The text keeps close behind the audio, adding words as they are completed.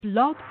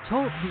Blog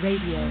Talk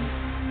Radio.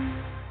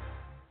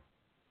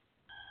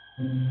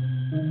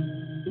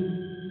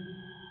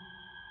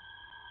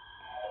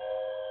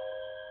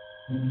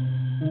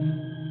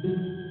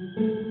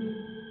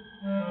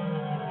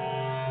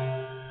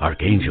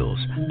 Archangels,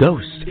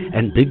 ghosts,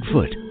 and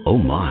Bigfoot, oh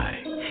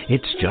my.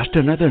 It's just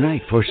another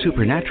night for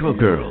Supernatural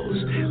Girls.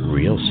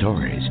 Real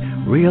stories,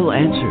 real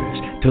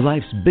answers to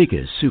life's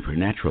biggest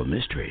supernatural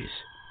mysteries.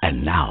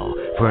 And now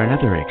for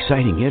another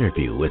exciting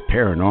interview with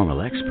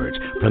paranormal experts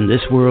from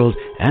this world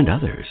and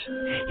others.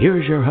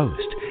 Here's your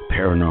host,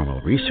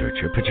 paranormal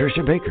researcher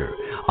Patricia Baker,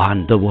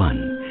 on the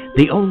one,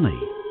 the only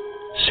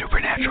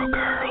Supernatural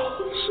Girls.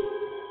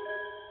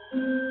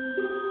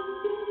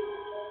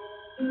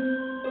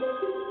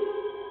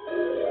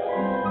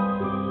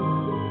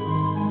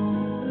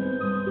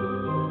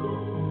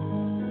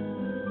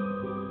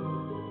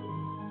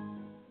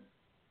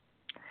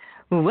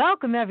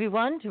 Welcome,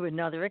 everyone, to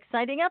another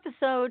exciting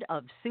episode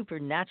of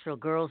Supernatural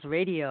Girls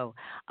Radio.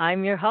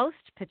 I'm your host,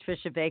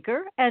 Patricia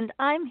Baker, and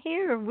I'm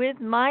here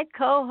with my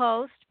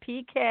co-host,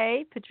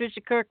 PK, Patricia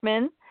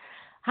Kirkman.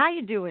 How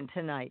you doing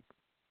tonight?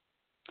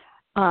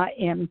 I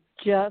am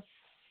just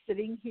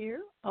sitting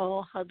here,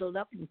 all huddled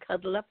up and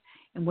cuddled up,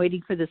 and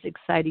waiting for this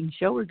exciting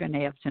show we're going to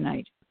have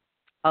tonight.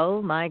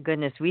 Oh, my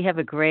goodness. We have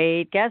a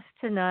great guest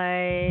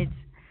tonight.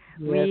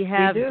 Yes, we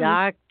have do.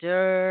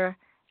 Dr.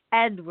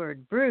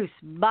 Edward Bruce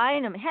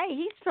Bynum. Hey,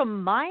 he's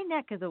from my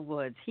neck of the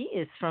woods. He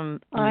is from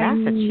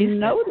Massachusetts. I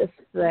noticed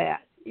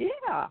that.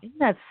 Yeah. Isn't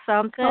that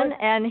something?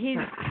 And he's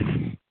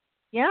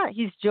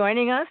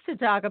joining us to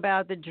talk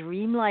about the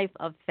Dreamlife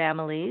of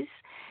Families,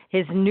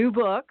 his new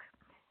book,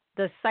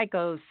 The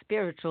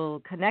Psycho-Spiritual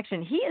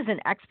Connection. He is an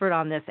expert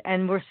on this,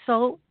 and we're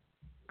so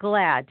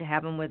glad to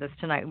have him with us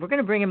tonight. We're going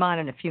to bring him on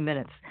in a few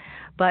minutes.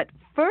 But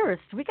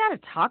first, we got to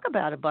talk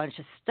about a bunch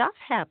of stuff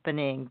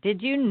happening.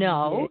 Did you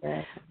know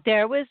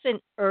there was an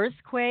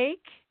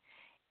earthquake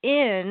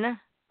in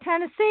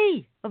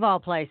Tennessee, of all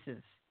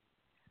places?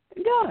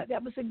 Yeah,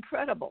 that was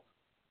incredible.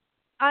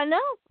 I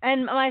know.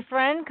 And my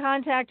friend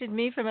contacted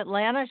me from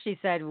Atlanta. She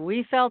said,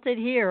 we felt it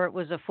here. It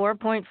was a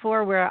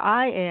 4.4 where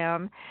I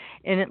am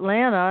in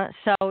Atlanta.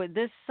 So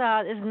this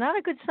is not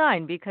a good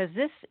sign because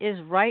this is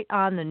right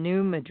on the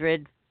New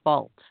Madrid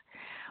fault,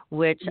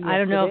 which yes, I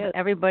don't know if is.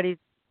 everybody's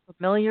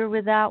familiar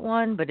with that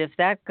one, but if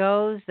that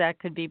goes, that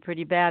could be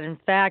pretty bad. In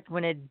fact,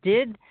 when it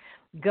did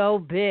go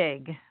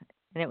big,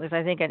 and it was,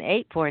 I think, an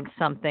 8 point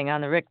something on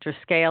the Richter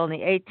scale in the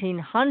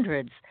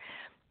 1800s,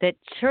 that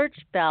church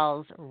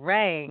bells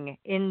rang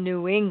in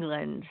New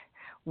England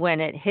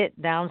when it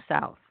hit down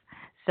south.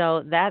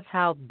 So that's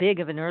how big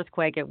of an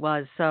earthquake it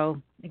was.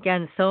 So,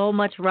 again, so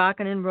much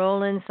rocking and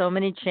rolling, so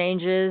many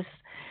changes,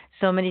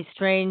 so many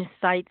strange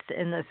sights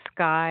in the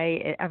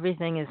sky.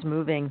 Everything is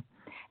moving.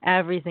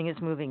 Everything is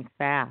moving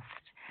fast.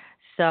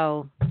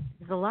 So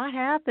there's a lot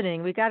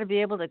happening. We got to be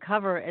able to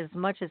cover as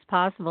much as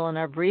possible in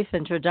our brief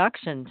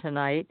introduction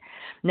tonight.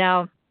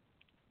 Now,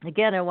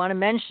 again, I want to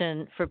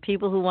mention for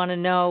people who want to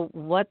know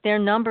what their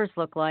numbers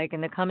look like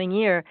in the coming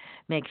year,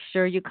 make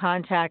sure you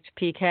contact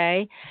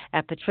PK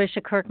at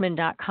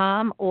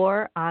patriciakirkman.com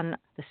or on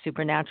the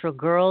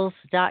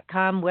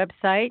supernaturalgirls.com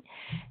website,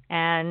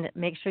 and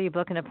make sure you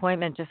book an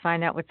appointment to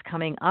find out what's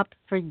coming up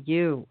for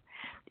you.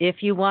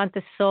 If you want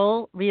the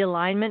soul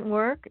realignment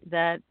work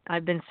that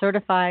I've been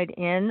certified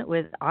in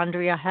with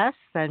Andrea Hess,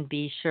 then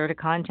be sure to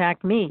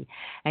contact me.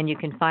 And you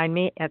can find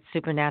me at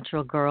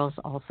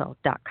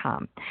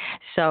supernaturalgirlsalso.com.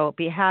 So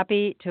be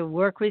happy to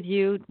work with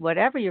you,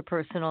 whatever your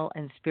personal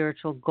and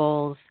spiritual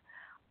goals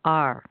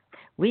are.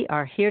 We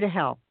are here to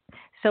help.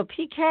 So,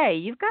 PK,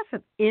 you've got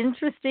some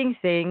interesting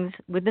things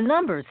with the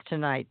numbers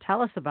tonight.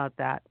 Tell us about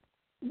that.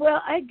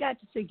 Well, I got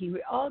to thinking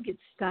we all get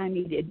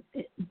stymied in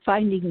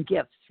finding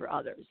gifts for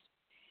others.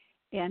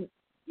 And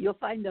you'll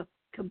find the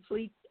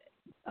complete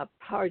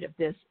part of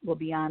this will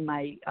be on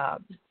my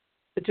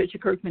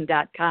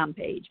patriciakirkman.com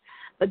page.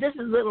 But this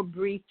is a little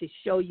brief to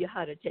show you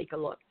how to take a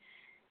look.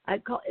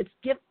 It's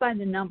gift by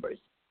the numbers.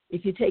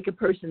 If you take a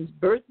person's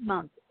birth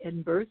month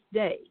and birth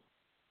day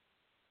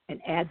and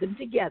add them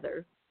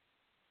together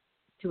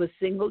to a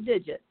single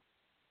digit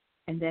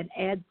and then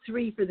add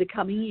 3 for the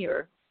coming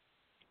year,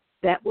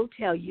 that will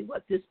tell you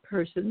what this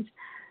person's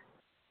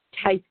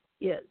type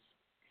is.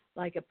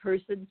 Like a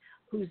person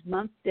whose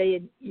month, day,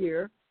 and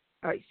year,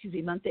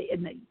 month, day,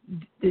 and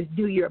the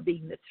new year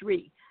being the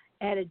 3,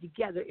 added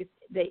together, if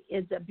they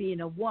ends up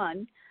being a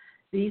 1,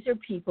 these are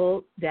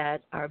people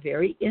that are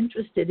very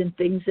interested in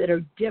things that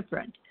are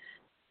different.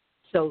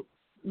 So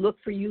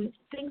look for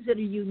things that are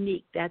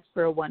unique. That's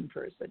for a 1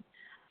 person.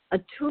 A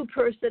 2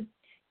 person,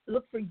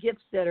 look for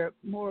gifts that are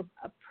more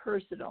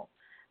personal,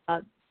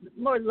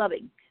 more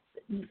loving.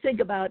 Think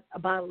about a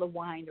bottle of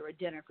wine or a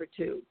dinner for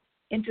 2.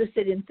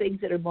 Interested in things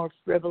that are more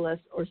frivolous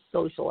or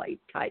socialite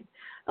type.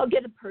 I'll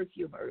get a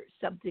perfume or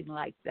something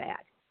like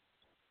that.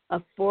 A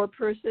 4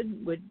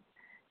 person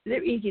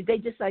they're easy. They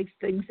just like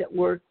things that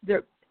work.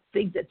 They're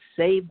things that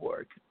save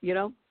work,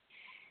 And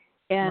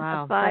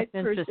wow, a 5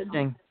 that's person.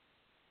 interesting.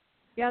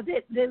 Yeah,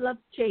 they love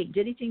change.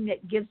 Anything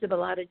that gives them a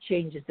lot of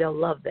changes, they'll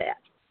love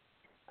that.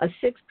 A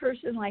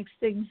 6-person likes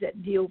things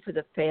that deal for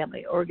the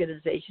family,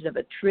 organization of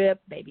a trip,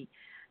 maybe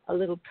a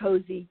little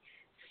cozy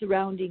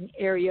surrounding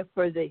area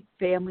for the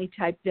family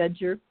type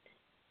venture.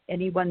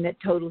 Anyone that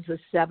totals a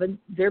 7,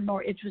 they're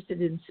more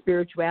interested in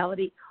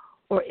spirituality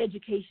or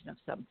education of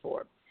some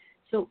form.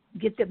 So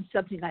get them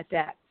something like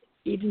that.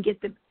 Even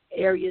get them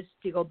areas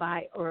to go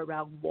by or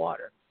around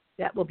water.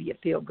 That will be a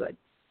feel good.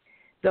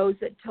 Those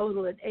that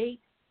total an 8,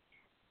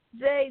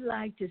 they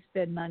like to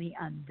spend money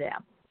on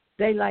them.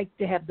 They like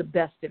to have the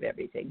best of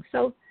everything.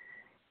 So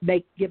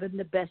give them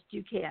the best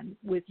you can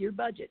with your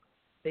budget.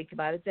 Think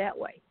about it that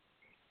way.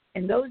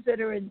 And those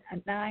that are in a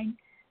 9,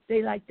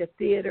 they like the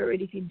theater or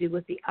anything to do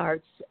with the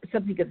arts,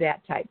 something of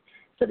that type.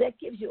 So that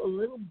gives you a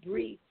little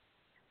brief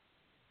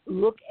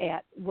look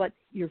at what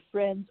your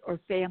friends or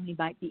family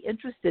might be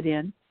interested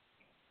in.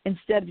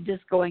 Instead of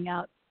just going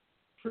out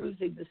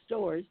cruising the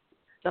stores,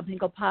 something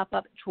will pop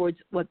up towards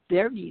what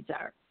their needs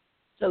are.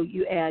 So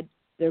you add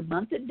their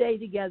month and day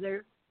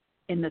together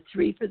and the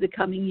 3 for the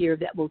coming year.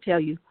 That will tell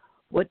you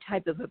what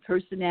type of a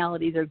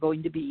personality they're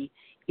going to be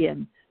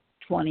in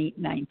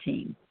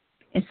 2019.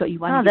 And so you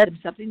want to give them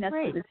something that's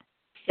going to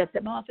set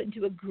them off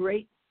into a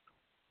great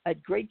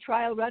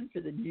trial run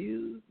for the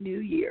new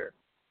year.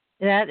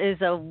 That is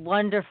a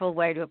wonderful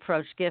way to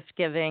approach gift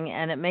giving,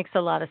 and it makes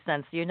a lot of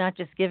sense. You're not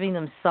just giving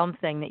them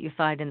something that you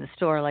find in the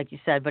store, like you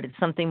said, but it's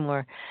something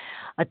more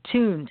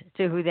attuned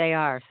to who they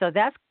are. So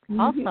that's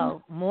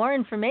also more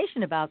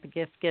information about the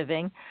gift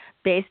giving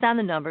based on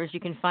the numbers. You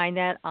can find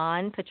that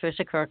on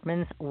Patricia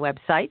Kirkman's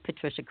website,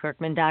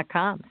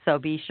 patriciakirkman.com. So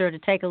be sure to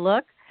take a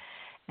look,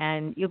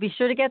 and you'll be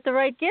sure to get the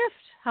right gift.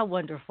 How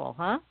wonderful,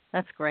 huh?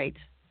 That's great.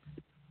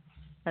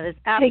 That is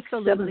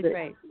absolutely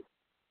great.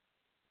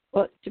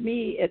 Well, to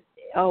me, it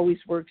always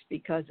works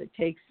because it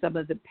takes some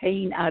of the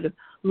pain out of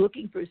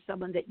looking for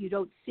someone that you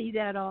don't see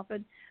that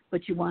often,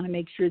 but you want to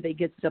make sure they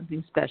get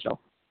something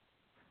special.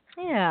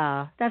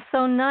 Yeah, that's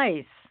so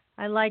nice.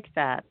 I like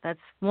that.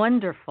 That's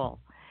wonderful.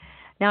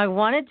 Now, I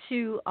wanted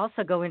to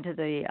also go into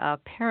the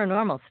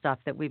paranormal stuff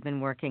that we've been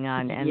working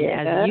on. And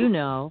as you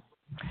know,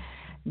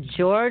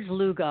 George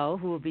Lugo,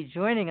 who will be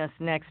joining us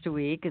next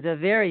week, is a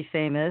very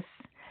famous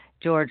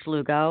George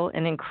Lugo,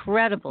 an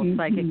incredible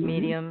psychic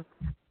medium.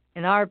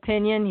 In our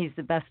opinion, he's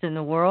the best in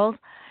the world,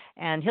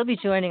 and he'll be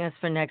joining us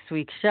for next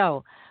week's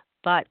show.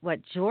 But what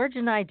George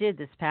and I did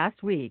this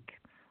past week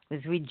was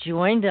we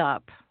joined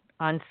up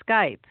on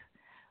Skype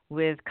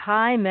with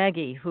Kai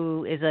Meggie,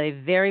 who is a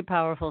very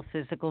powerful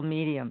physical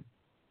medium.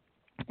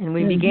 And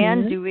we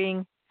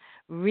began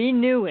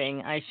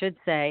renewing, I should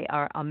say,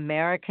 our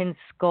American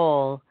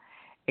Skull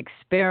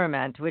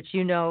experiment, which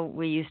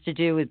we used to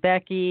do with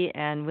Becky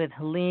and with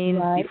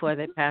Helene before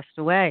they passed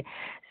away.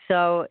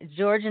 So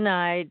George and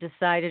I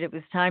decided it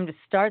was time to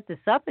start this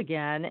up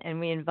again, and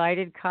we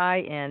invited Kai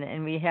in,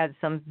 and we had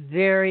some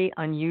very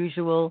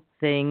unusual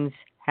things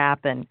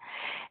happen.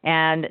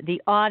 And the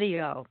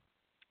audio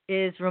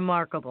is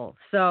remarkable.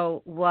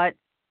 So what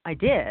I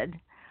did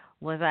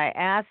was I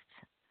asked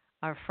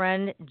our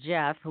friend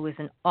Jeff, who is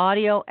an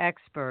audio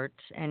expert,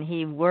 and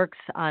he works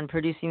on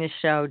producing the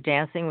show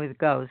Dancing with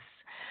Ghosts,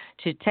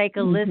 to take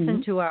a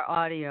listen to our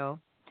audio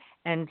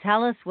and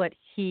tell us what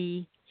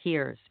he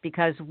hears.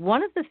 Because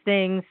one of the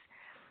things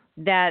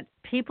that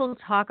people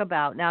talk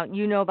about, now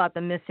you know about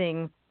the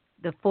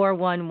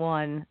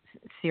 411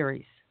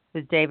 series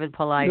with David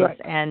Paulides,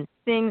 and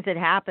things that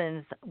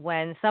happens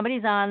when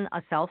somebody's on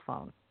a cell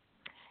phone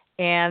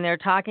and they're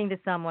talking to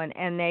someone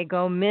and they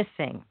go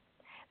missing.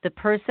 The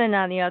person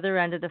on the other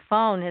end of the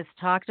phone has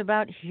talked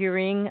about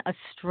hearing a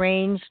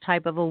strange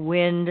type of a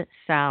wind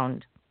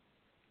sound.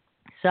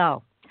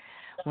 So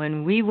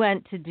when we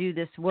went to do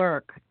this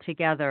work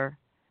together,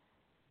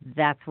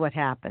 that's what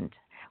happened.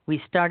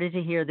 We started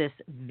to hear this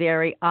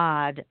very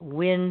odd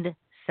wind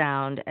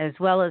sound, as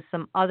well as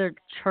some other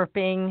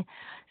chirping,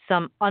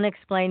 some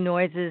unexplained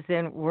noises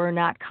that were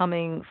not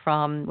coming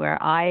from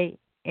where I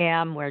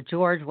am, where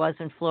George was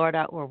in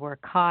Florida, or where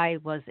Kai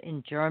was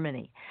in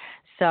Germany.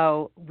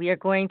 So we are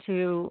going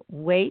to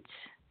wait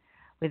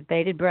with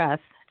bated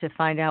breath to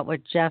find out what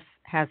Jeff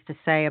has to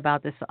say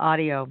about this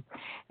audio.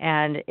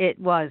 And it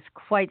was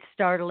quite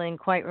startling,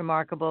 quite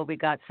remarkable. We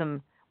got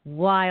some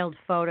wild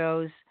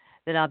photos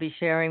that I'll be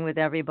sharing with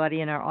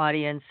everybody in our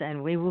audience,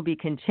 and we will be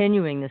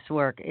continuing this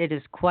work. It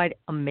is quite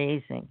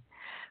amazing.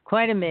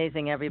 Quite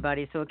amazing,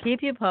 everybody. So we'll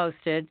keep you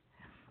posted.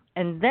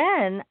 And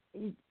then,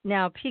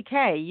 now,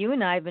 PK, you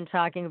and I have been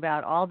talking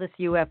about all this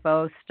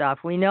UFO stuff.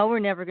 We know we're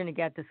never going to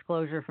get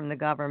disclosure from the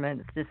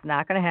government. It's just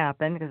not going to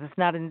happen because it's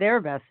not in their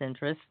best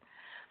interest.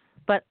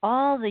 But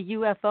all the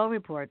UFO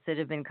reports that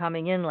have been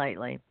coming in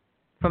lately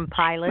from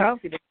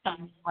pilots. They're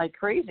coming like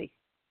crazy.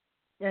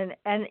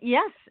 And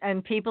yes,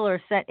 and people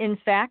are set. In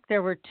fact,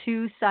 there were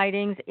 2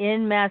 sightings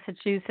in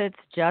Massachusetts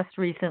just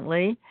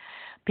recently.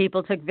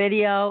 People took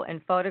video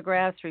and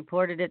photographs,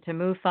 reported it to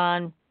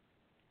MUFON,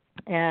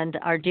 and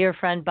our dear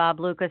friend Bob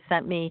Lucas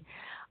sent me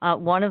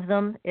one of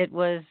them. It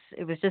was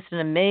just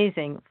an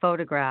amazing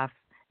photograph.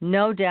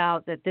 No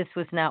doubt that this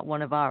was not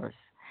one of ours.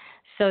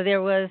 So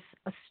there was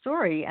a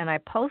story, and I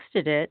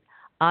posted it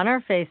on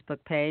our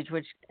Facebook page,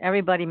 which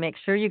everybody make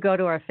sure you go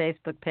to our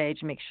Facebook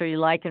page, make sure you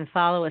like and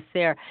follow us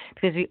there,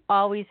 because we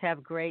always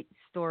have great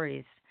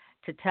stories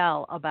to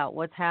tell about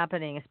what's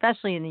happening,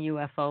 especially in the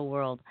UFO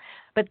world.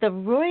 But the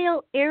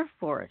Royal Air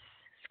Force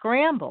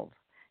scrambled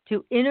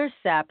to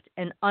intercept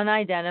an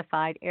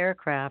unidentified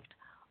aircraft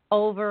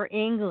over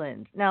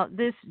England. Now,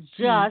 this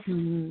just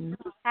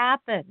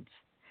happened,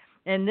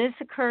 and this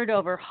occurred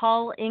over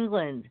Hull,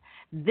 England,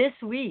 this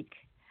week.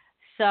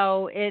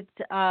 So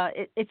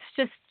it's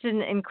just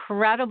an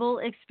incredible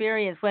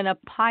experience when a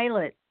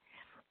pilot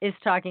is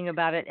talking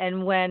about it,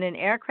 and when an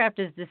aircraft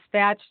is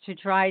dispatched to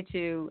try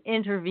to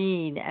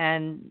intervene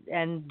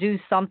and do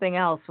something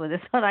else with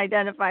this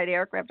unidentified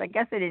aircraft. I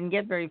guess they didn't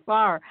get very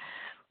far,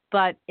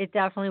 but it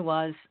definitely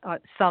was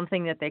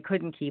something that they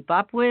couldn't keep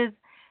up with.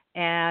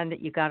 And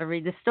you got to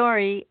read the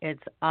story.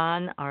 It's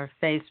on our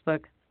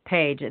Facebook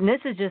page. And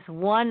this is just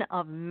one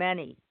of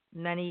many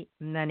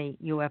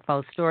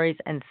UFO stories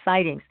and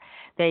sightings.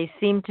 They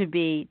seem to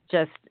be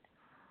just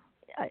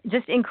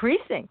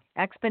increasing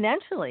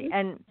exponentially.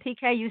 And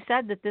PK, you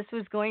said that this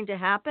was going to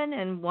happen,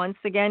 and once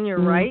again,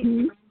 you're right.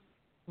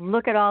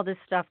 Look at all this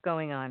stuff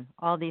going on,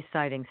 all these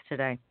sightings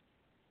today.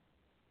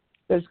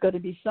 There's going to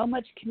be so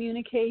much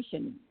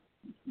communication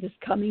this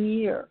coming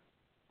year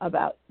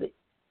about the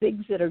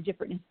things that are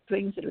different and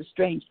things that are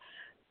strange.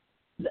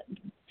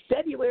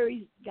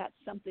 February's got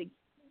something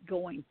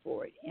going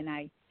for it, and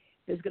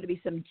there's going to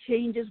be some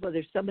changes,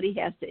 whether somebody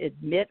has to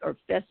admit or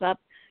fess up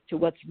to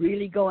what's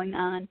really going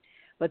on.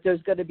 But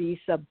there's going to be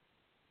some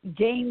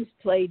games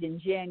played in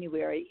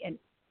January, and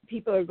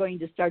people are going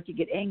to start to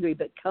get angry.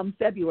 But come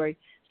February,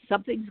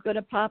 something's going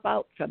to pop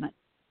out from it,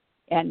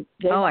 and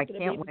they're not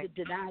going to be able to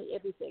deny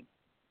everything.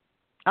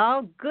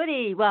 Oh,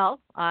 goody. Well,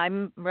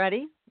 I'm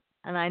ready,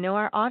 and I know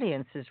our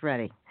audience is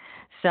ready.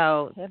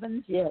 So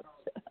heavens, yes.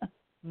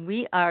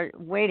 We are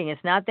waiting.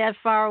 It's not that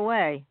far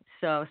away,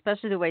 so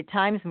especially the way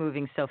time's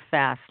moving so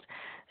fast.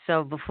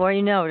 So before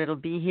you know it, it'll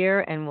be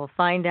here, and we'll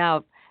find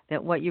out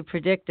that what you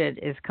predicted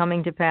is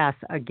coming to pass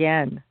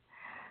again.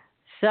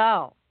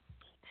 So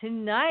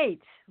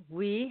tonight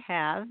we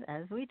have,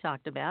 as we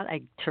talked about,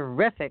 a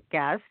terrific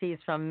guest. He's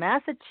from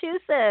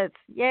Massachusetts.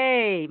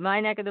 Yay, my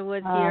neck of the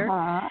woods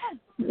here.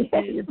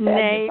 His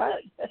name,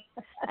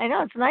 I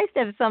know, it's nice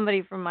to have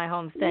somebody from my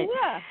home state.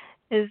 Yeah.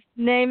 His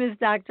name is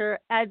Dr.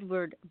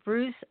 Edward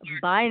Bruce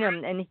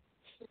Bynum, and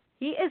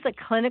he is a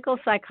clinical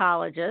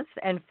psychologist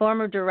and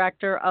former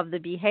director of the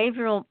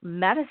behavioral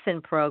medicine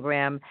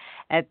program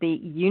at the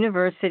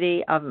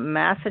University of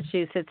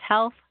Massachusetts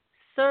Health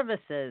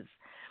Services.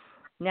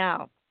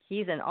 Now,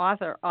 he's an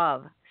author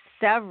of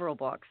several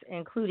books,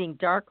 including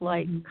Dark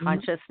Light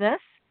Consciousness,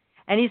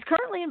 and he's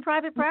currently in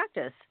private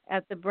practice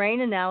at the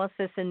Brain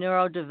Analysis and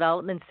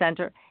Neurodevelopment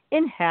Center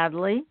in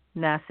Hadley,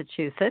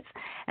 Massachusetts.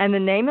 And the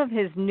name of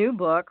his new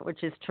book,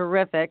 which is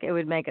terrific, it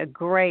would make a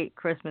great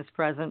Christmas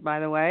present,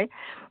 by the way,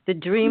 The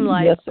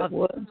Dreamlife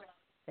of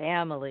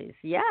Families.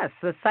 Yes,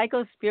 the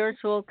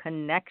psycho-spiritual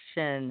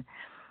connection.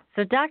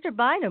 So, Dr.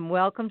 Bynum,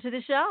 welcome to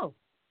the show.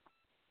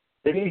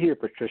 Good to be here,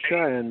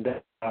 Patricia,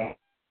 and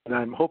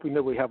I'm hoping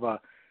that we have a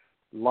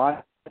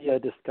live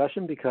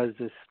discussion, because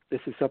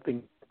this is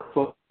something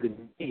close to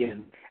me,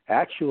 and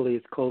actually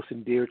it's close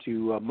and dear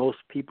to most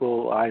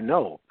people I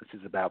know. This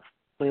is about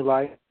family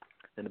life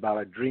and about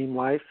a dream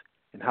life,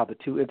 and how the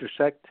two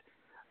intersect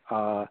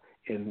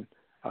in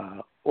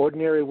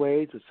ordinary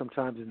ways, but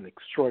sometimes in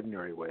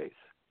extraordinary ways.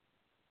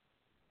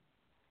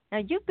 Now,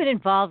 you've been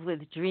involved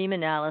with dream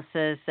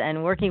analysis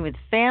and working with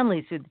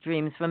families with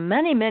dreams for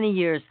many, many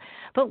years.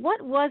 But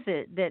what was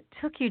it that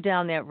took you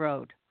down that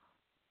road?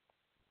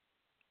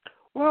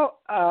 Well,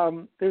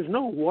 there's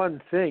no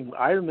one thing.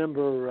 I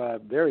remember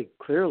very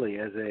clearly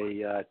as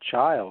a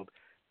child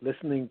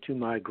listening to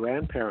my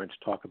grandparents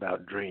talk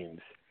about dreams.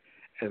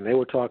 And they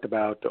would talk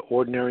about the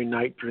ordinary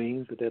night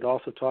dreams, but they'd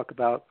also talk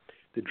about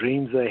the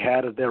dreams they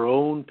had of their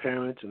own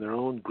parents and their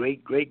own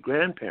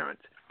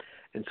great-great-grandparents.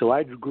 And so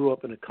I grew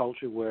up in a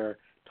culture where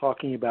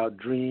talking about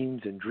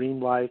dreams and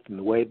dream life and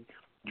the way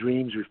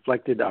dreams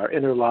reflected our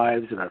inner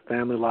lives and our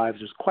family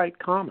lives was quite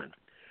common.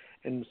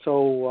 And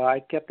so I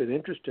kept an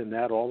interest in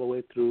that all the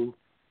way through,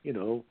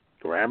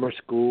 grammar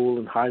school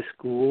and high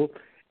school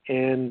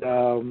and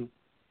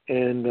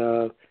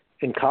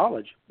in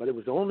college. But it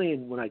was only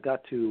when I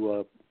got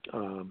to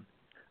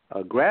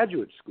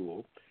graduate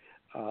school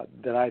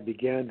that I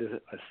began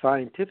a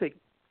scientific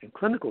and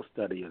clinical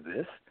study of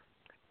this.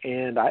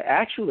 And I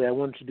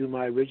wanted to do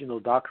my original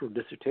doctoral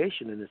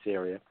dissertation in this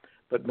area,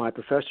 but my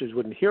professors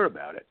wouldn't hear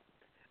about it.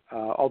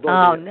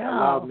 Although they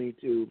allowed me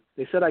to,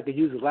 they said I could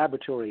use the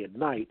laboratory at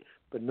night,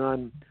 but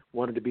none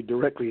wanted to be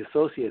directly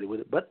associated with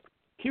it. But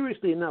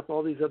curiously enough,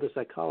 all these other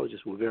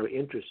psychologists were very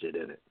interested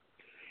in it.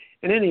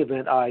 In any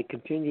event, I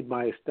continued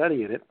my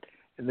study in it,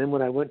 and then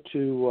when I went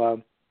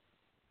to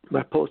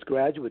my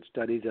postgraduate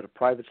studies at a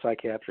private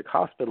psychiatric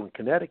hospital in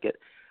Connecticut,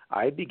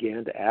 I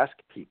began to ask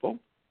people,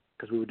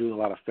 because we were doing a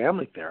lot of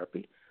family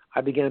therapy,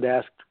 I began to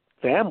ask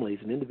families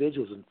and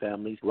individuals in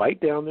families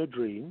write down their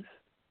dreams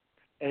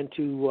and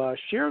to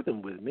share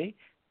them with me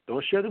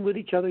Don't share them with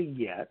each other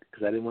yet,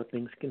 because I didn't want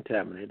things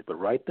contaminated, but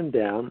write them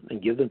down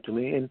and give them to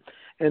me,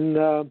 and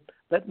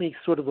let me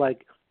sort of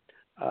like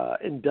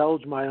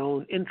indulge my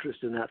own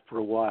interest in that for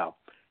a while.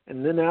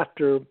 And then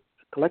after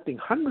collecting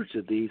hundreds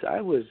of these,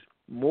 I was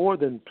more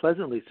than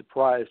pleasantly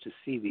surprised to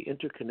see the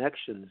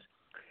interconnections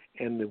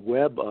and the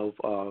web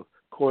of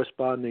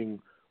corresponding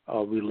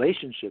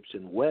relationships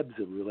and webs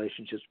of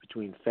relationships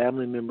between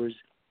family members,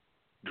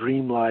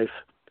 dream life,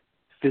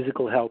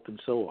 physical health, and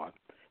so on.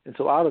 And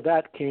so out of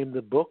that came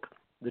the book,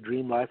 The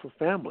Dream Life of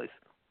Families.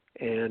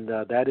 And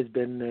that has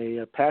been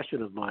a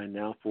passion of mine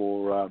now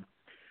for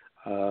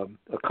a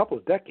couple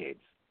of decades.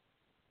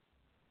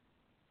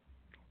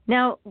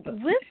 Now,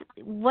 with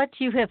what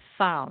you have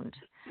found,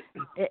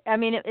 I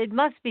mean, it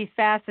must be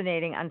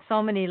fascinating on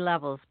so many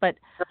levels, but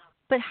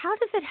how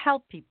does it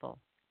help people?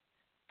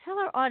 Tell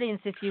our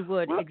audience, if you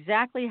would,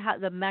 exactly how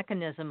the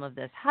mechanism of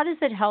this. How does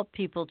it help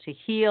people to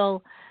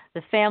heal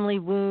the family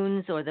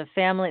wounds or the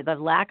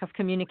lack of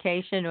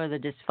communication or the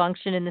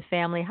dysfunction in the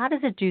family? How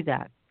does it do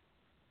that?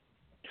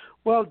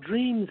 Well,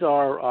 dreams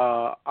are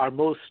our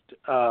most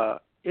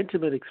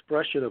intimate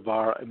expression of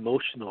our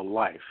emotional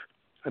life.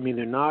 I mean,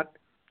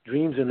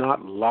 dreams are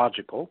not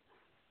logical.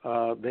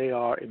 They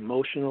are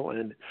emotional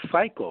and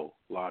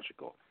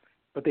psychological,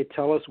 but they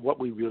tell us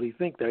what we really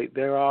think. They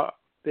are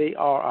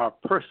our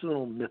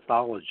personal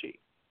mythology.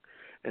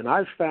 And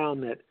I've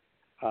found that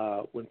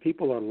when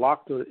people are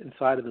locked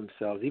inside of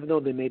themselves, even though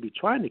they may be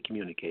trying to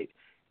communicate,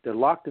 they're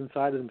locked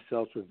inside of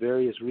themselves for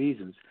various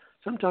reasons.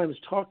 Sometimes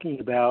talking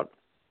about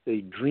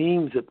the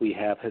dreams that we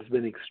have has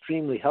been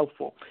extremely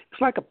helpful.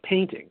 It's like a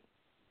painting,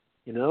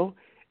 you know?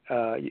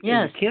 Yes.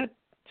 You can't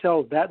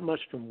tell that much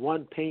from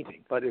one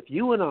painting. But if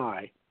you and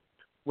I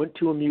went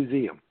to a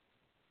museum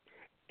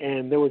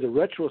and there was a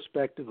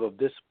retrospective of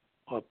this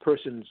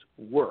person's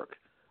work,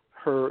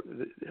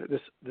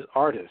 this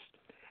artist,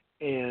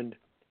 and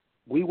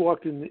we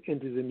walked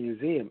into the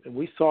museum and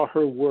we saw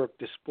her work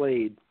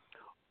displayed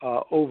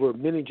over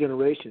many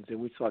generations, and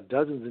we saw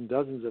dozens and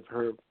dozens of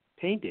her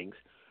paintings,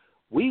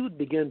 we would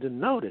begin to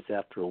notice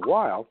after a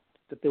while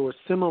that there were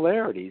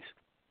similarities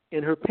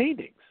in her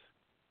paintings,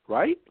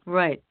 right?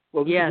 Right.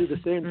 Well, we yes. can do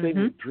the same thing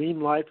with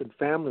dream life and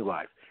family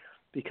life,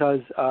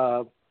 because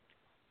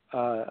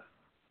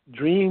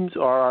dreams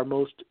are our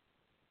most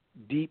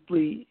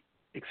deeply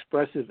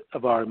expressive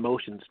of our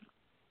emotions,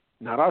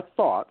 not our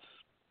thoughts,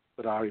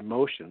 but our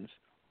emotions.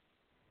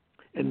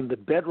 And the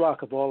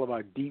bedrock of all of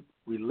our deep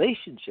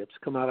relationships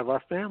come out of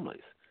our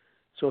families.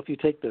 So if you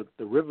take the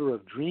river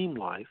of dream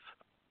life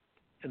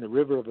and the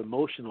river of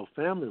emotional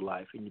family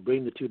life and you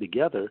bring the two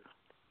together,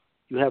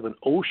 you have an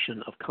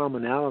ocean of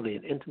commonality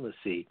and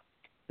intimacy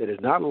that is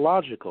not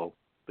logical,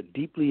 but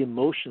deeply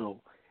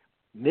emotional,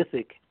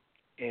 mythic,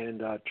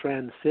 and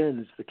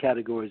transcends the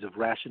categories of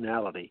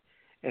rationality.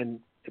 And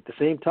at the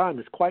same time,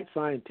 it's quite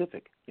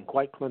scientific and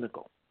quite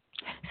clinical.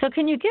 So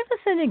can you give us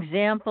an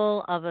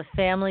example of a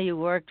family you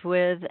worked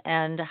with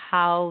and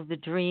how the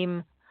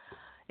dream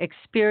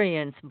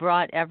experience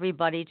brought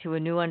everybody to a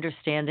new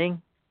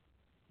understanding?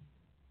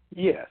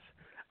 Yes.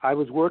 I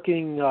was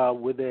working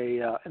with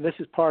and this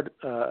is part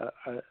of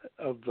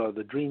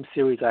the dream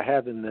series I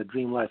have in the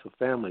Dream Life of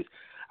Families.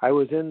 I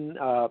was in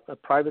a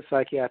private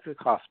psychiatric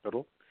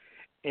hospital,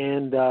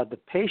 and the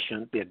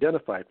patient, the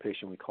identified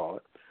patient we call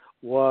it,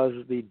 was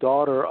the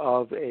daughter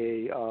of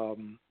a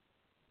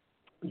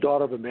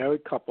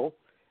married couple.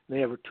 And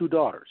they have 2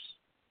 daughters,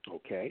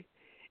 okay?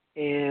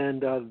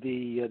 And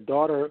the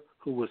daughter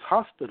who was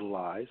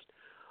hospitalized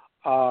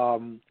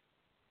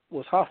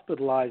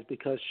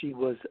because she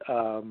was,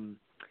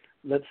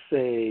 let's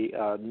say,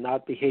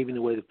 not behaving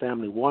the way the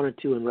family wanted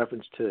to in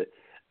reference to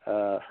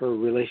her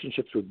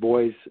relationships with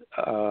boys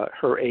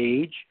her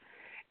age.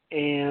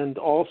 And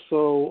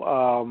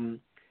also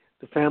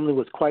the family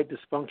was quite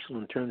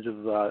dysfunctional in terms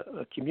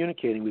of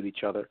communicating with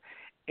each other.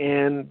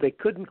 And they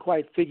couldn't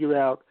quite figure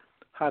out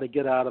how to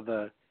get out of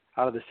the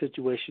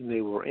situation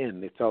they were in.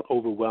 They felt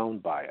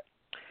overwhelmed by it.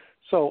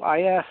 So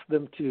I asked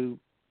them to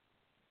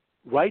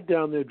write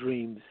down their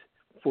dreams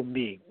for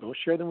me. Don't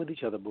share them with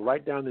each other, but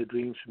write down their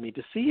dreams for me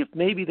to see if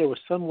maybe there was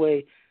some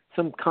way,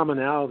 some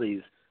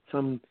commonalities,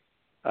 some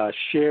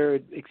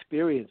shared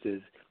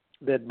experiences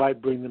that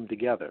might bring them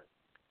together.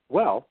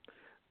 Well,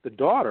 the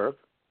daughter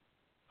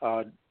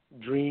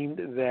dreamed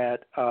that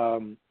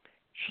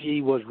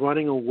she was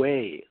running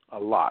away a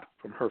lot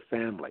from her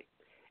family,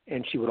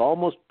 and she would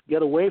almost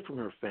get away from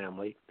her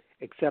family,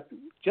 except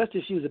just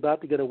as she was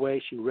about to get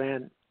away,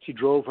 she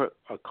drove her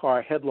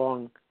car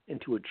headlong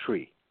into a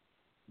tree.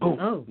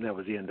 Boom, and that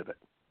was the end of it.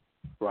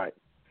 Right.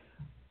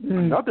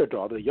 Another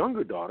daughter, a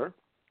younger daughter,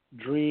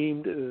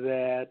 dreamed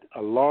that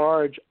a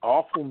large,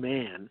 awful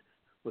man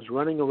was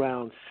running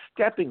around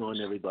stepping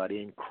on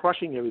everybody and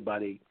crushing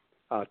everybody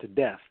to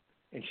death,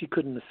 and she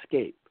couldn't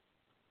escape.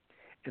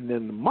 And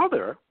then the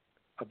mother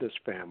of this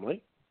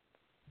family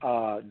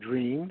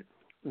dreamed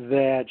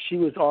that she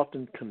was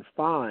often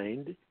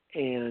confined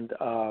and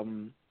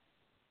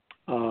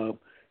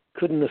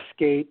couldn't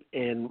escape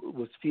and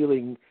was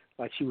feeling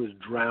like she was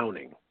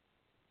drowning.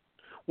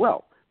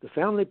 Well, The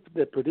family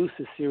that produced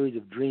this series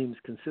of dreams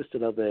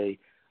consisted of a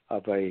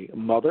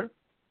mother,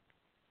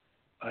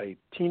 a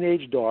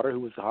teenage daughter who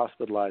was a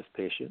hospitalized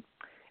patient,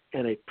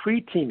 and a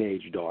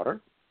pre-teenage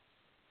daughter,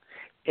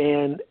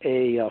 and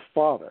a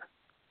father.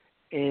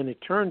 And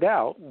it turned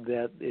out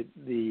that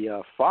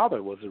the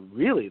father was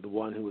really the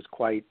one who was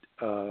quite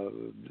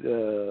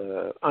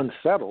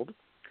unsettled,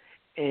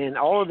 and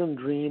all of them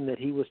dreamed that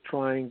he was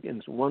trying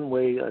in one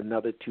way or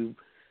another to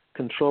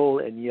control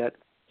and yet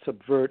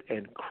subvert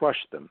and crush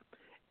them.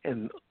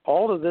 And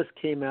all of this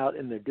came out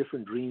in their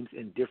different dreams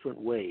in different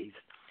ways.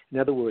 In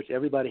other words,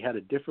 everybody had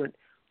a different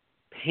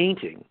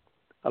painting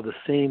of the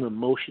same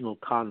emotional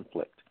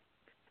conflict.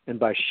 And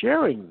by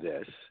sharing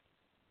this,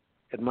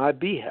 at my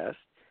behest,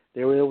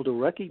 they were able to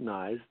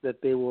recognize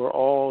that they were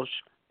all,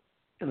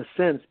 in a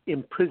sense,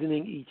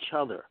 imprisoning each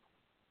other.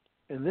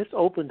 And this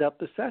opened up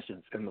the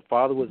sessions, and the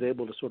father was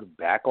able to sort of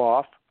back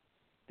off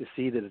to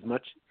see that as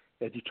much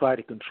as he tried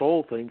to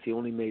control things, he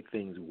only made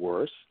things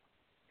worse.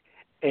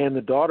 And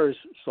the daughters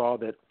saw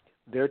that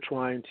their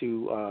trying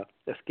to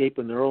escape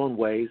in their own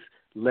ways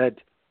led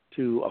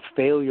to a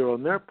failure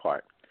on their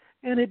part.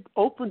 And it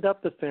opened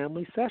up the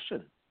family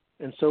session.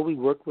 And so we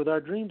worked with our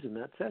dreams in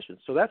that session.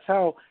 So that's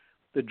how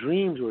the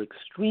dreams were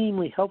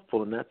extremely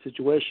helpful in that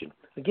situation.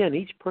 Again,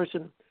 each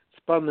person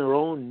spun their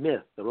own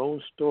myth, their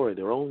own story,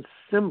 their own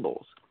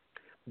symbols,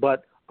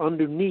 but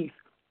underneath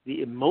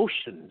the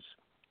emotions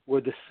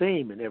were the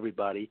same in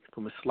everybody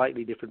from a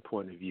slightly different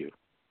point of view.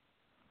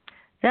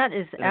 That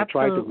is and absolutely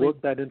I tried to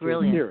work that into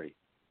brilliant. a theory.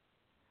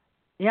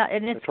 Yeah,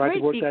 and it's I tried great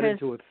to work because that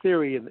into a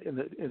theory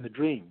in the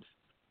dreams,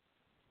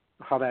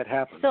 how that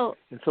happens. So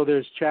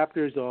there's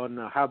chapters on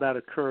how that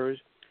occurs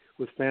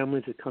with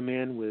families that come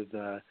in with,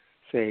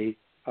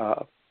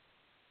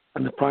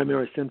 and the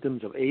primary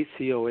symptoms of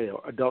ACOA,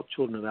 or adult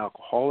children of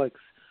alcoholics.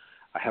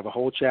 I have a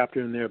whole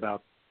chapter in there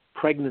about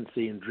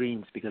pregnancy and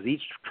dreams, because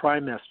each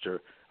trimester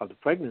of the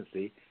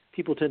pregnancy,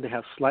 people tend to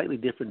have slightly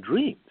different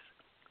dreams,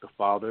 the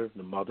father,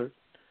 the mother,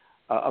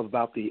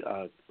 about the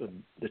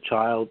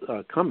child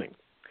coming.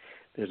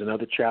 There's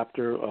another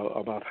chapter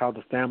about how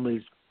the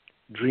families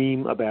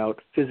dream about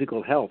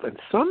physical health. And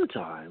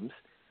sometimes,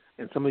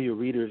 and some of your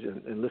readers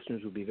and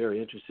listeners will be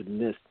very interested in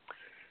this,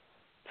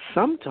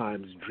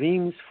 sometimes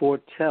dreams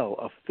foretell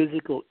of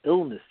physical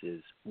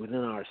illnesses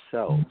within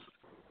ourselves.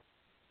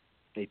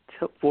 They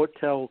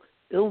foretell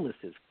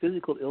illnesses,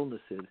 physical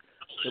illnesses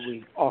that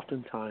we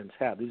oftentimes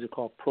have. These are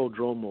called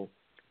prodromal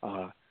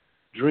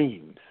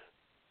dreams.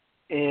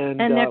 And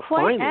they're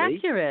quite finally,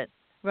 accurate,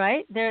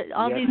 right?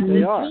 All yes, these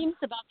they are. dreams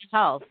about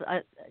health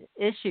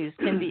issues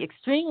can be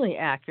extremely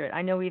accurate.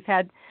 I know we've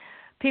had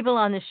people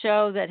on the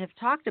show that have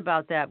talked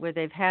about that, where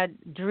they've had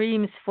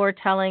dreams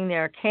foretelling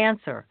their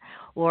cancer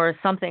or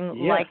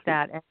something like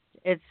that. And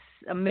it's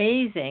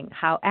amazing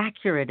how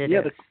accurate it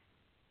is.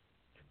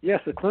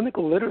 Yes, the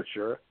clinical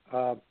literature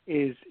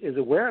is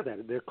aware of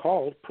that. They're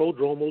called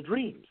prodromal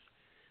dreams.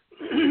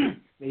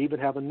 They even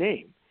have a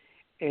name.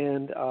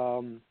 And,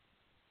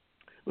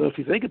 well, if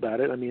you think about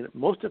it, I mean,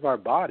 most of our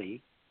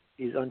body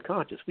is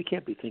unconscious. We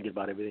can't be thinking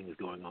about everything that's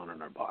going on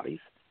in our bodies.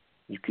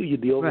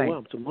 You'd be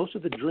overwhelmed. Right. So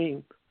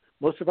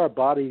most of our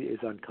body is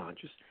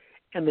unconscious,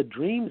 and the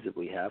dreams that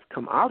we have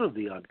come out of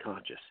the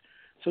unconscious.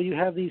 So you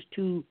have these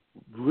two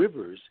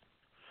rivers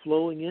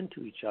flowing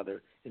into each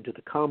other, into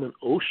the common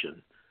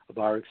ocean of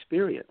our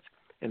experience.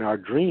 And our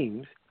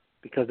dreams,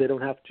 because they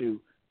don't have to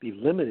be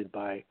limited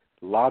by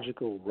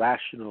logical,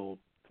 rational,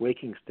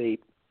 waking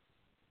state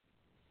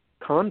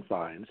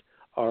confines,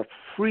 are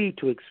free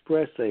to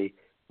express a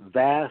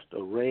vast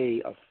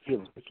array of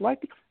feelings. It's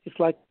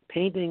like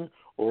painting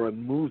or a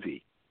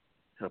movie.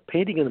 Now,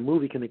 painting and a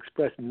movie can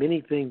express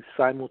many things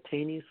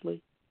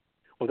simultaneously.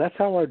 Well, that's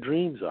how our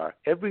dreams are.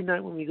 Every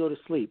night when we go to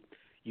sleep,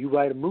 you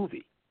write a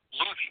movie.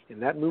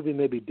 And that movie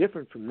may be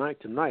different from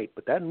night to night,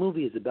 but that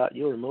movie is about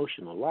your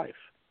emotional life.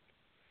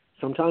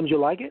 Sometimes you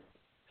like it,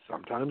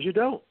 sometimes you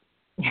don't.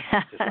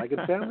 Just like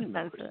in family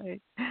members. That's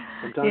right.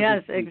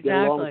 Sometimes we get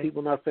along with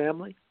people in our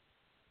family.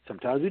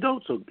 Sometimes we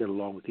don't get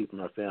along with people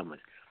in our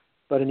families.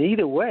 But in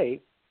either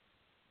way,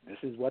 this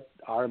is what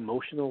our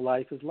emotional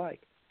life is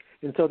like.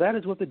 And so that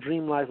is what the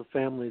dream life of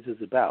families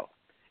is about,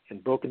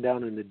 and broken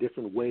down into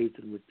different ways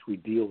in which we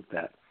deal with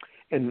that.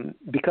 And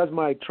because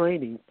my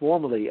training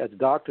formally as a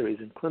doctor is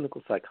in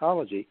clinical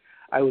psychology,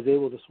 I was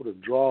able to sort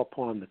of draw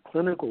upon the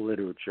clinical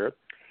literature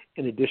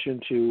in addition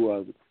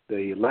to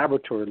the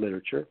laboratory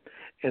literature.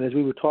 And as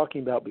we were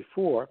talking about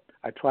before,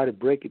 I try to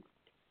break it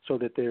so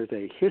that there's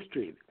a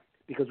history,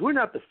 because we're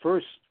not the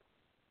first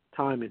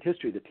time in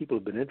history that people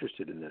have been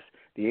interested in this.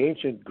 The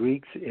ancient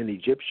Greeks and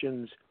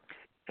Egyptians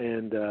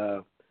and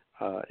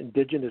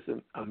indigenous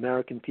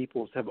American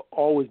peoples have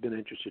always been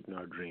interested in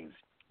our dreams.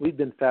 We've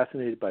been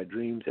fascinated by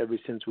dreams ever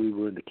since we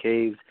were in the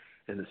caves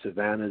and the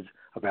savannas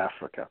of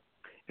Africa.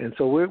 And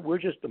so we're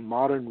just a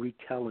modern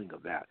retelling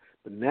of that.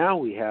 But now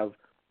we have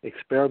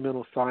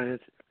experimental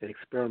science and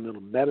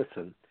experimental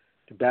medicine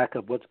to back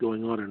up what's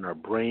going on in our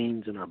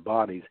brains and our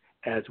bodies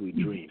as we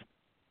dream.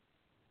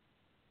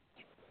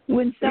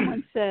 When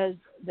someone says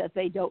that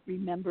they don't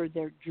remember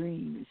their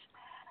dreams,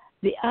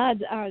 The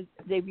odds are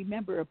they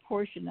remember a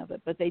portion of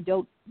it, but they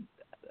don't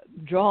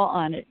draw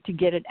on it to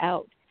get it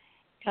out.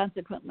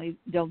 Consequently,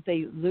 don't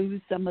they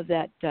lose some of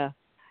that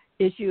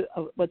issue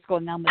of what's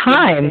going on with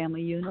the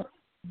family unit?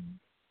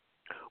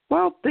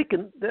 Well, they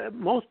can.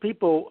 Most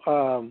people,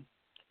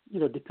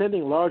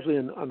 depending largely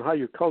on how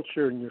your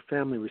culture and your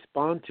family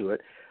respond to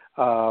it,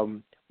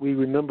 we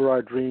remember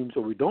our dreams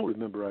or we don't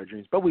remember our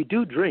dreams, but we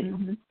do dream.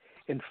 Mm-hmm.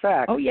 In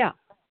fact,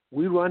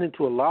 we run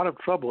into a lot of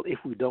trouble if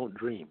we don't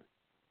dream.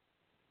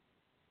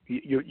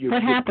 Your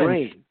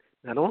brain,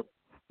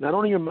 not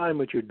only your mind,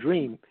 but your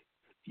dream,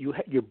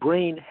 your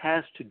brain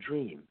has to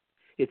dream.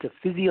 It's a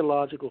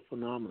physiological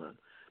phenomenon.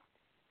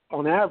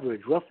 On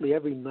average, roughly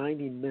every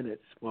 90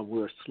 minutes when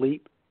we're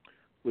asleep,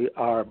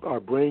 our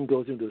brain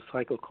goes into a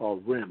cycle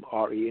called REM,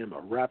 R-E-M,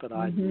 a rapid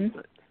eye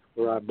movement,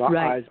 where our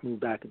eyes move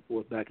back and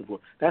forth, back and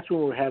forth. That's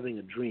when we're having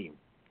a dream.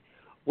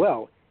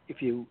 Well,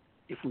 if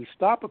we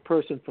stop a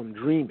person from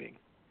dreaming,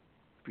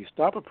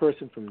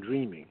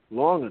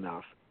 long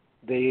enough,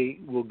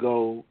 they'll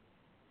go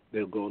a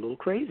little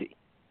crazy.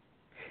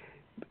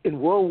 In in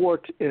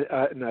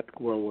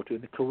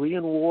the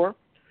Korean War,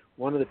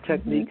 one of the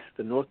techniques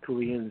the North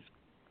Koreans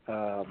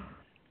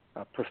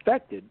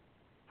perfected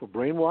for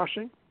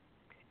brainwashing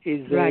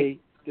is they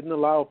didn't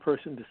allow a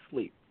person to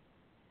sleep.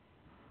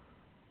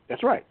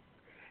 That's right.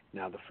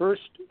 Now, the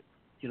first,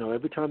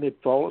 every time they'd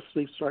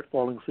start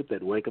falling asleep,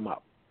 they'd wake them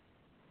up.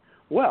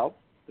 Well,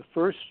 the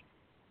first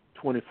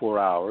 24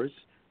 hours,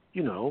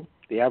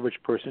 the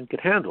average person could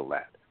handle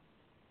that.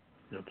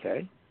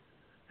 Okay?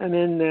 And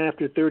then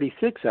after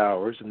 36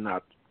 hours of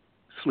not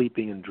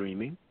sleeping and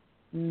dreaming,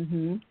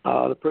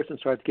 the person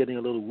starts getting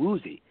a little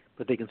woozy,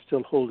 but they can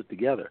still hold it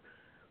together.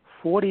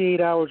 48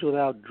 hours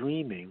without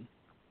dreaming,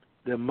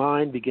 their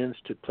mind begins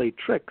to play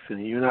tricks,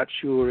 and you're not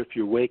sure if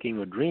you're waking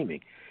or dreaming.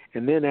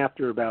 And then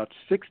after about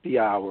 60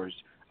 hours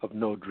of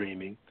no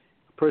dreaming,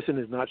 a person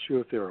is not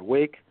sure if they're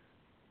awake,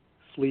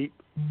 sleep,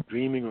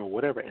 dreaming, or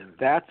whatever, and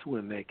that's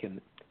when they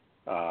can,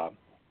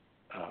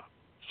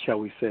 shall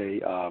we say,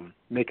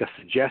 make a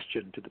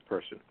suggestion to the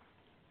person.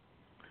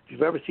 If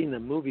you've ever seen the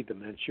movie The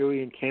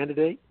Manchurian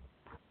Candidate,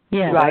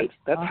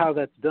 that's how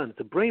that's done. It's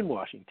a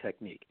brainwashing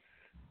technique.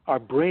 Our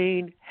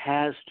brain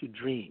has to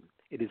dream.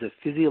 It is a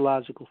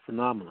physiological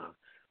phenomenon.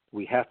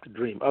 We have to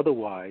dream.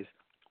 Otherwise,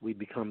 we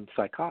become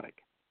psychotic.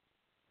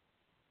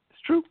 It's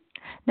true.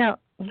 Now,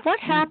 what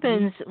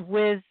happens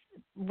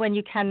when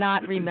you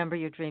cannot remember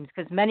your dreams?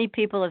 Because many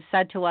people have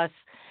said to us,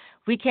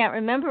 we can't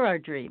remember our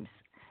dreams.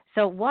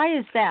 So why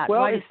is that?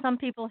 Well, why do some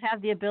people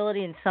have the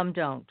ability and some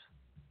don't?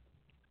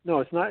 No,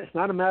 it's not. It's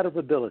not a matter of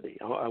ability.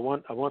 I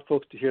want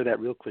folks to hear that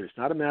real clear. It's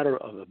not a matter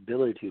of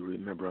ability to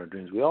remember our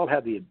dreams. We all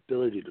have the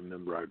ability to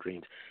remember our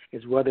dreams.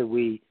 It's whether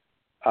we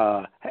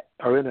are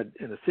in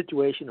a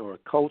situation or a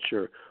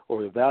culture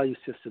or a value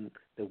system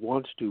that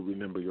wants to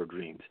remember your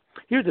dreams.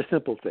 Here's a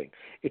simple thing.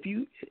 If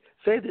you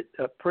say that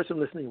a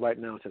person listening right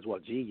now says, "Well,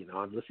 gee,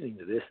 I'm listening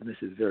to this and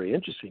this is very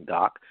interesting,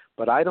 Doc,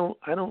 but I don't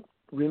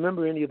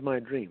remember any of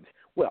my dreams."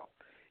 Well,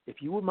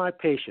 if you were my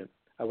patient,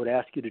 I would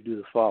ask you to do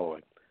the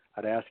following.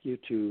 I'd ask you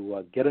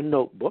to get a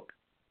notebook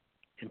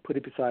and put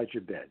it beside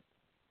your bed,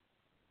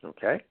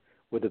 okay,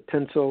 with a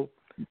pencil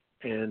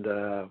and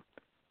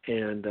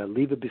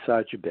leave it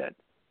beside your bed.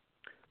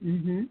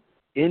 Mm-hmm.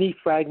 Any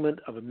fragment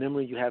of a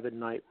memory you have at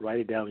night, write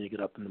it down when you get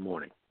up in the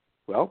morning.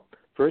 Well,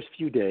 first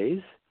few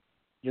days,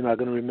 you're not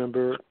going to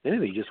remember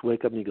anything. You just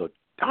wake up and you go,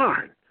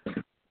 darn,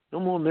 no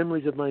more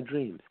memories of my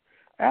dreams.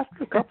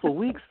 After a couple of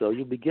weeks, though,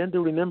 you begin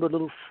to remember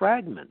little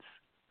fragments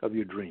of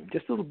your dream,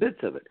 just little bits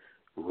of it.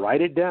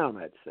 Write it down,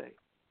 I'd say.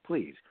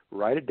 Please,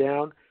 write it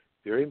down,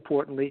 very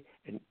importantly,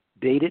 and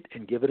date it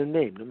and give it a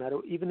name, no matter,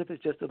 even if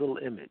it's just a little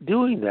image.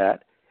 Doing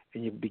that,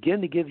 and you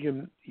begin to give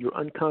your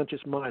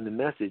unconscious mind the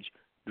message,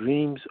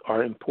 dreams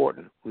are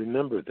important.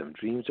 Remember them.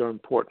 Dreams are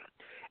important.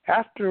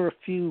 After a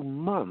few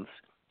months,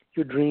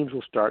 your dreams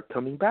will start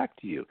coming back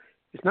to you.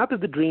 It's not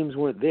that the dreams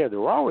weren't there. They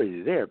were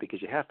already there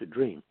because you have to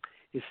dream.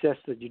 It's just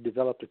that you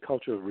developed a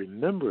culture of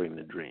remembering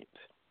the dreams.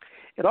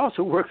 It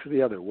also works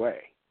the other way.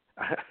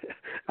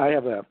 I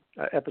have an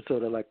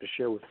episode I'd like to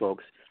share with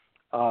folks.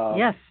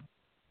 Yes.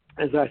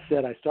 As I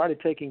said, I started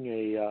taking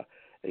a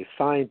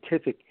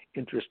scientific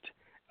interest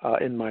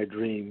in my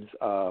dreams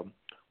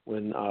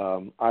when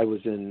I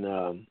was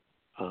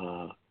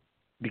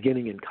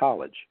beginning in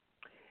college.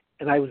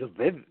 And I was a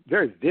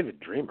very vivid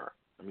dreamer.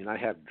 I mean, I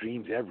have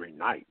dreams every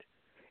night.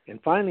 And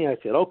finally I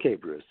said, okay,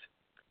 Bruce,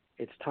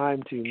 it's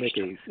time to make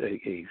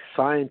a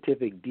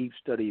scientific deep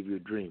study of your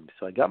dreams.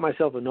 So I got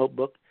myself a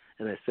notebook,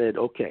 and I said,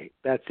 okay,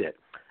 that's it.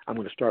 I'm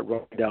going to start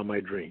writing down my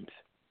dreams.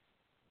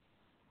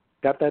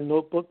 Got that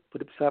notebook,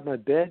 put it beside my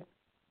bed,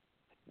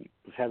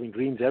 was having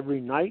dreams every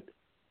night.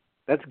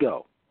 Let's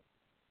go.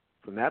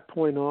 From that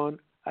point on,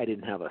 I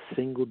didn't have a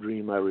single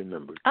dream I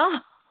remembered. Oh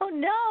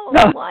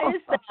no! Why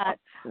is that?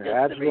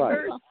 That's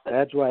right.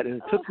 That's right. And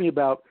it took me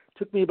about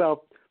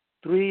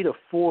 3 to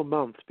 4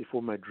 months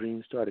before my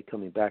dreams started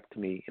coming back to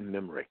me in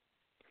memory.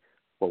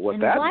 Well,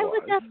 why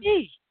would that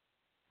be?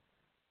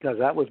 Because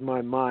that was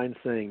my mind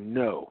saying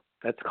no.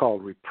 That's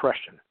called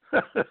repression.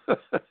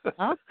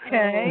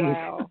 Okay.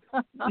 Wow.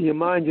 Your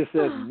mind just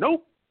says,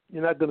 nope,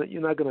 you're not gonna,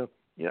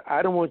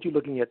 I don't want you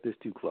looking at this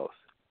too close.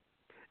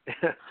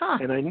 Huh.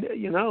 And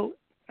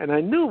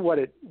I knew what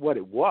it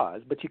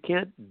was, but you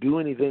can't do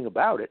anything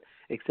about it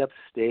except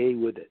stay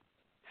with it.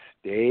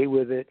 Stay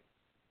with it.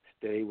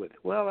 Stay with it.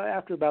 Well,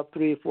 after about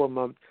 3 or 4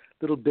 months,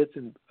 little bits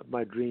of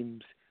my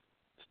dreams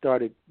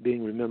started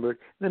being remembered.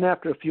 And then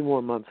after a few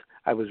more months,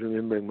 I was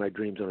remembering my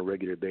dreams on a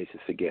regular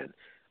basis again.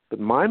 But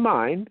my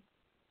mind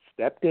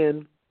stepped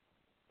in,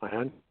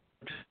 my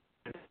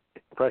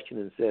question,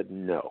 and said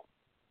no.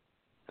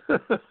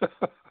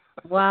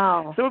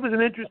 Wow. So it was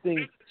an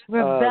interesting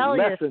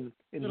Rebellious lesson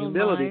in little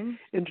humility. mind.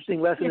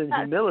 Interesting lesson in Yes.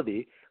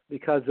 humility,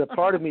 because a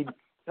part of me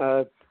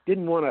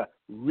didn't want to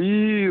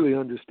really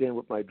understand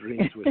what my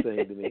dreams were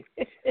saying to me.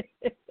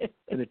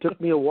 And it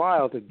took me a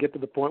while to get to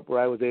the point where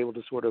I was able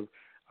to sort of,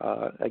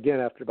 again,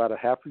 after about a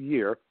half a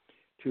year,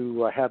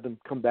 to have them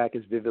come back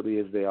as vividly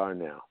as they are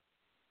now.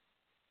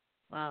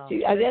 Wow. So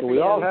we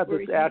all have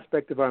this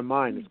aspect of our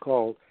mind. It's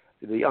called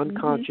the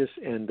unconscious,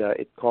 and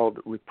it's called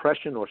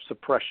repression or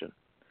suppression.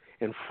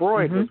 And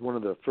Freud was one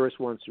of the first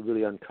ones to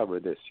really uncover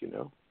this,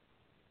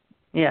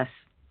 Yes.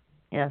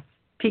 Yes.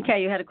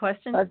 PK, you had a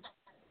question?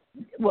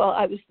 Well,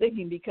 I was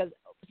thinking, because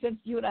since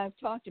you and I have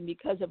talked, and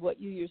because of what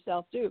you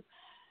yourself do,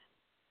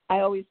 I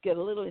always get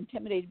a little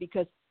intimidated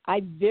because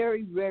I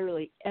very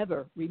rarely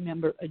ever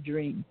remember a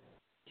dream.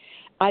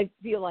 I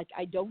feel like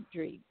I don't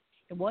dream.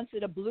 And once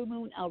in a blue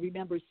moon, I'll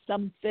remember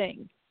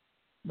something.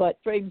 But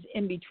frames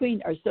in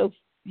between are so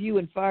few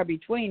and far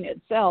between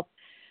itself.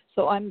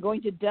 So I'm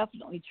going to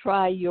definitely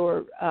try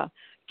your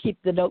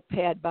keep the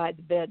notepad by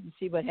the bed and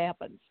see what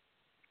happens.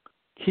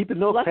 Keep a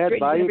notepad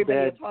by your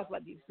bed.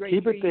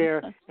 Keep dreams. It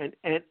there,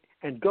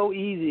 and go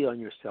easy on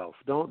yourself.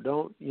 Don't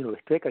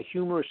take a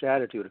humorous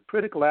attitude, a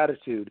critical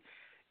attitude.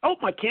 Oh,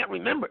 I can't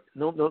remember it.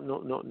 No.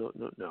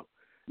 Okay.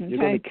 You're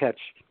going to catch.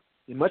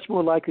 You're much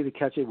more likely to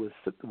catch it with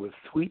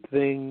sweet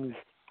things,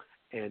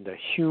 and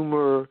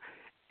humor,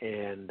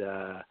 and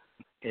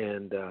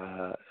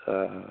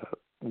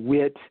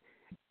wit,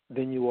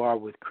 than you are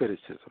with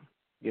criticism.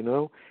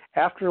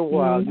 After a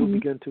while, you'll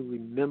begin to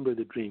remember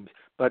the dreams,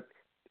 but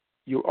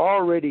you're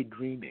already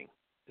dreaming.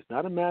 It's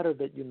not a matter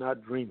that you're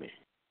not dreaming.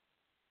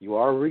 You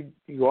are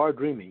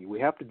dreaming. We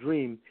have to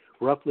dream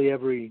roughly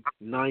every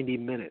 90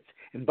 minutes.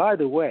 And by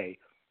the way,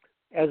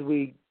 as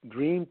we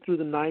dream through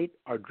the night,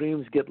 our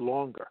dreams get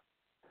longer.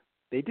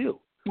 They do.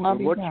 We're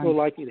much more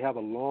likely to have a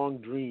long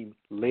dream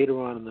later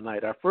on in the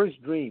night. Our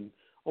first dream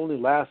only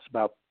lasts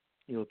about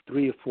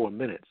 3 or 4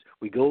 minutes.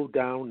 We go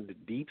down into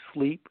deep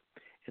sleep,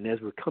 and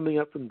as we're coming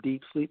up from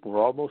deep sleep, we're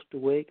almost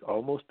awake.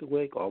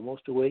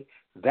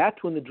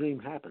 That's when the dream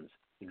happens.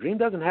 The dream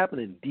doesn't happen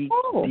in deep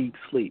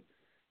sleep.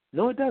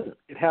 No, it doesn't.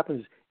 It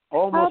happens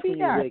almost when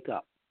you wake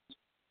up.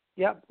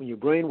 Yeah, when your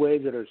brain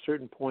waves at a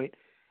certain point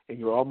and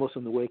you're almost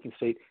in the waking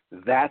state,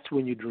 that's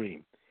when you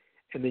dream.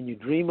 And then you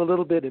dream a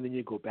little bit, and then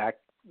you go back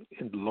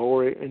and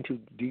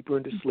deeper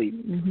into sleep,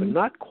 but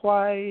not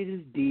quite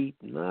as deep.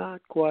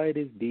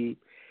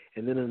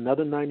 And then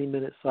another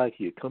 90-minute cycle,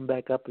 you come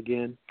back up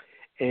again,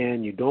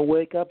 and you don't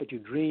wake up, but you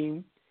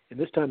dream. And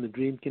this time the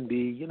dream can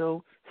be,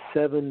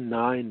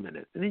 7-9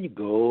 minutes. And then you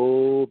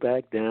go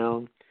back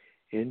down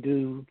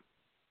into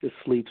the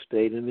sleep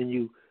state, and then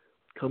you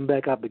come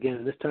back up again.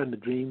 And this time the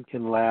dream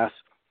can last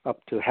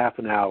up to half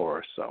an hour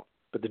or so.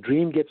 But the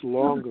dream gets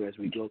longer as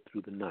we go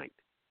through the night.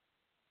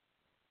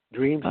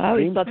 Dreams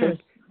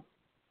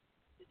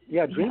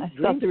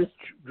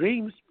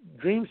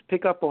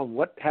pick up on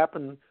what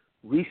happened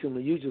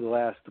recently, usually the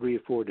last 3 or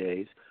 4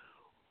 days,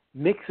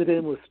 mix it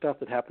in with stuff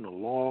that happened a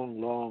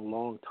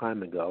long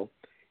time ago.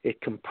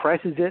 It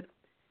compresses it,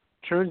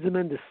 turns them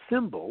into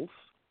symbols,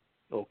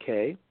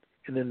 okay,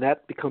 and then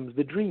that becomes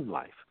the dream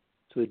life.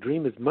 So the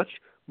dream is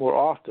much more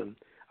often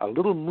a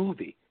little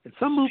movie. And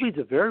some movies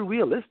are very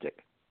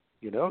realistic.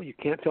 You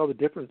can't tell the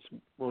difference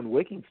on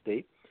waking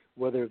state,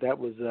 whether that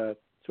was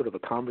sort of a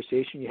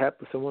conversation you had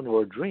with someone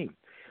or a dream.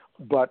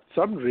 But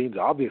some dreams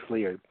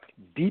obviously are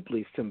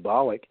deeply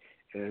symbolic,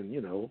 and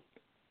you're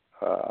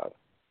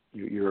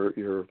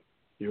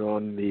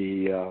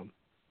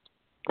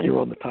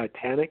on the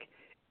Titanic,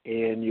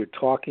 and you're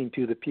talking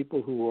to the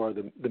people who are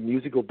the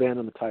musical band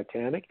on the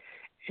Titanic,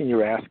 and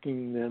you're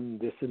asking them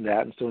this and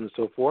that and so on and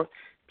so forth.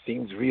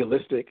 Seems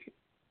realistic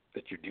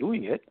that you're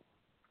doing it.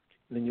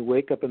 And then you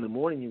wake up in the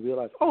morning, you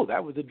realize, oh,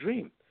 that was a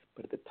dream.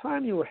 But at the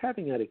time you were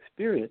having that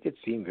experience, it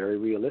seemed very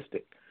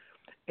realistic.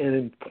 And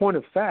in point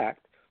of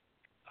fact,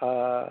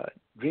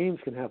 dreams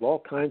can have all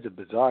kinds of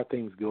bizarre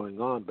things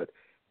going on, but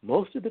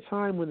most of the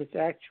time when it's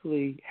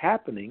actually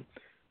happening,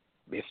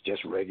 it's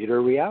just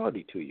regular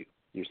reality to you.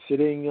 You're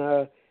sitting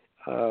in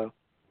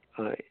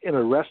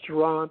a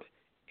restaurant,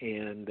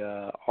 and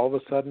all of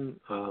a sudden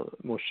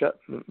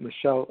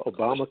Michelle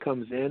Obama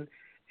comes in,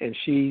 and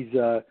she's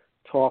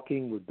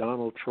talking with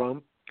Donald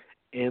Trump,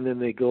 and then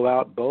they go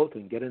out both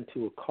and get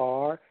into a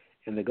car,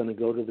 and they're going to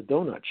go to the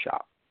donut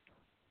shop.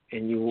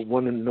 And you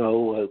want to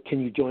know, can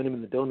you join them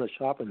in the donut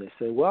shop? And they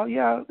say, well,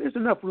 yeah, there's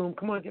enough room.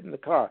 Come on, get in the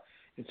car.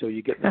 And so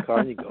you get in the car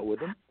and you go with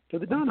them. to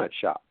the donut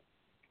shop.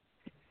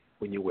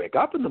 When you wake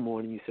up in the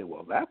morning, you say,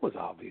 well, that was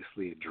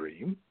obviously a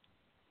dream.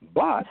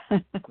 But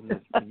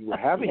when you were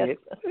having it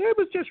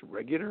was just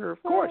regular,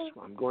 of course.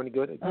 I'm going to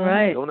go to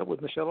donut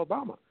with Michelle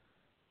Obama.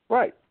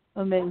 Right.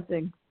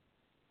 Amazing.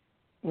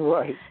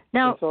 Right.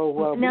 Now, and so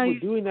we were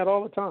doing that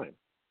all the time.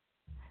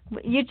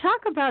 You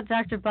talk about,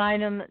 Dr.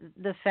 Bynum,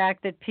 the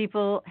fact that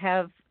people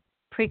have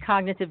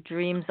precognitive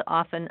dreams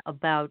often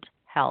about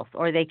health,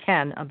 or they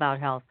can about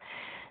health.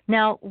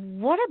 Now,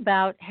 what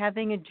about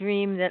having a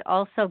dream that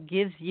also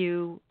gives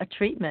you a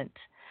treatment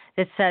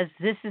that says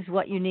this is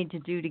what you need to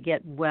do to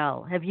get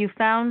well? Have you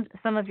found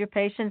some of your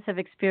patients have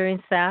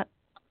experienced that?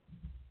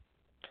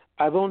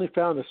 I've only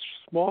found a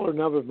smaller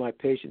number of my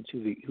patients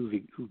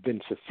who've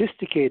been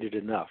sophisticated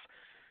enough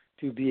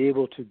to be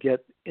able to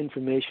get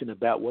information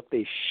about what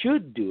they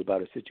should do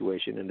about a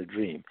situation in a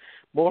dream.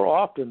 More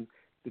often,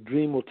 the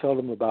dream will tell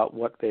them about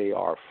what they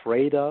are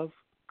afraid of,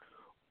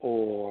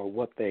 or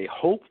what they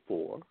hope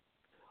for,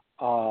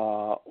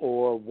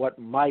 or what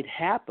might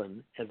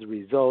happen as a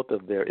result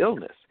of their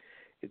illness.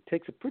 It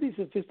takes a pretty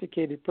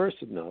sophisticated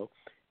person, though,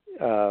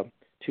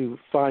 to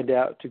find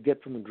out, to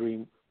get from a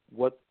dream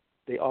what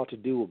they ought to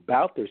do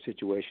about their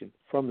situation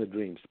from the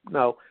dreams.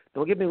 Now,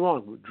 don't get me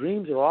wrong,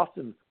 dreams are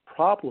often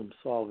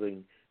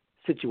problem-solving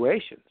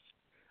situations,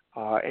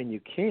 and you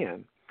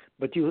can,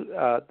 but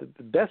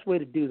the best way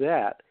to do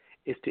that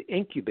is to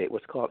incubate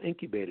what's called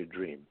incubator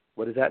dream.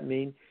 What does that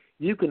mean?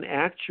 You can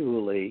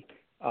actually,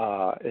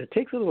 it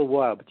takes a little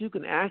while, but you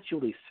can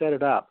actually set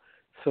it up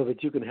so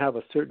that you can have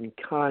a certain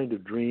kind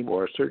of dream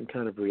or a certain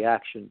kind of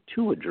reaction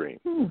to a dream.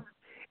 And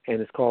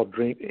it's called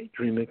dream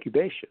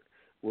incubation,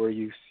 where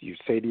you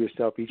say to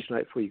yourself each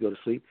night before you go to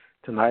sleep,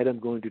 tonight I'm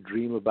going to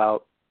dream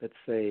about, let's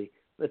say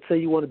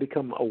you want to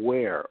become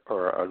aware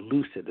or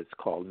lucid, it's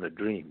called in a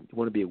dream. You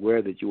want to be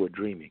aware that you are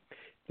dreaming.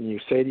 And you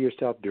say to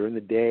yourself during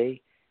the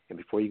day and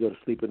before you go to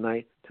sleep at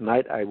night,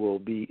 tonight I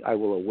will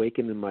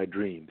awaken in my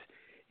dreams.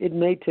 It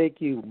may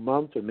take you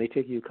months or it may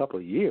take you a couple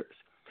of years,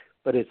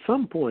 but at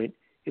some point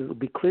it will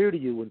be clear to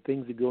you when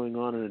things are going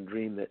on in a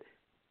dream that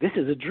this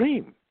is a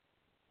dream.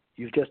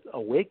 You've just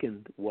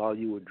awakened while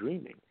you were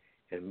dreaming.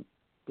 And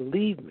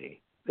believe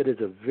me, that is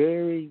a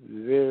very,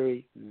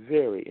 very,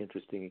 very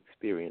interesting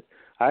experience.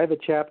 I have a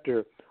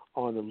chapter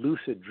on the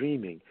lucid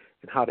dreaming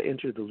and how to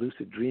enter the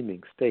lucid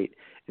dreaming state.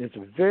 And it's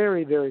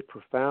very, very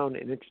profound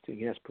and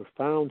interesting. It has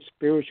profound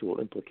spiritual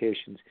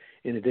implications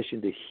in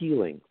addition to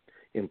healing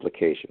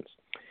implications.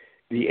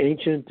 The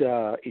ancient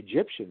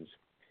Egyptians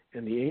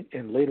and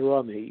later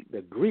on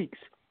the Greeks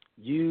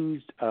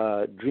used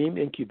dream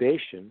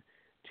incubation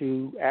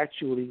to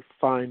actually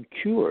find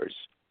cures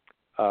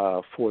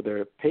for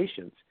their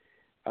patients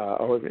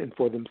and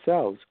for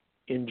themselves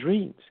in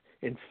dreams.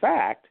 In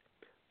fact,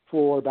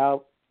 for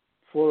about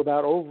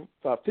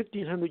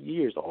 1,500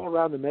 years, all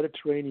around the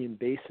Mediterranean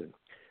basin,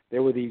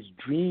 there were these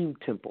dream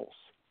temples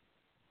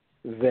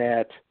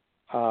that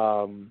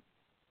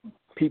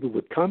people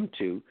would come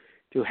to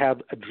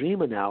have a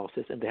dream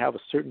analysis and to have a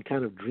certain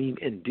kind of dream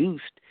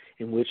induced,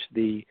 in which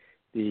the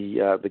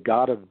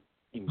god of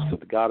dreams, so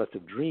the goddess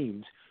of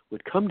dreams,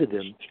 would come to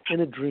them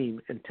in a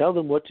dream and tell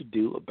them what to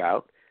do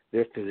about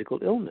their physical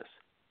illness.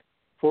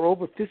 For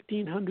over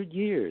 1,500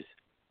 years,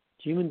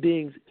 human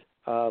beings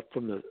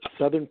from the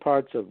southern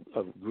parts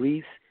of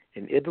Greece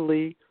and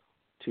Italy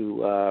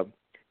to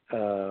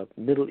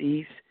Middle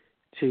East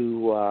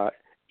to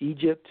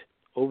Egypt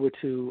over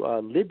to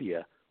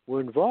Libya were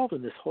involved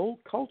in this whole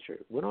culture.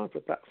 It went on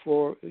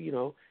for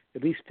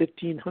at least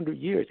 1,500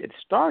 years. It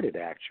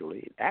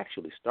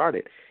actually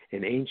started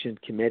in ancient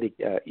Kemetic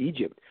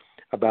Egypt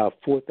about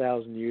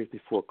 4,000 years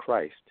before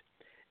Christ,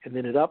 and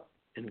then it up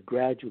and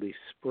gradually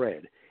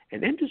spread.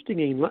 And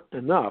interestingly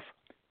enough,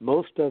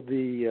 most of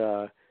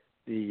the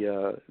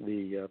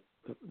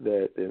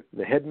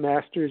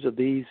headmasters of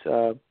these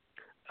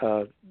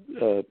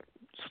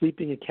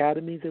sleeping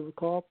academies, they were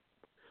called,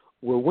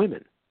 were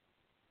women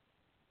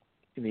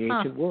in the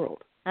ancient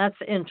world. That's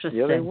interesting.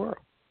 Yeah, they were.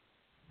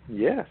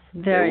 Yes,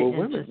 Very they were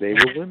women. They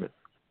were women.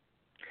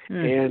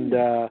 And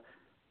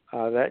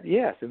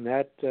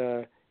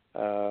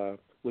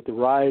with the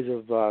rise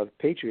of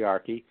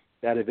patriarchy,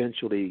 that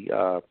eventually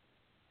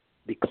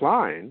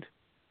declined,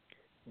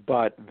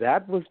 but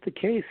that was the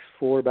case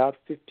for about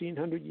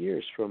 1,500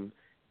 years, from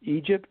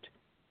Egypt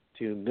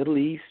to Middle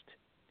East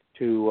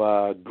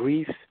to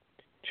Greece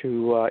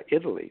to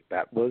Italy.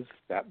 That was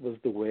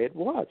the way it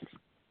was.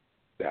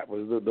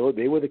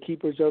 They were the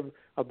keepers of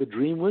the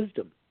dream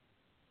wisdom.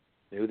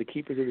 They were the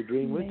keepers of the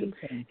dream wisdom.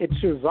 It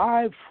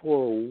survived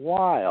for a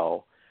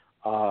while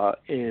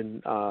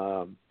in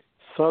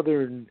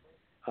southern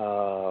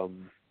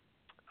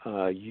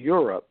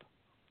Europe,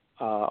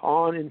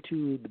 on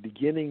into the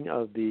beginning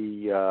of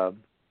the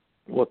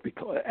what we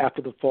call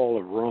after the fall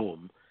of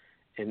Rome,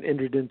 and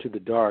entered into the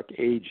Dark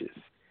Ages.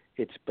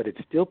 But it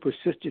still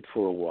persisted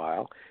for a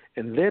while,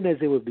 and then as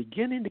they were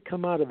beginning to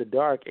come out of the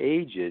Dark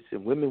Ages,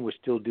 and women were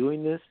still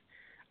doing this,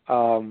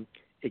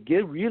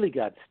 it really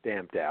got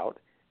stamped out,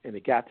 and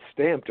it got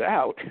stamped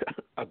out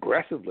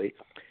aggressively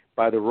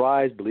by the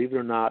rise, believe it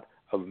or not,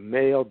 of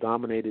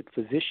male-dominated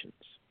physicians.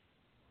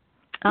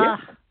 Ah,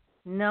 Yes.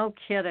 no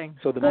kidding.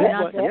 So the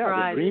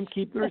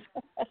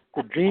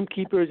dream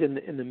keepers,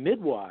 and the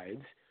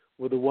midwives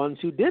were the ones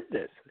who did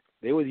this.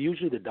 They were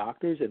usually the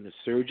doctors and the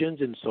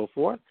surgeons and so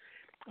forth.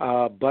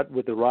 But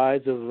with the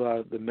rise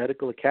of the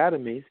medical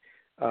academies,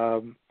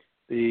 the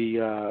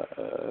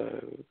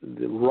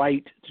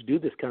right to do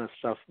this kind of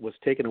stuff was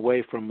taken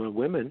away from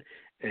women,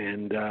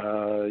 and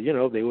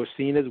they were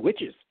seen as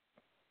witches.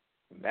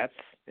 That's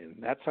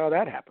how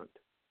that happened.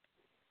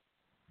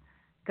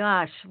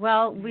 Gosh,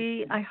 well,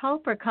 I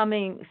hope are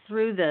coming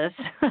through this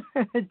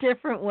a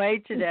different way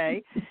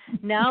today.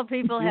 Now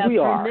people have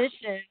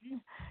permission,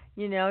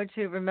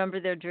 to remember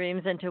their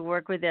dreams and to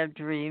work with their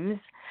dreams.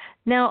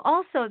 Now,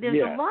 also,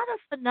 there's a lot of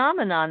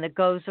phenomenon that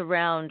goes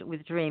around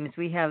with dreams.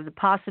 We have the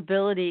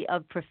possibility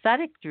of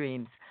prophetic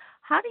dreams.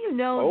 How do you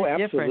know the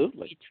difference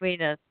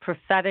between a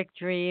prophetic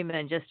dream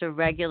and just a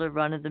regular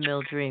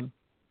run-of-the-mill dream?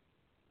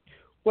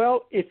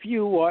 Well, if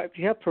you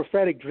have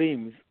prophetic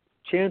dreams,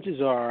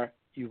 chances are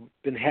you've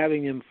been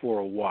having them for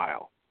a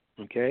while,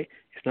 okay?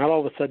 It's not all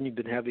of a sudden you've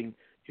been having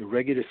your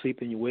regular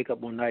sleep and you wake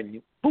up one night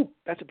and boom,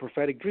 that's a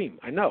prophetic dream.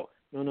 I know.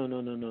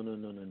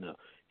 No.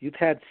 You've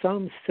had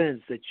some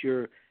sense that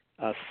your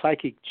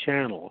psychic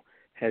channel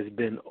has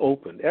been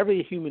opened.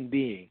 Every human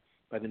being,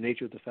 by the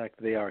nature of the fact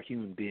that they are a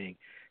human being,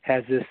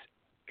 has this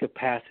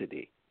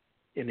capacity,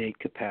 innate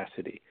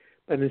capacity.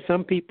 And in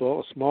some people,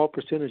 a small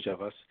percentage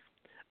of us,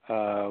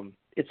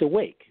 it's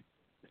awake.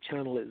 The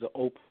channel is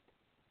open.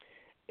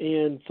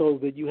 And so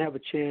that you have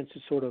a chance to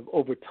sort of,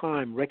 over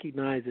time,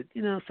 recognize that,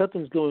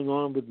 something's going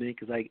on with me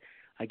because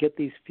I get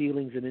these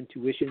feelings and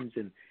intuitions,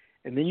 and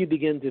then you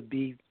begin to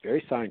be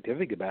very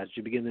scientific about it.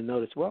 You begin to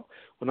notice, well,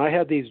 when I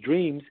have these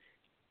dreams,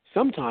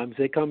 sometimes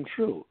they come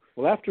true.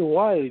 Well, after a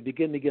while, you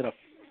begin to get a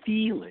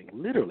feeling,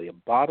 literally a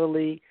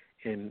bodily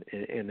and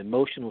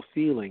emotional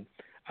feeling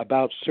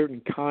about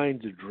certain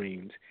kinds of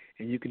dreams,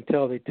 and you can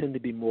tell they tend to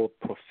be more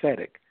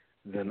prophetic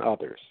than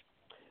others.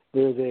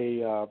 There's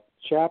a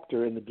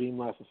chapter in the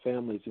Dreamlife of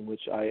Families in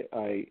which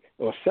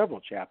or several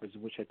chapters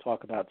in which I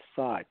talk about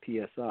psi,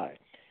 PSI,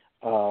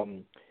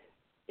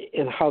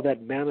 and how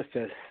that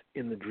manifests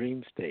in the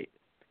dream state.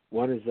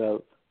 One is,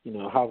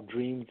 how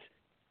dreams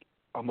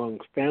among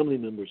family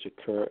members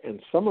occur, and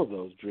some of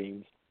those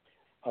dreams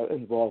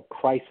involve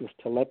crisis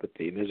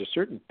telepathy. And there's a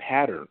certain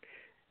pattern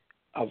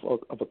of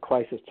a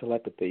crisis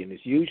telepathy, and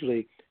it's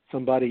usually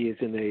somebody is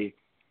in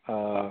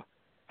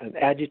an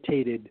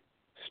agitated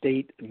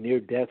state,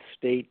 near-death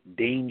state,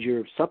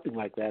 danger, something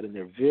like that, and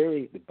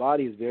the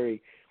body is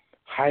very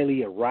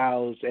highly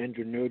aroused,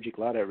 adrenergic,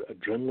 a lot of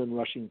adrenaline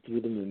rushing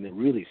through them, and they're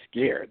really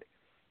scared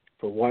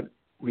for one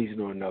reason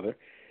or another,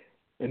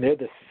 and they're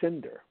the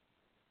sender.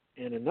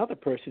 And another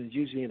person is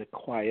usually in a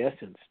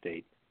quiescent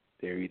state.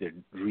 They're either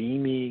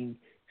dreaming,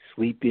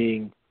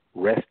 sleeping,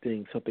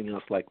 resting, something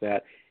else like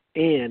that,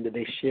 and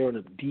they share in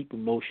a deep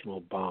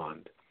emotional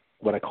bond,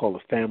 what I call a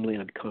family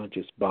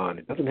unconscious bond.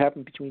 It doesn't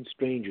happen between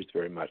strangers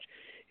very much.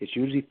 It's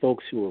usually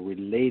folks who are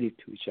related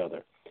to each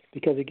other.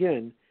 Because,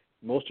 again,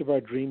 most of our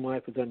dream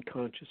life is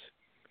unconscious.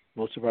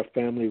 Most of our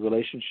family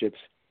relationships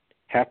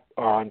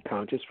are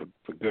unconscious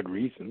for good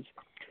reasons.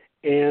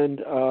 And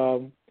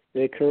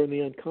they occur in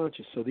the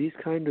unconscious. So these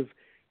kind of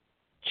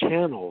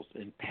channels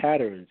and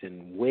patterns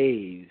and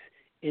waves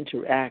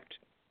interact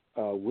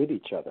with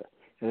each other.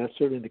 And that's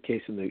certainly the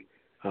case in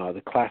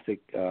the classic,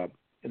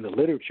 in the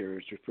literature,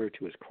 is referred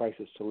to as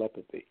crisis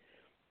telepathy.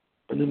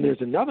 And then there's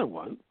another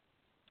one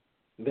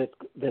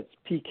that's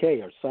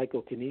PK, or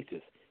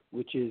psychokinesis,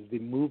 which is the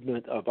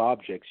movement of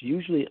objects,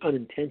 usually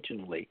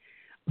unintentionally,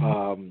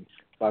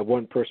 by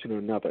one person or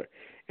another.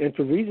 And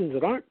for reasons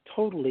that aren't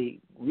totally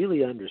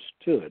really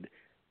understood,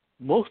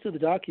 most of the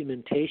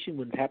documentation,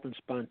 when it happens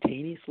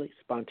spontaneously,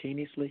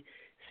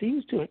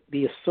 seems to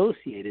be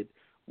associated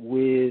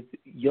with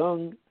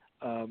young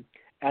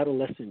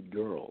adolescent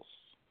girls.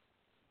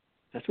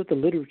 That's what the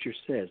literature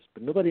says,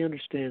 but nobody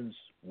understands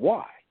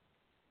why.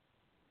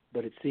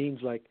 But it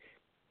seems like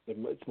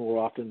it's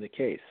more often the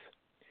case.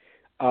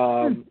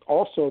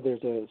 Also,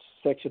 there's a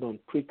section on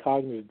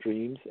precognitive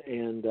dreams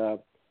and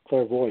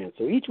clairvoyance.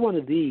 So each one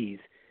of these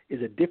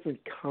is a different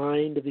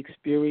kind of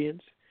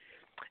experience,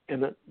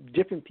 and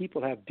different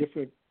people have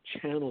different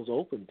channels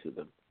open to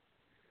them.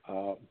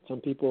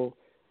 Some people,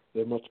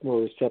 they're much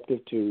more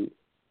receptive to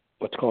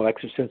what's called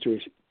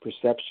extrasensory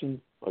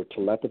perception or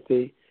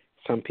telepathy.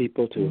 Some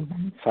people to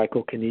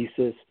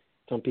psychokinesis.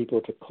 Some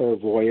people to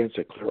clairvoyance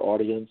or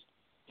clairaudience.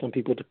 Some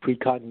people to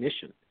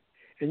precognition.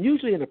 And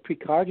usually in a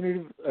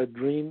precognitive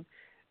dream,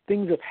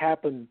 things have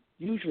happened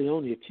usually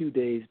only a few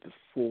days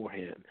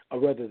beforehand,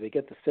 or rather they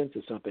get the sense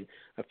of something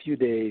a few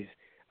days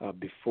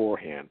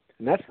beforehand.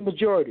 And that's the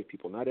majority of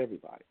people, not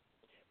everybody.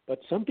 But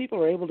some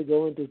people are able to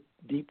go into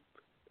deep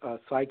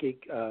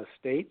psychic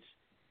states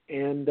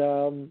and,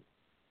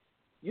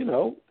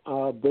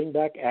 bring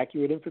back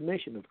accurate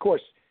information. Of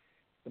course,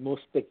 the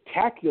most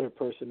spectacular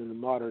person in the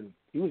modern,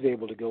 he was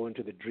able to go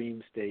into the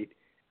dream state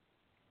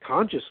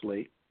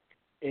consciously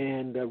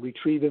and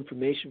retrieve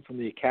information from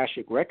the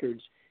Akashic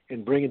records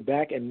and bring it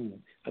back. And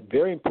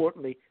very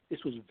importantly, this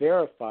was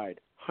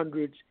verified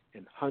hundreds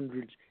and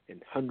hundreds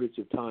and hundreds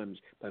of times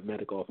by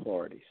medical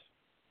authorities.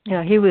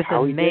 Yeah, he was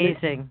How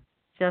amazing.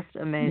 Just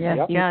amazing.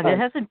 Yeah. Yeah, there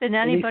hasn't been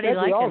anybody and he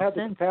said like we all him have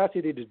since. the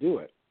capacity to do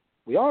it.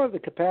 We all have the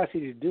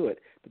capacity to do it,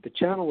 but the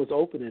channel was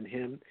open in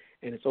him,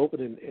 and it's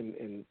open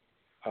in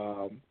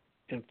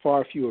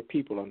far fewer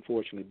people,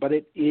 unfortunately. But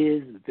it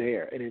is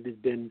there, and it has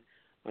been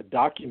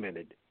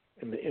documented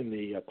in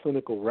the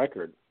clinical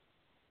record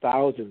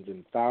thousands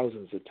and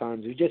thousands of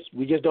times.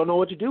 We just don't know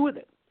what to do with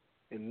it.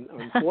 And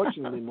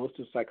unfortunately, most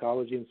of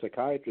psychology and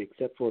psychiatry,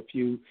 except for a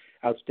few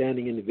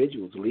outstanding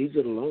individuals, leaves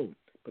it alone.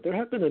 But there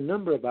have been a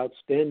number of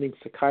outstanding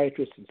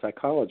psychiatrists and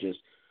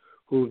psychologists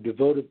who have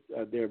devoted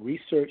their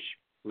research,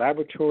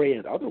 laboratory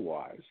and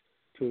otherwise,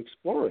 to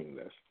exploring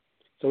this.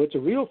 So it's a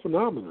real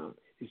phenomenon.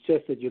 It's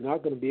just that you're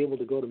not going to be able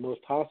to go to most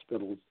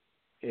hospitals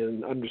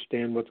and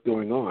understand what's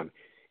going on.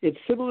 It's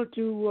similar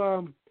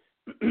to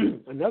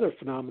another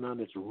phenomenon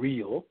that's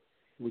real.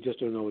 We just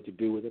don't know what to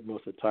do with it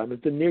most of the time.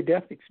 It's the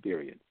near-death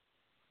experience.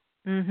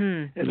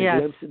 Mm-hmm. And Yes. a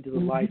glimpse into the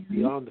life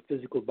beyond the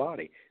physical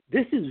body.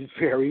 This is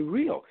very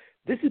real.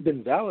 This has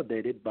been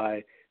validated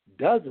by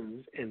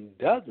dozens and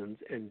dozens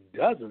and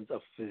dozens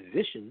of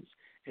physicians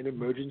and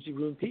emergency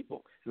room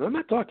people. And I'm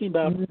not talking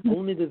about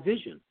only the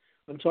vision.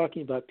 I'm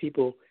talking about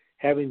people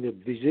having the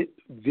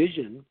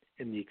vision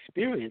and the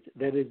experience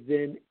that is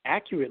then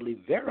accurately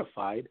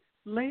verified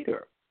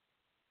later.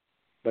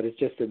 But it's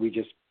just that we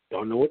just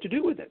don't know what to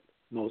do with it.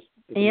 And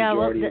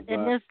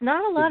there's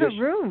not a lot of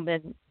physicians. room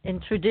in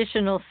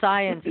traditional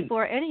science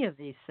for any of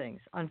these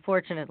things,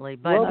 unfortunately.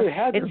 But well, there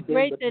hasn't it's been,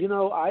 great but that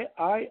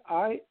I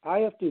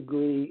have to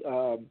agree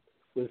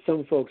with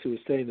some folks who are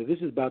saying that this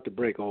is about to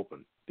break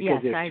open because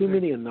Yes, there's I too agree.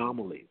 many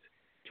anomalies.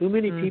 Too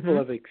many people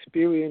have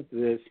experienced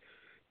this.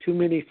 Too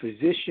many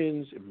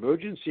physicians,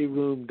 emergency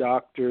room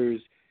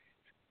doctors,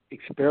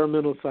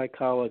 experimental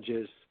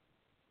psychologists,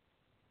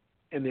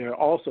 and there are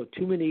also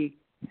too many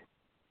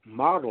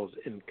models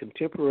in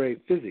contemporary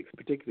physics,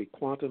 particularly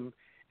quantum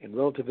and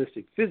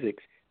relativistic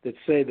physics, that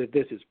say that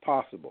this is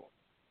possible.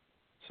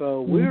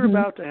 So we're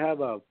about to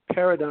have a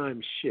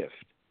paradigm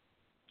shift.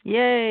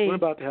 Yay! We're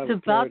about to have it's a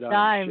about paradigm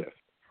time. shift.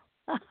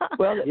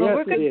 Well,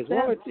 Yes, it is.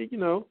 Well, it's,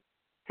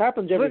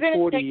 happens every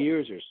 40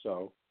 years or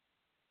so.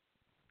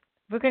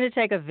 We're going to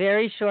take a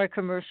very short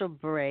commercial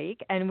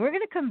break, and we're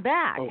going to come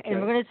back,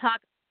 and we're going to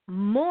talk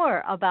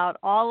more about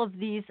all of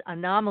these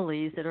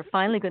anomalies that are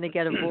finally going to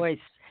get a voice.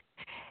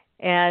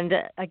 And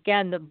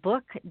again, the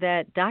book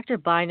that Dr.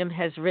 Bynum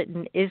has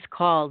written is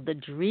called The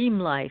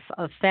Dreamlife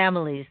of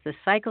Families, The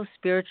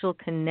Psycho-Spiritual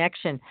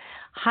Connection.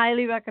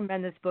 Highly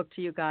recommend this book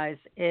to you guys.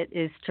 It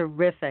is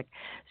terrific.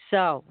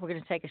 So we're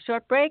going to take a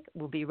short break.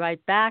 We'll be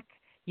right back.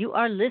 You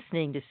are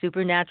listening to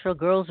Supernatural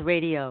Girls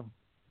Radio.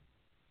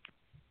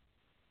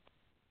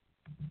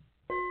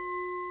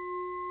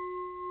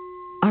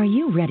 Are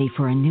you ready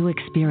for a new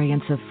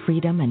experience of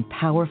freedom and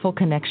powerful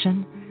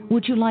connection?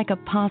 Would you like a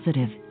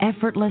positive,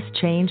 effortless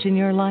change in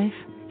your life?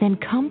 Then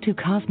come to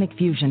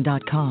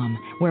CosmicFusion.com,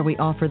 where we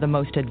offer the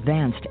most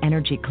advanced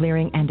energy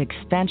clearing and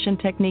expansion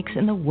techniques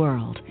in the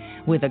world,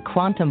 with a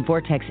quantum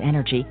vortex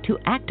energy to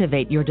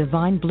activate your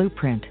divine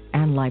blueprint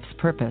and life's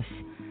purpose.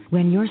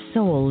 When your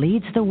soul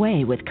leads the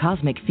way with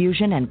cosmic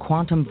fusion and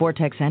quantum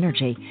vortex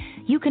energy,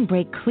 you can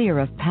break clear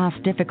of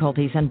past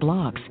difficulties and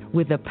blocks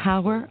with the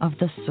power of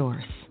the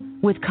source.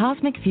 With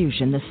cosmic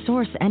fusion, the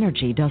source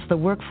energy does the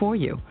work for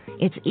you.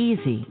 It's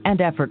easy and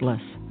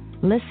effortless.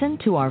 Listen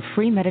to our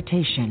free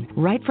meditation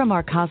right from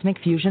our Cosmic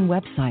Fusion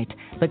website,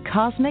 the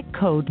Cosmic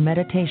Code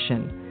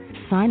Meditation.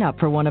 Sign up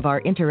for one of our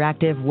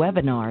interactive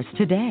webinars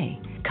today.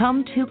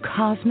 Come to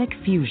Cosmic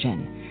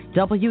Fusion,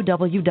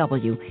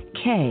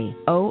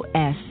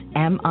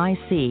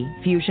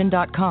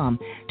 www.kosmicfusion.com,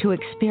 to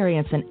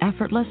experience an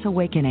effortless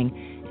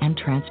awakening and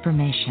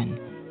transformation.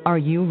 Are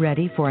you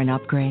ready for an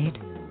upgrade?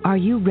 Are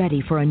you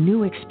ready for a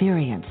new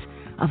experience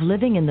of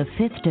living in the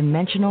fifth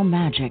dimensional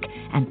magic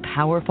and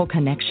powerful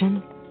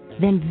connection?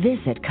 Then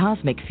visit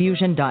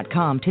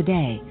CosmicFusion.com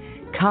today.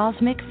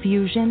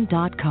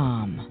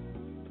 CosmicFusion.com.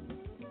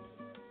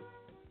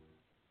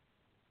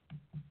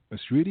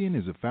 Astridian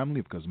is a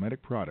family of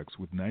cosmetic products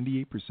with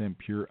 98%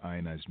 pure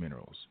ionized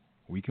minerals.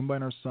 We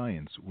combine our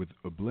science with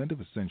a blend of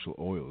essential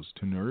oils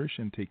to nourish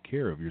and take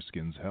care of your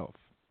skin's health.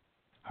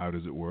 How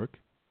does it work?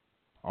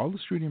 All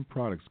Astridian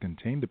products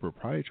contain the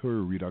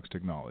proprietary redox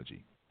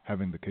technology,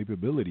 having the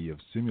capability of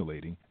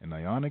simulating an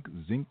ionic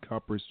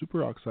zinc-copper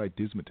superoxide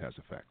dismutase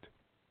effect.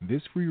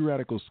 This free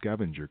radical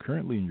scavenger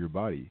currently in your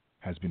body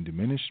has been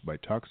diminished by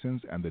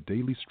toxins and the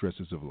daily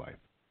stresses of life.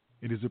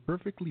 It is a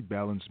perfectly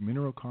balanced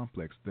mineral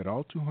complex that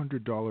all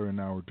 $200 an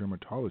hour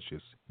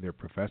dermatologists, their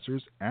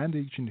professors, and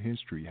ancient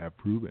history have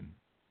proven.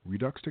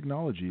 Redox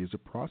technology is a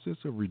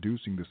process of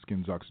reducing the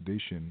skin's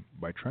oxidation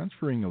by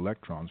transferring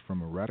electrons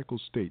from a radical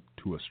state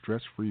to a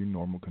stress-free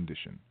normal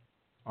condition.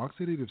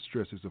 Oxidative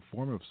stress is a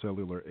form of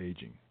cellular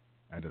aging,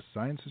 and as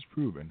science has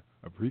proven,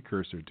 a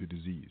precursor to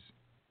disease.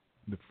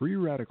 The free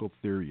radical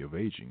theory of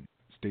aging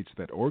states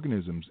that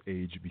organisms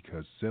age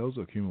because cells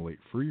accumulate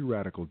free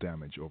radical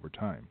damage over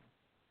time.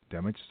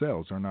 Damaged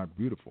cells are not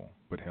beautiful,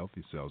 but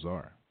healthy cells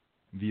are.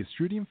 The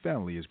Astridium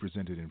family is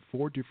presented in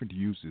 4 different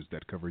uses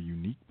that cover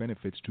unique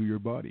benefits to your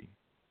body.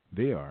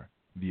 They are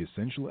the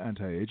Essential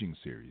Anti-Aging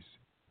Series,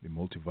 the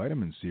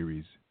Multivitamin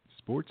Series,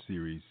 Sports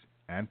Series,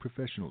 and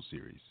Professional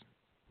Series.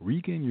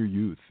 Regain your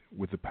youth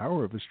with the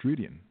power of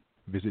Astridium.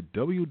 Visit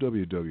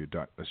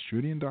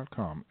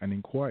www.astridium.com and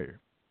inquire.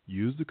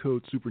 Use the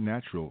code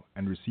SUPERNATURAL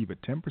and receive a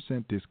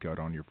 10% discount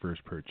on your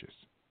first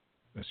purchase.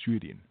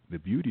 Astridium, the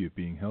beauty of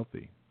being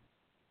healthy.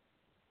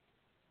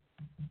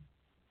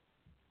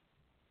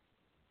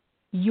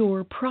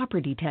 Your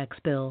property tax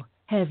bill.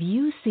 Have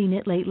you seen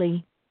it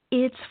lately?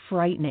 It's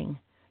frightening.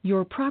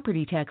 Your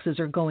property taxes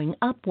are going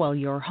up while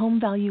your home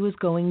value is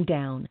going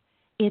down.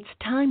 It's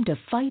time to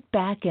fight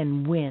back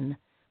and win.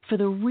 For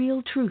the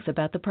real truth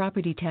about the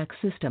property tax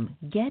system,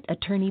 get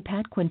attorney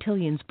Pat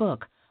Quintilian's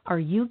book, Are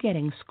You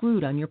Getting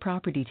Screwed on Your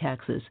Property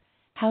Taxes?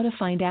 How to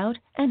Find Out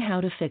and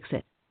How to Fix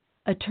It.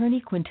 Attorney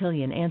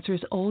Quintilian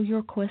answers all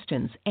your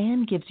questions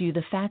and gives you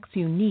the facts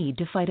you need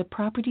to fight a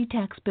property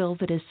tax bill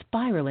that is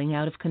spiraling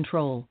out of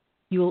control.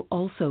 You'll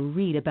also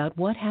read about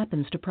what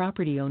happens to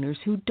property owners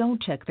who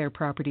don't check their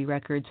property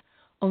records,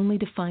 only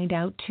to find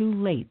out too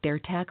late they're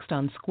taxed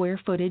on square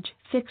footage,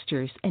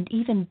 fixtures, and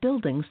even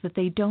buildings that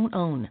they don't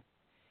own.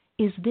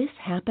 Is this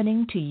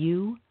happening to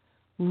you?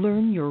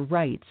 Learn your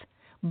rights.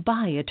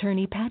 Buy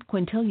attorney Pat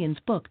Quintilian's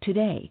book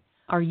today.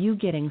 Are You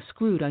Getting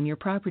Screwed on Your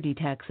Property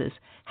Taxes?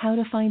 How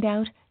to Find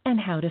Out and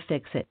How to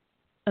Fix It.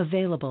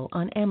 Available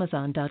on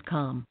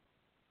Amazon.com.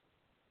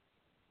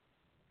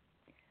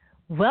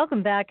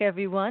 Welcome back,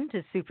 everyone,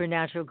 to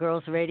Supernatural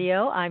Girls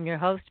Radio. I'm your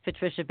host,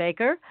 Patricia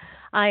Baker.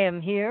 I am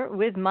here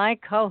with my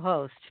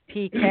co-host,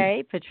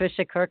 PK,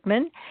 Patricia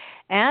Kirkman,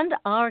 and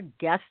our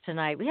guest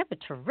tonight. We have a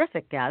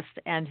terrific guest,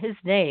 and his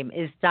name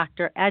is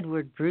Dr.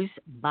 Edward Bruce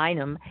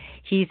Bynum.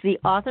 He's the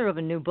author of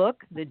a new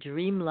book, The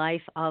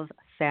Dreamlife of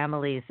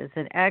Families. It's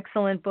an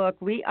excellent book.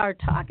 We are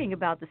talking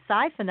about the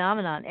psi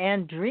phenomenon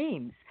and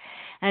dreams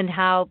and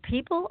how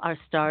people are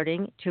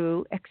starting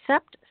to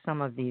accept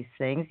some of these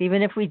things.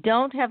 Even if we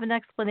don't have an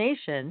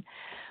explanation,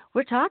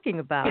 we're talking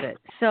about it.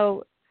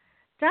 So,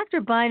 Dr.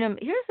 Bynum,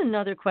 here's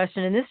another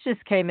question, and this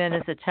just came in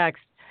as a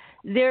text.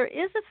 There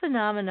is a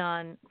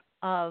phenomenon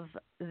of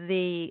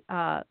the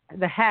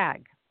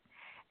hag.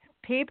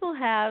 People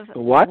have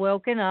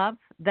woken up,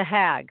 the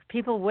hag.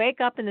 People wake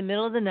up in the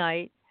middle of the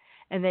night,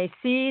 and they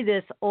see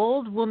this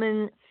old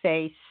woman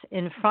face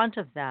in front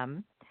of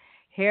them,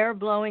 hair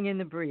blowing in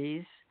the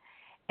breeze,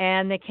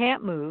 and they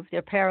can't move.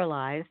 They're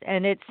paralyzed,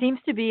 and it seems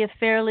to be a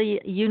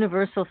fairly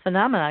universal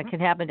phenomenon. It can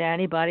happen to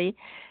anybody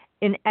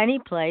in any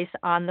place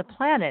on the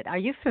planet. Are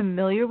you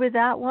familiar with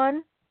that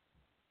one?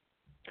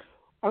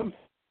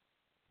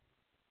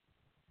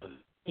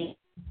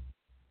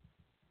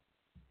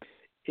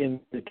 In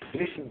the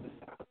tradition,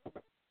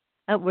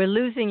 We're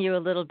losing you a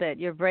little bit.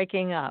 You're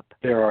breaking up.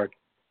 there are.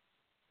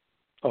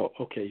 Oh,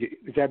 okay.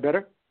 Is that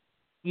better?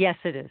 Yes,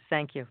 it is.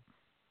 Thank you.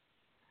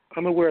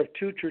 I'm aware of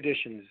 2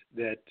 traditions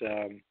that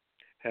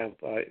have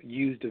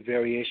used a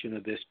variation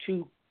of this,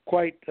 2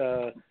 quite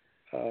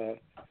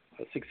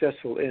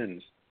successful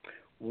ends.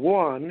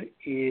 One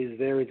is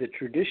there is a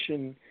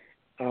tradition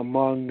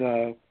among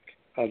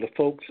the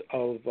folks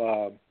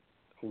of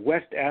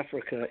West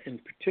Africa in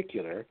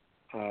particular,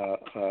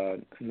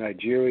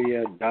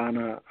 Nigeria,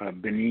 Ghana,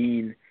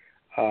 Benin,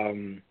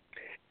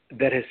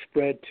 that has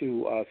spread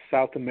to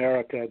South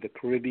America, the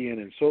Caribbean,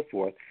 and so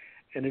forth.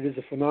 And it is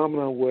a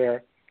phenomenon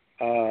where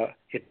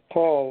it's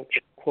called,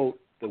 quote,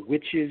 the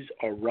witches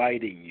are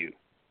riding you.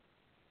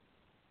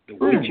 The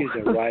witches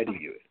are riding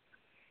you.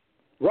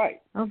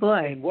 Right. Oh,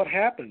 boy. And what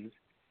happens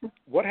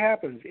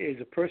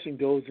is a person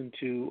goes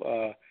into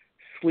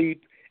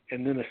sleep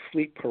and then a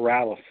sleep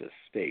paralysis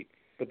state,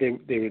 but they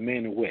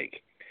remain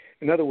awake.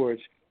 In other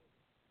words,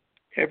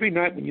 every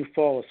night when you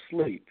fall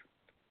asleep,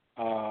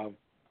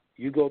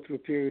 you go through a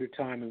period of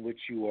time in which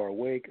you are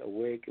awake,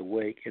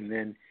 and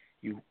then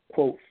you,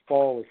 quote,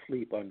 fall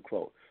asleep,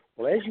 unquote.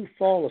 Well, as you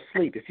fall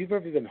asleep, if you've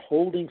ever been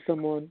holding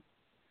someone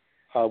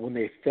when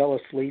they fell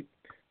asleep,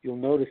 you'll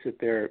notice that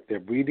they're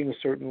breathing a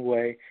certain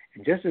way,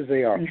 and just as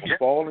they are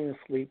falling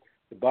asleep,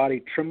 the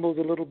body trembles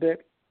a little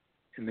bit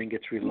and then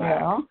gets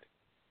relaxed,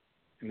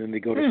 and then they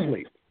go to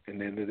sleep,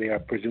 and then they are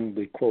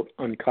presumably, quote,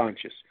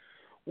 unconscious.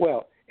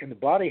 Well, and the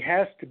body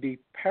has to be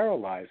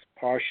paralyzed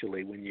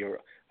partially when you're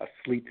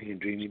sleeping and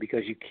dreaming,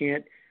 because you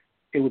can't.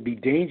 It would be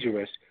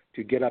dangerous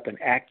to get up and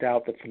act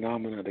out the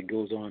phenomena that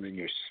goes on in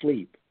your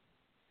sleep.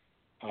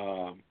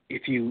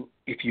 If you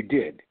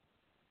did,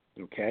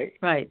 okay,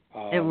 right,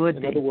 it would.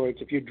 In other words,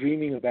 if you're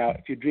dreaming about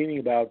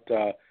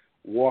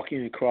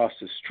walking across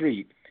the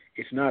street,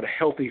 it's not a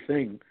healthy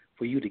thing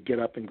for you to get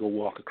up and go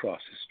walk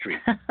across the street.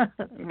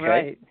 Okay?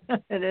 Right,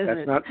 it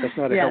isn't. That's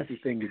not a healthy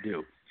thing to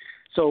do.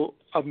 So,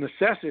 of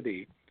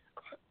necessity,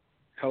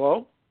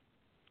 hello?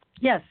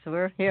 Yes,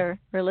 we're here.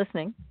 We're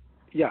listening.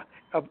 Yeah,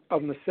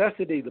 of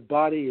necessity, the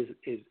body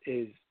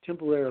is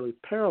temporarily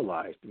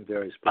paralyzed in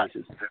various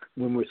places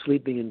when we're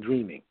sleeping and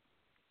dreaming.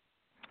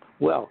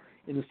 Well,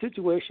 in the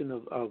situation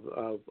of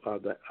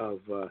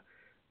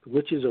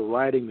witches are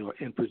riding,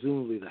 and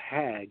presumably the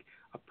hag,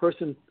 a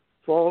person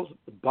falls,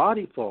 the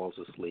body falls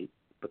asleep,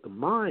 but the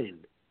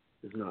mind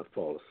does not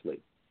fall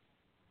asleep.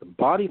 The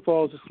body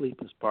falls asleep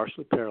and is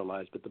partially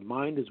paralyzed, but the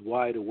mind is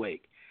wide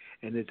awake.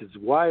 And if it's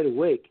wide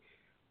awake,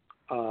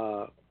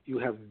 you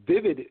have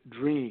vivid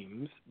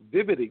dreams,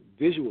 vivid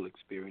visual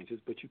experiences,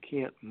 but you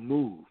can't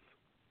move.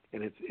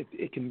 And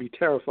it can be a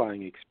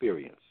terrifying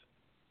experience.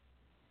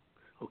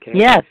 Okay?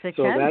 Yes, it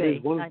so can that be.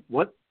 is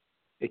what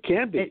it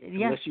can be,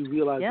 unless you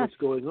realize what's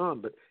going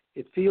on. But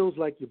it feels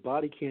like your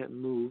body can't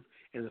move,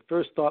 and the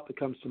first thought that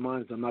comes to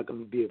mind is, I'm not going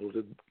to be able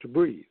to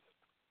breathe.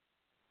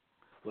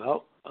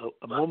 Well,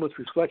 a moment's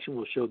reflection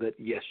will show that,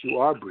 yes, you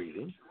are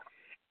breathing,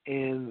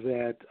 and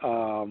that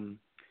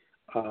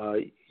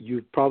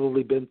you've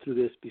probably been through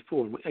this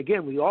before. And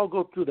again, we all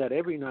go through that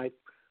every night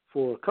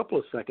for a couple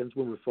of seconds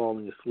when we're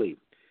falling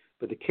asleep.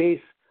 But the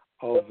case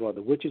of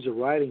the witches are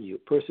riding you, a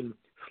person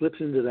slips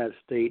into that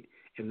state,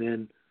 and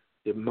then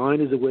their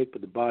mind is awake,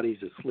 but the body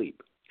is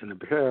asleep, and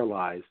they're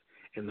paralyzed,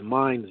 and the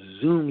mind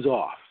zooms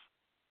off.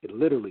 It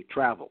literally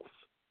travels.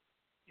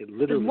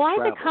 Why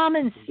the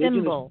common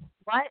symbol?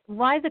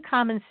 Why the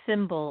common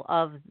symbol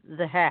of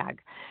the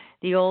hag,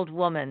 the old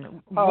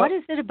woman? What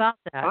is it about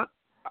that?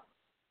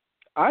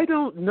 I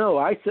don't know.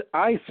 I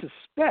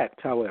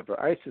suspect, however,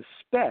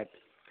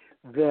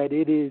 that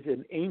it is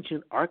an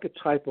ancient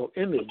archetypal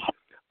image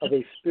of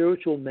a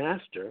spiritual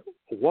master,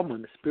 a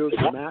woman, a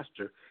spiritual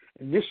master,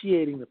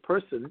 initiating the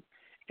person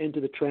into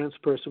the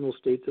transpersonal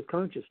states of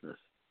consciousness.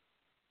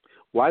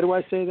 Why do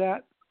I say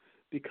that?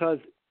 Because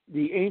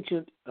the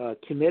ancient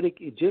Kemetic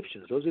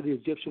Egyptians, those are the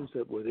Egyptians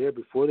that were there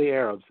before the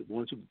Arabs, the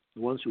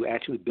ones who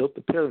actually built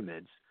the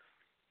pyramids.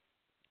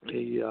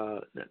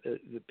 The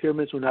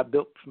pyramids were not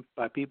built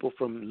by people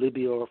from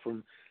Libya or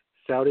from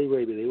Saudi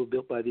Arabia. They were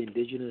built by the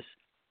indigenous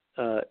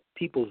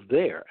peoples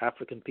there,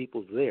 African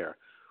peoples there.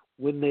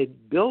 When they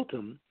built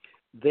them,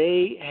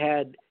 they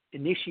had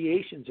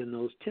initiations in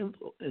those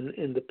temples,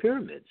 in the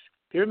pyramids.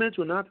 Pyramids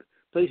were not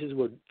places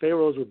where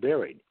pharaohs were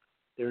buried.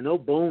 There are no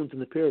bones in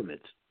the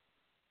pyramids.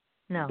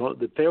 No.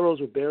 The pharaohs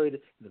were buried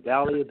in the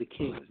Valley of the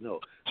Kings. No.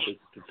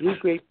 The three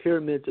great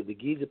pyramids of the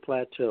Giza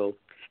Plateau,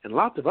 and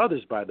lots of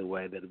others, by the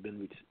way, that have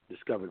been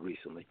discovered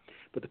recently.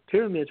 But the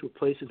pyramids were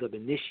places of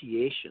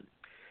initiation.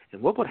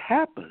 And what would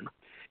happen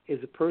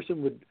is a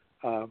person would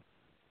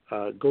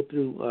go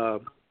through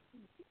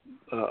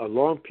a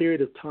long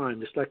period of time,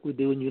 just like we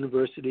do in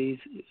universities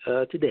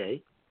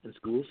today, in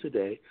schools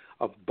today,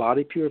 of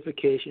body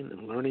purification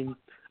and learning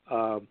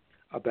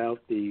about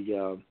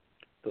the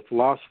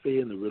philosophy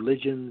and the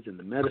religions and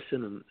the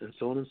medicine and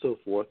so on and so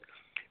forth.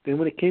 Then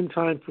when it came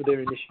time for their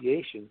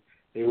initiation,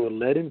 they were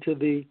led into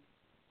the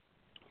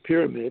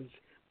pyramids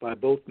by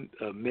both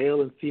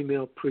male and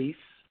female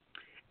priests,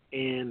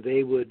 and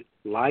they would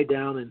lie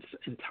down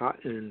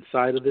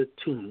inside of the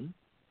tomb,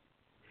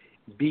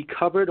 be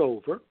covered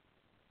over,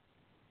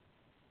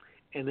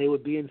 and they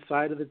would be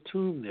inside of the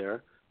tomb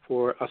there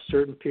for a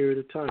certain period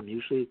of time,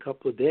 usually a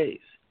couple of days.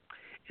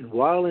 And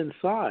while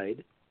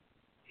inside,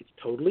 it's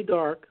totally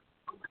dark,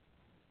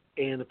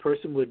 and the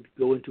person would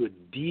go into a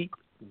deep,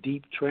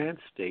 deep trance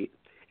state,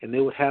 and they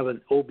would have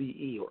an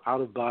OBE, or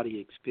out-of-body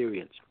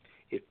experience.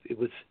 It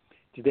was,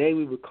 today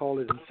we would call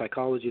it, in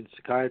psychology and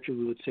psychiatry,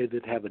 we would say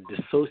they'd have a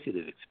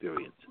dissociative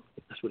experience.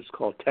 That's what it's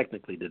called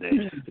technically today,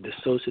 a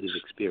dissociative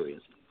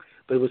experience.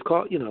 But it was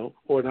called,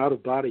 or an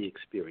out-of-body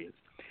experience.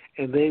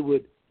 And they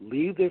would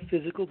leave their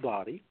physical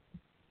body,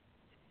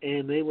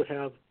 and they would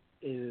have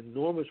an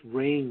enormous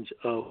range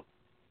of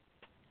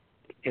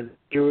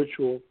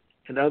spiritual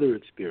and other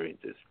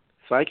experiences.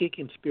 Psychic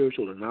and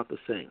spiritual are not the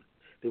same.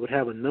 They would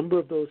have a number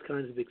of those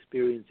kinds of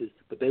experiences,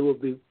 but they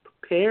would be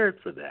prepared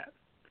for that.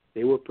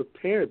 They were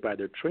prepared by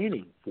their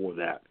training for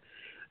that.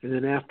 And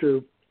then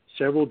after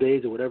several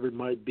days or whatever it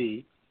might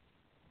be,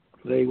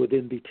 they would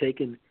then be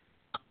taken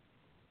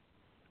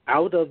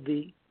out of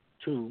the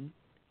tomb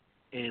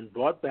and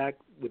brought back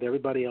with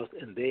everybody else,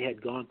 and they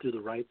had gone through the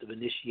rites of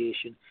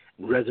initiation,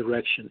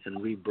 resurrection,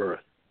 and rebirth.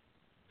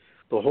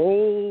 The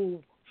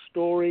whole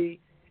story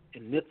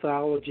and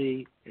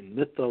mythology and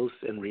mythos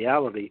and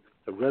reality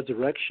of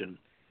resurrection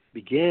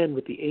began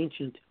with the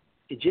ancient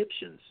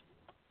Egyptians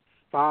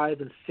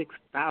 5,000 and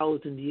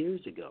 6,000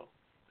 years ago.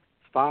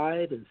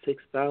 5,000 and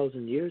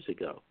 6,000 years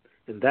ago.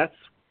 And that's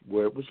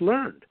where it was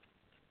learned.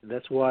 And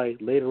that's why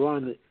later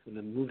on, when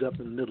it moved up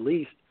in the Middle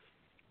East,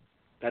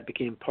 that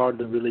became part of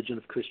the religion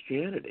of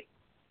Christianity.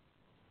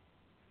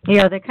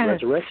 Yeah, they kind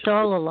of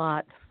stole a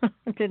lot,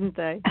 didn't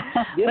they?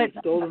 Yeah, they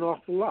stole an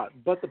awful lot.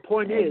 But the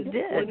point is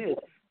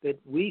that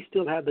we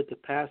still have the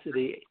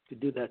capacity to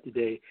do that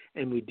today,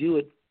 and we do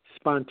it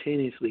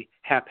spontaneously,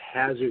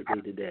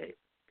 haphazardly today.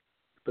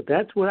 But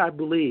that's what I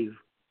believe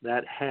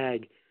that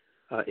hag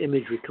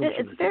imagery comes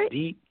from.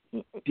 It's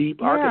a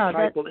deep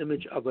archetypal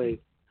image of a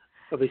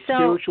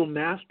spiritual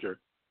master.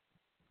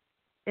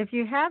 if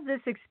you have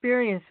this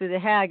experience with a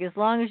hag, as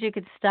long as you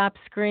could stop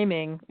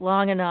screaming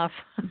long enough,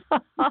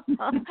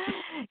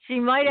 she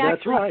might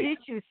actually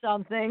teach you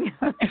something.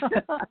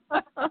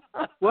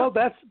 Well,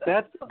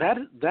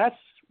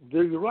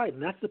 you're right,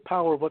 and that's the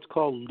power of what's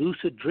called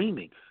lucid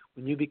dreaming.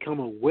 When you become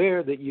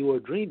aware that you are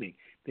dreaming,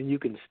 then you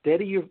can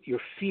steady your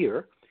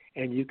fear,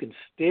 and you can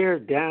stare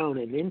down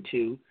and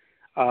into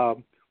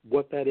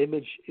what that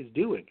image is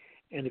doing.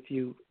 And if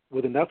you,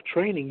 with enough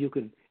training, you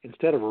can,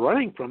 instead of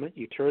running from it,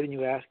 you turn and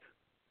you ask,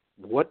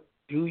 what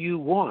do you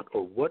want,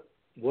 or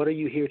what are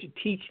you here to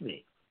teach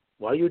me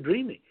while you're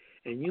dreaming?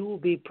 And you will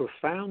be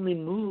profoundly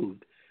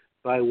moved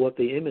by what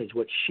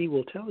she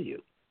will tell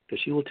you,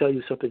 because she will tell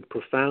you something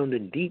profound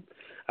and deep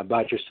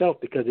about yourself,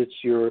 because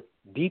it's your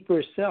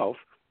deeper self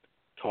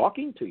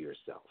talking to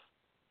yourself.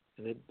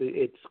 And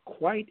it's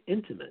quite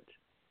intimate.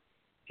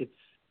 It's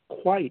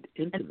quite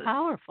intimate. And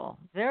powerful,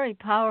 very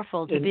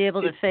powerful to be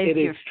able to face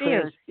your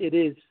fears. It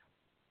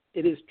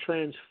is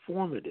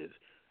transformative.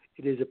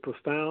 It is a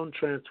profound,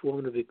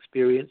 transformative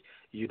experience.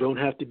 You don't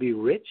have to be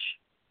rich.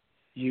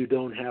 You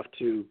don't have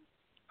to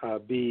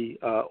be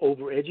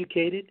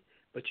overeducated,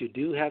 but you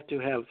do have to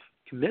have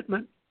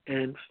commitment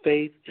and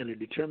faith and a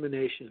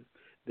determination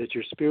that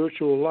your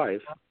spiritual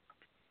life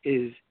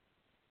is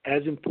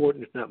as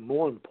important, if not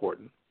more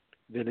important,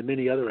 than in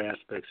many other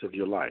aspects of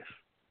your life.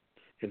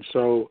 And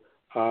so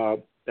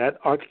that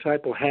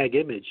archetypal hag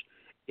image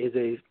is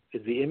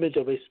the image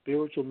of a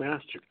spiritual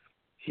master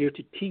here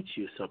to teach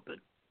you something.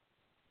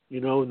 You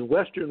know, in the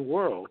Western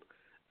world,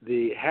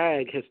 the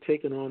hag has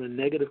taken on a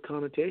negative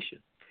connotation.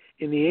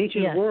 In the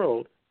ancient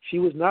world, she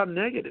was not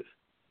negative.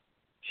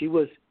 She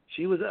was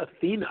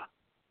Athena.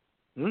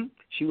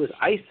 She was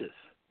Isis.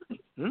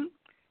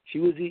 She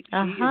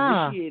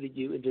initiated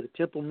you into the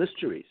temple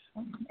mysteries.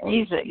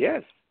 Amazing.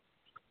 Yes.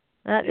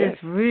 That is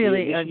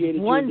really a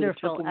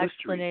wonderful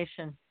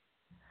explanation.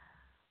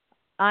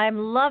 I'm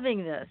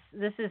loving this.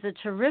 This is a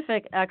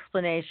terrific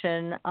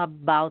explanation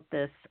about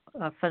this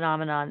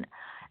phenomenon,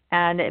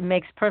 and it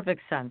makes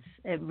perfect sense.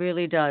 It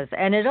really does.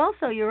 And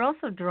you're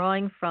also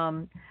drawing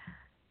from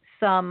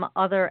some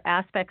other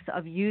aspects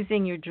of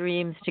using your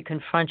dreams to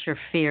confront your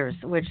fears,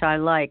 which I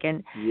like.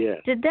 And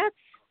did that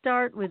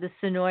start with the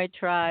Sonoy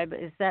tribe?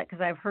 Is that,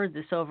 because I've heard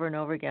this over and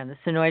over again, the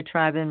Sonoy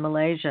tribe in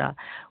Malaysia,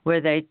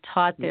 where they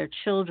taught their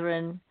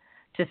children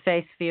to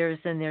face fears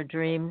in their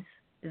dreams?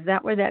 Is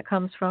that where that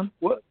comes from?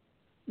 Well,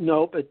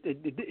 no, but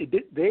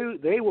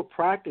they were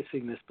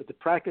practicing this, but the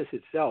practice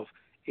itself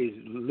is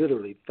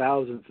literally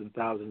thousands and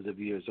thousands of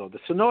years old. The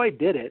Sonoy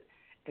did it,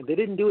 and they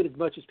didn't do it as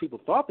much as people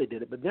thought they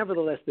did it, but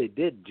nevertheless they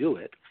did do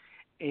it.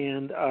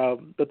 And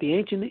but the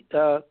ancient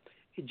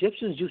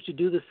Egyptians used to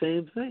do the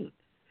same thing.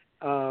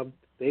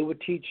 They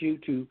would teach you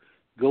to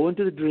go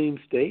into the dream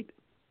state,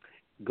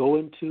 go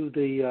into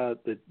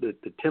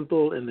the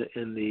temple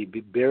and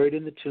be buried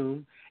in the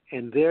tomb,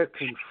 and there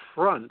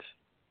confront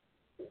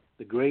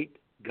the great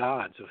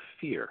gods of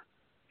fear.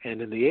 And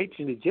in the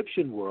ancient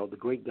Egyptian world, the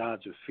great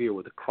gods of fear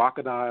were the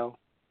crocodile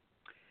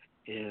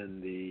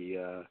and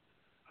the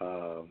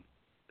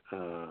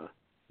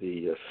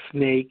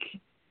snake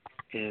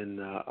and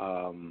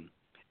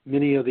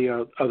many of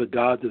the other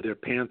gods of their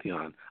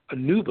pantheon.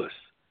 Anubis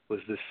was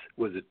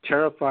a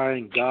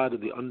terrifying god of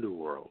the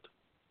underworld,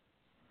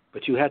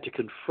 but you had to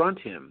confront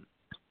him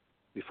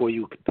before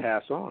you could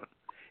pass on.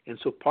 And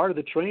so part of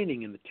the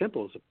training in the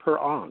temples, the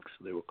per-ankhs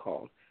they were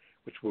called,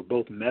 which were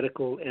both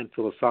medical and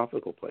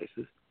philosophical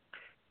places,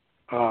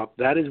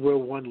 that is where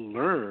one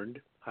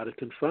learned how to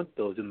confront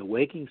those. In the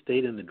waking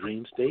state and the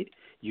dream state,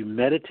 you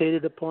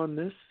meditated upon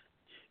this,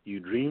 you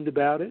dreamed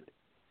about it,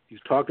 you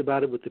talked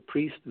about it with the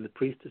priests and the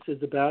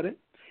priestesses about it,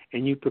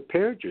 and you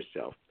prepared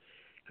yourself.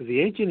 Because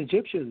the ancient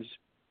Egyptians,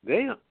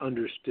 they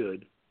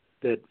understood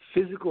that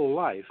physical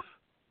life,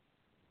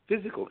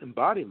 physical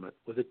embodiment,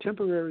 was a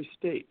temporary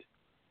state.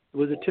 It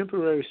was a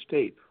temporary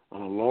state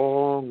on a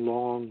long,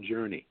 long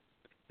journey.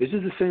 This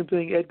is the same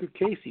thing Edgar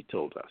Cayce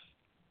told us.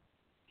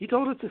 He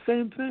told us the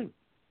same thing.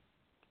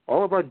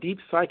 All of our deep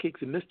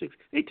psychics and mystics,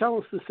 they tell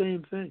us the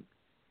same thing.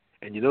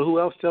 And you know who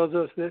else tells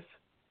us this?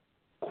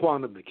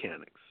 Quantum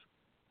mechanics.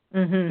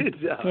 Mm-hmm. It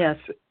does. Yes.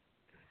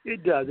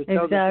 It does. It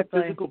tells us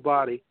the physical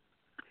body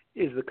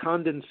is the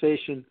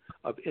condensation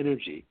of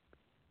energy.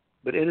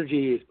 But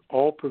energy is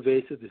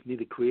all-pervasive. It's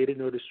neither created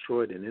nor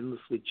destroyed and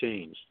endlessly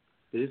changed.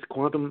 It is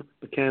quantum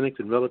mechanics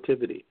and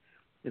relativity.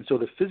 And so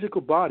the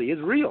physical body is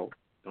real.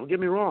 Don't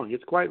get me wrong.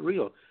 It's quite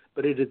real.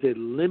 But it is a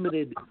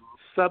limited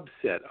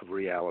subset of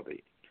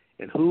reality.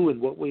 And who and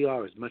what we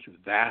are is much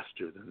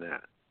vaster than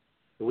that.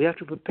 So we have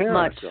to prepare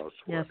ourselves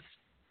for it.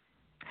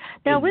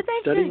 Now, and with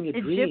studying ancient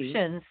a dream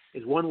Egyptians,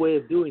 is one way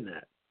of doing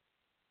that.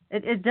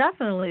 It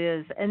definitely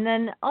is. And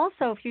then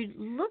also, if you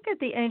look at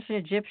the ancient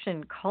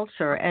Egyptian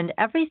culture and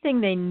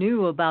everything they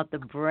knew about the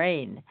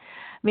brain,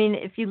 I mean,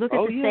 if you look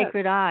at the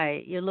sacred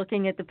eye, you're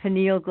looking at the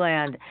pineal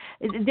gland.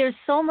 There's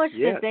so much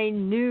that they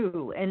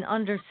knew and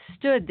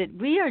understood that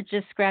we are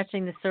just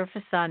scratching the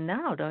surface on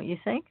now, don't you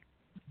think?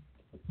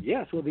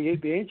 Yes. Well, the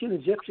ancient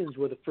Egyptians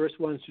were the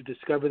first ones to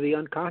discover the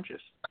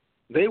unconscious.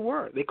 They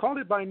were. They called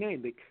it by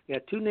name. They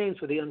had two names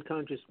for the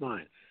unconscious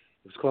mind.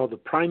 It was called the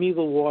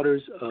primeval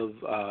waters of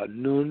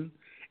Nun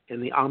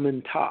and the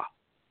Amenta,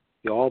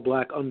 the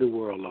all-black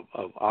underworld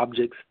of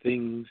objects,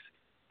 things,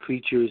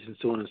 creatures, and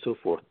so on and so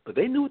forth. But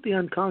they knew what the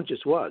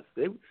unconscious was.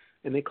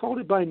 They called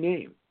it by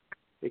name.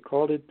 They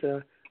called it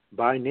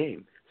by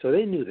name. So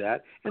they knew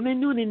that. And they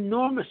knew an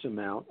enormous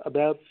amount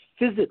about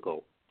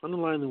physical,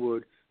 underline the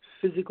word,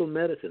 physical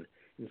medicine.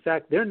 In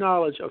fact, their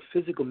knowledge of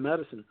physical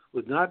medicine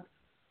was not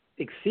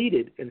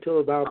exceeded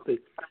until about the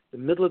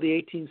middle of the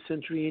 18th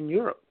century in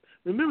Europe.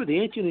 Remember, the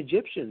ancient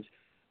Egyptians,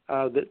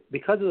 that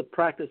because of the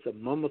practice of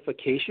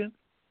mummification,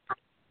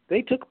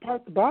 they took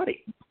apart the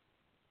body.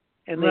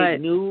 And they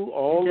knew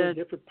all the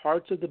different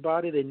parts of the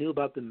body. They knew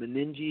about the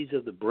meninges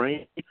of the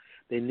brain.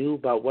 They knew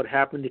about what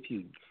happened if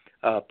you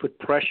put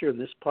pressure in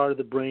this part of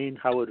the brain,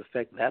 how it would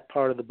affect that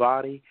part of the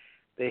body.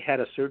 They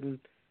had a certain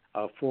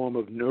form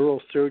of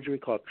neural surgery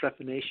called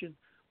trephination,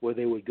 where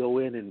they would go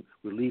in and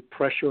relieve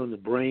pressure on the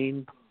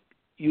brain,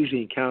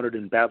 usually encountered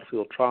in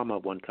battlefield trauma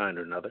of one kind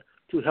or another,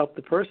 to help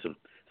the person.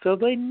 So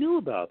they knew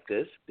about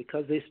this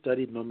because they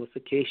studied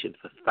mummification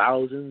for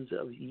thousands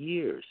of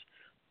years.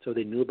 So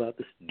they knew about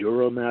this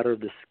dural matter of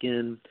the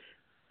skin,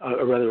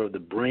 or rather of the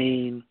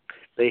brain.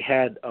 They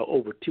had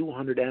over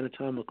 200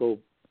 anatomical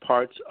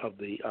parts of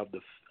the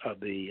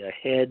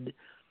head.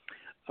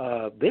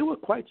 They were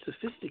quite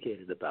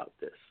sophisticated about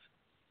this.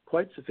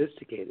 Quite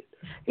sophisticated.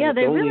 Yeah,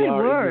 they really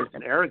were. Ignorance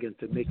and arrogance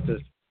that makes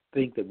us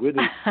think that we're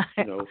the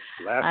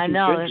last I two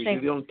know,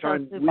 centuries, the only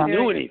time we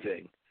knew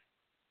anything.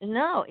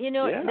 No,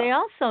 they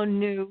also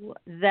knew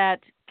that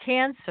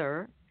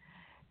cancer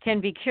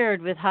can be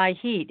cured with high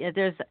heat.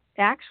 There's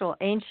actual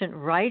ancient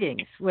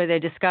writings where they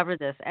discovered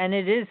this, and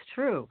it is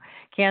true.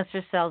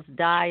 Cancer cells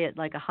die at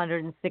like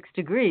 106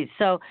 degrees.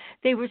 So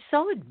they were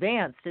so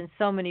advanced in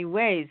so many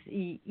ways,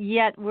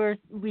 yet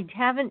we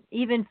haven't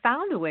even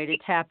found a way to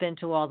tap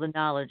into all the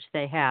knowledge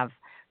they have,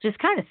 which is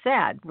kind of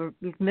sad.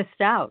 We've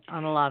missed out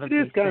on a lot of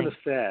these things. It is kind of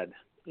sad.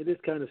 It is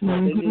kind of sad.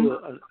 Mm-hmm. They knew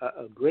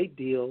a great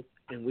deal,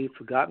 and we've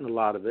forgotten a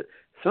lot of it.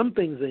 Some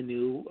things they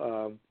knew,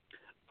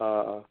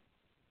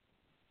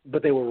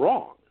 but they were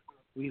wrong.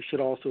 We should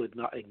also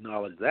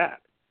acknowledge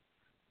that.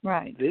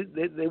 Right.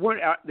 They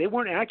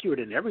weren't accurate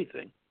in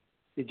everything.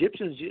 The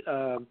Egyptians,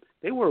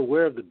 they were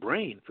aware of the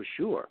brain for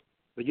sure,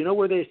 but you know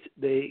where they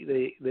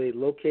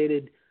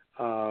located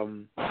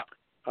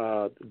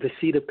the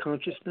seat of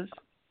consciousness?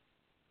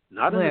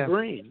 Not in the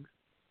brain,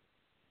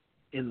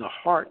 in the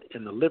heart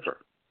and the liver.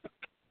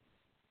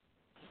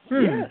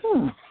 Yes,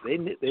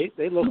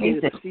 they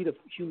located the seat of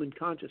human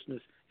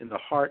consciousness in the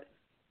heart,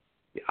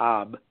 the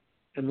ab,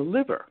 and the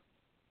liver.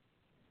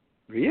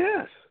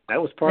 Yes,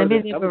 that was part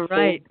Maybe of they were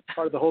right.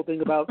 Part of the whole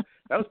thing about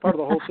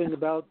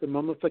the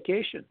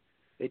mummification.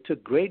 They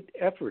took great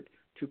effort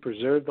to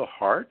preserve the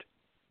heart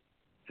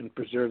and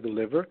preserve the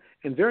liver,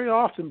 and very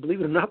often,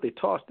 believe it or not, they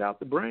tossed out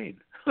the brain.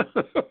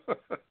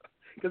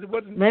 Because it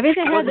wasn't. Maybe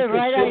they had the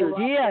right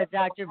idea,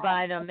 Dr.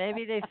 Bynum.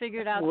 Maybe they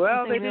figured out.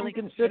 Well, they didn't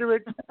consider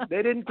it.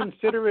 They didn't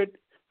consider it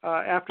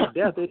after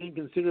death. They didn't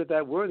consider it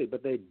that worthy,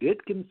 but they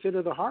did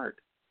consider the heart.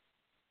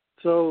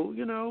 So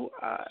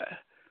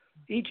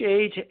each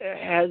age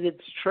has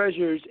its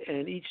treasures,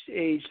 and each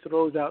age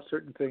throws out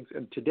certain things.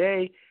 And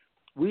today,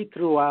 we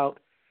threw out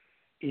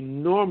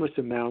enormous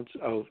amounts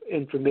of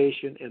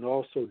information, and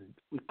also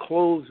we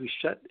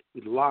shut,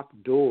 we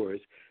locked doors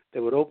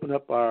that would open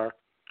up our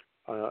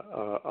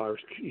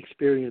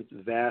experience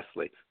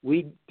vastly.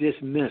 We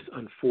dismiss,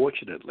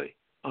 unfortunately,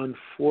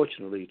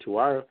 to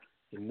our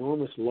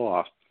enormous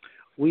loss,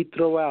 we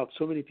throw out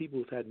so many people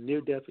who've had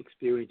near-death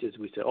experiences.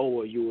 We say, oh,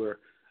 well, you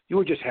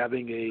were just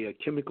having a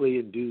chemically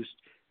induced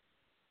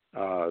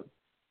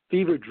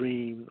fever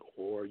dream,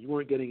 or you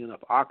weren't getting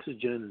enough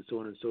oxygen, and so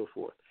on and so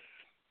forth.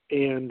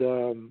 And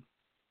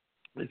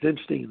it's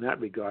interesting in that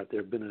regard.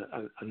 There have been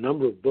a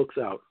number of books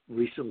out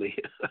recently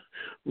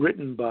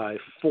written by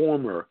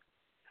former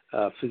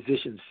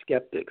physician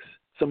skeptics,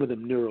 some of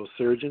them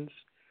neurosurgeons.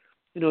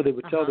 They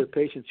would tell their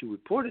patients who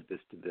reported this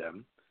to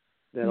them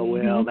that, oh,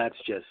 well, that's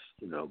just,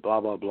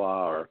 blah, blah,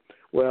 blah, or,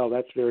 well,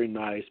 that's very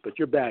nice, but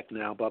you're back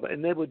now, blah, blah,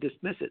 and they would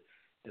dismiss it.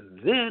 And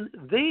then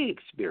they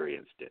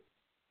experienced it.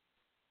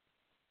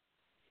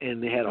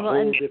 And they had a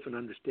whole different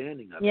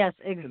understanding of it. Yes,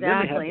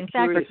 exactly. In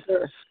fact,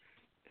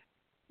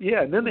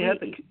 and then they had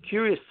the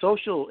curious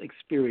social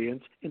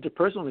experience,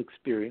 interpersonal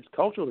experience,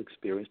 cultural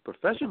experience,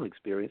 professional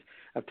experience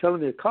of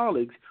telling their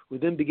colleagues, who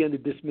then began to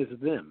dismiss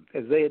them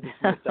as they had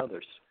dismissed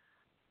others.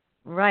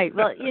 Right.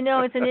 Well,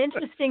 it's an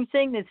interesting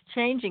thing that's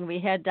changing. We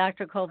had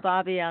Dr.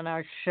 Kolbabi on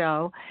our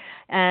show,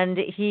 and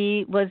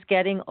he was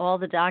getting all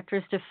the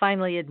doctors to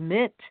finally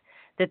admit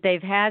that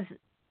they've had,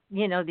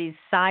 these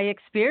psi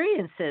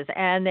experiences,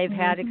 and they've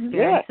had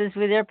experiences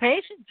with their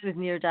patients with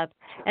near-death.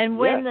 And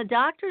when the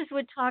doctors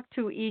would talk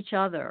to each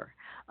other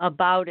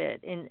about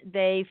it, and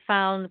they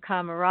found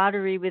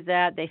camaraderie with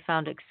that, they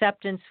found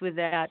acceptance with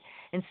that,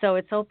 and so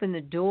it's opened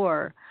the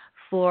door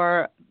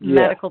for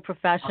medical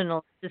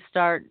professionals to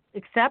start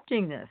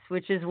accepting this,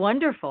 which is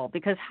wonderful,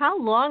 because how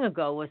long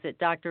ago was it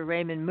Dr.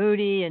 Raymond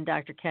Moody and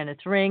Dr.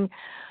 Kenneth Ring?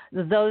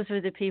 Those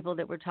were the people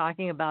that were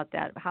talking about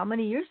that. How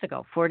many years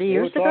ago? 40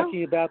 years ago? They were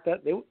talking about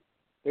that.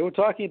 They were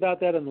talking about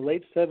that in the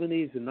late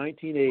 70s and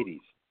 1980s.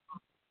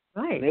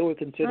 Right. And they were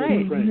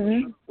considered fringe.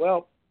 Mm-hmm.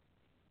 Well,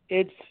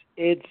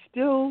 it's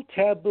still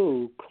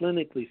taboo,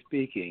 clinically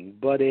speaking,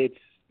 but it's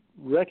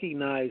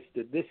recognized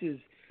that this is,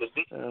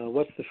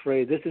 what's the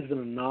phrase? This is an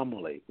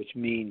anomaly, which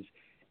means,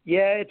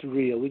 yeah, it's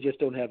real. We just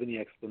don't have any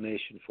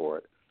explanation for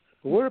it.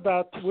 But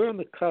we're on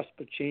the cusp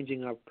of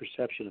changing our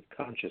perception of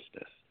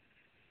consciousness.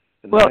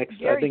 And I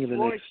think in the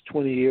next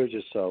 20 years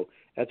or so,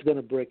 that's going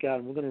to break out,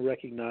 and we're going to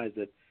recognize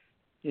that,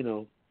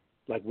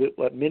 like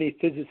what many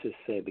physicists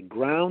say, the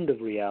ground of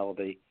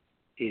reality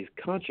is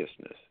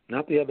consciousness,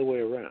 not the other way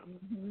around.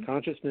 Mm-hmm.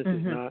 Consciousness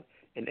is not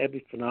an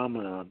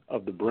epiphenomenon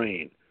of the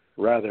brain.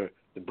 Rather,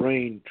 the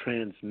brain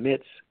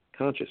transmits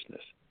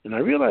consciousness. And I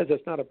realize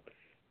that's not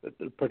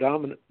the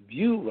predominant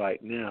view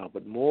right now,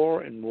 but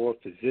more and more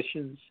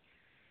physicians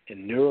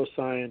and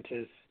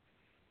neuroscientists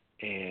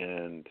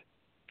and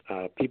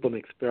people in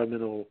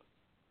experimental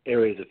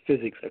areas of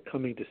physics are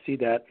coming to see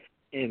that,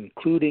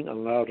 including a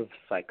lot of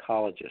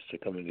psychologists are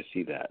coming to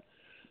see that.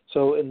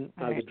 So in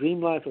the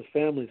Dreamlife of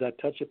Families, I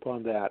touch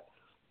upon that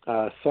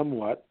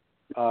somewhat.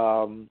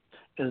 And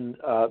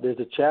there's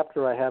a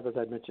chapter I have, as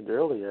I mentioned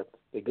earlier,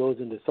 that goes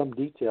into some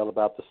detail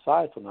about the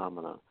psi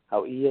phenomena,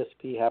 how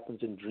ESP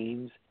happens in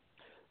dreams.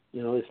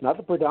 It's not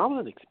the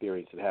predominant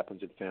experience that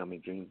happens in family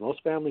dreams.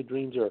 Most family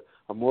dreams are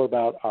more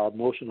about our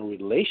emotional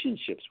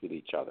relationships with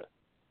each other.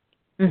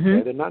 Mm-hmm.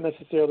 Okay? They're not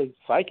necessarily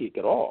psychic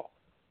at all.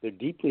 They're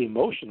deeply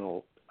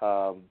emotional.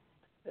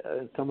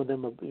 And some of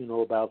them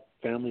are, about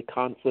family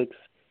conflicts,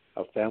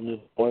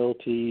 family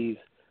loyalties,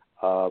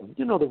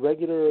 the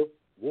regular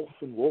wolf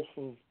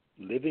of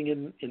living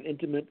in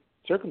intimate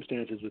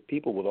circumstances with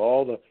people, with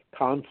all the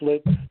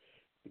conflicts,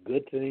 the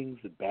good things,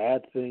 the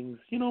bad things.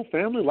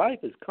 Family life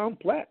is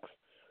complex.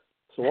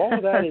 So all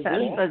of that is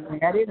in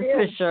that is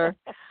for sure.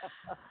 That's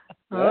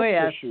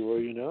for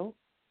sure,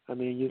 I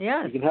mean, you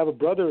can have a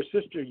brother or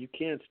sister you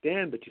can't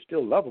stand, but you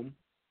still love them.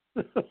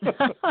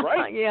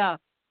 Right? Yeah.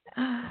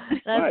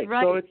 That's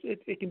right. So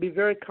it can be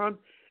very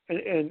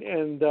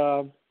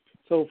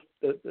so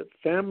the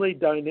family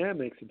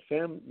dynamics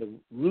and the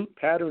root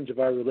patterns of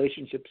our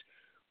relationships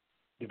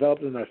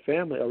developed in our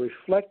family are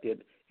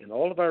reflected in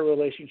all of our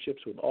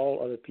relationships with all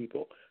other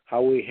people.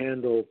 How we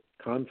handle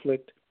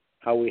conflict,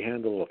 how we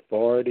handle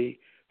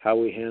authority, how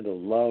we handle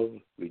love,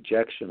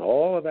 rejection,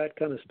 all of that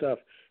kind of stuff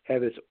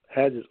has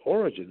its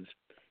origins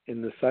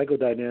in the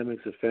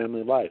psychodynamics of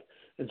family life.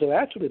 And so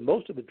actually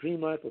most of the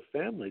Dreamlife of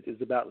Families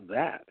is about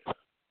that,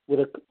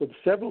 with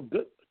several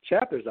good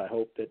chapters, I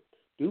hope, that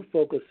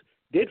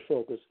did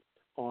focus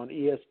on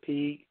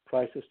ESP,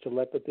 crisis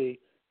telepathy,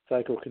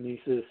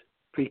 psychokinesis,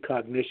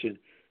 precognition,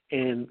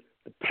 and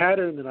the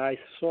pattern that I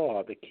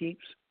saw that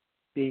keeps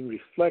being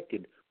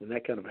reflected when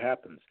that kind of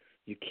happens.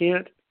 You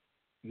can't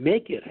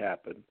make it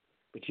happen,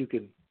 but you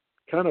can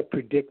kind of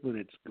predict when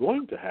it's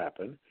going to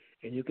happen,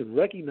 and you can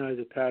recognize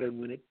a pattern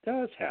when it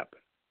does happen.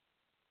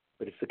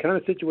 But it's the kind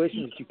of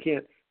situation that you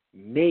can't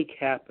make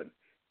happen.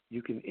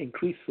 You can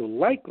increase the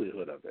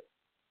likelihood of it,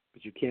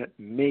 but you can't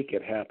make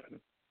it happen.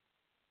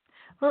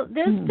 Well,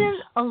 there's been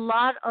a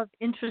lot of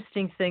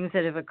interesting things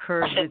that have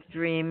occurred with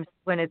dreams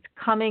when it's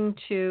coming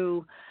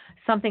to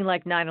something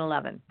like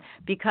 9/11.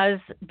 Because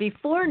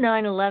before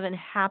 9/11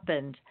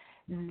 happened,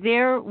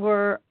 there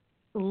were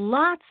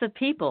lots of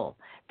people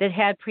that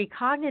had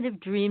precognitive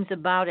dreams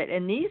about it.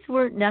 And these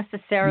weren't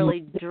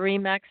necessarily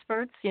dream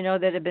experts,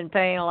 that have been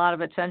paying a lot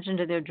of attention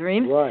to their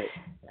dreams. Right.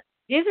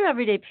 These are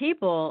everyday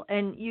people.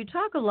 And you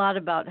talk a lot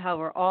about how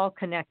we're all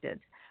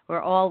connected.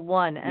 We're all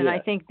one. And I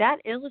think that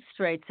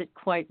illustrates it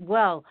quite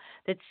well,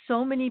 that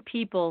so many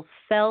people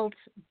felt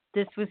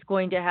this was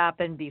going to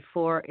happen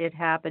before it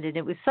happened. And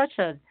it was such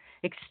an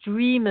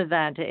extreme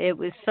event. It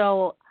was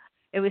so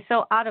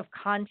out of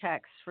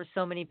context for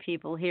so many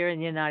people here in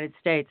the United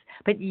States.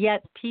 But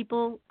yet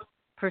people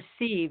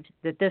perceived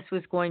that this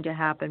was going to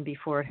happen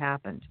before it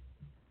happened.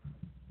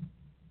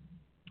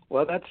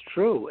 Well, that's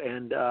true.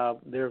 And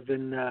there have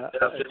been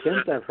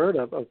attempts I've heard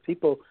of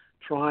people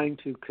trying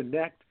to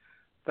connect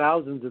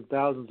thousands and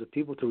thousands of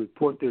people to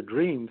report their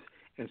dreams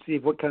and see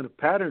what kind of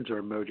patterns are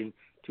emerging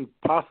to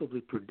possibly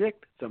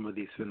predict some of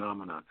these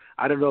phenomena.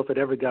 I don't know if it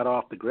ever got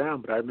off the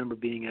ground, but I remember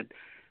being at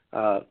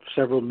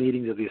several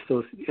meetings of the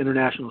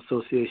International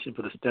Association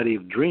for the Study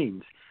of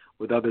Dreams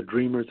with other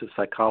dreamers, of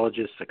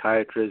psychologists,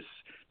 psychiatrists,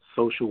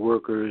 social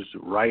workers,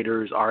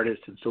 writers,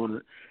 artists, and so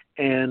on.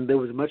 And there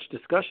was much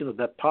discussion of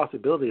that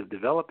possibility of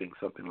developing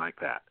something like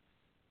that.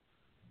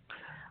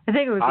 I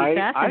think it would be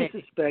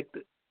fascinating.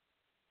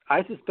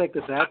 I suspect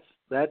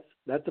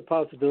that's a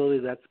possibility.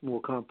 That's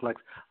more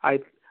complex. I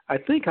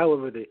think,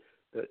 however,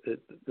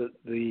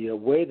 the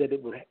way that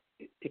it would,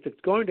 if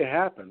it's going to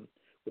happen,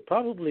 would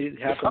probably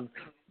happen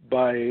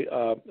by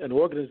an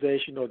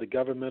organization or the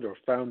government or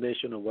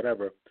foundation or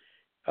whatever,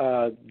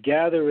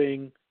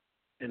 gathering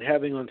and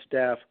having on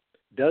staff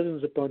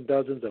dozens upon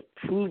dozens of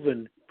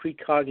proven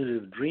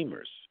precognitive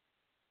dreamers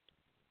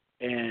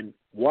and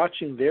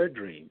watching their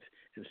dreams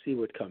and see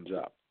what comes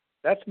up.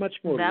 That's much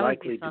more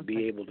likely to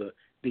be able to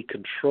be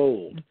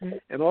controlled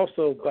and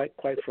also,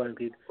 quite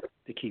frankly,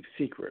 to keep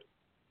secret.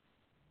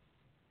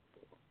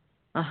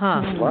 A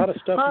lot of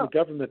stuff in the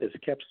government is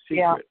kept secret.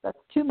 Yeah, that's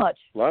too much.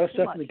 A lot of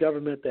stuff in the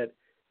government that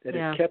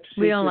is kept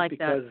secret we don't like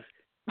because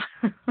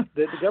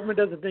the government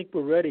doesn't think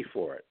we're ready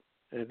for it.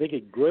 And I think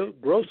it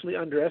grossly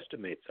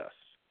underestimates us.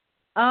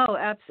 Oh,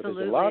 absolutely. So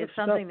there's a lot of it's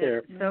stuff something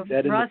there so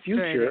that in the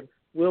future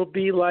will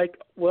be like,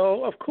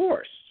 well, of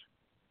course.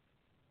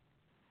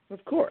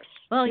 Of course.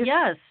 Well,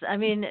 yes. I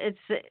mean,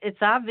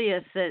 it's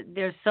obvious that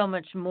there's so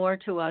much more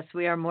to us.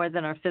 We are more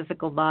than our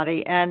physical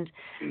body. And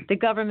the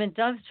government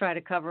does try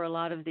to cover a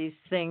lot of these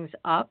things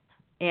up.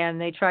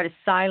 And they try to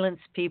silence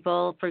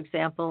people, for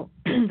example,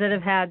 that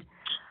have had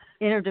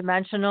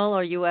interdimensional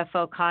or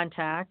UFO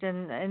contact.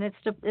 And it's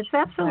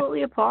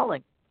absolutely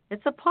appalling.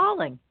 It's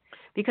appalling.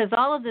 Because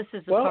all of this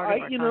is a part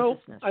of our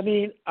consciousness. I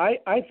mean,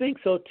 I think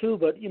so too.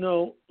 But,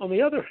 on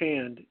the other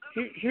hand,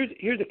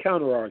 here's a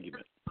counter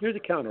argument. Here's a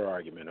counter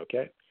argument,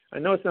 okay? I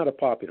know it's not a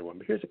popular one,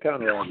 but here's a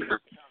counter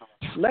argument.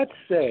 Let's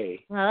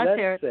say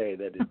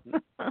that it's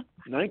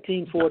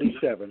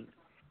 1947,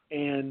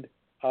 and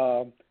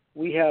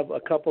we have a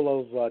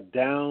couple of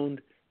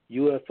downed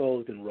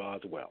UFOs in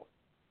Roswell,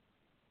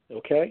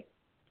 okay?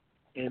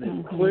 And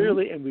it's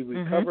clearly, and we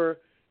recover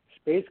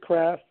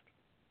spacecraft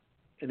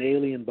and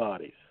alien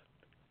bodies.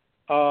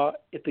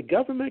 If the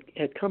government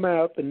had come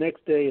out the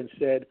next day and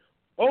said,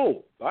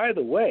 oh, by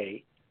the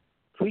way,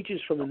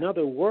 creatures from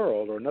another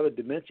world or another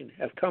dimension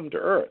have come to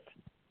Earth,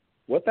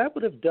 what that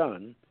would have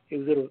done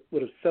is it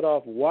would have set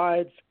off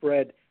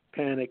widespread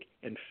panic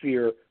and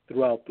fear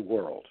throughout the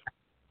world.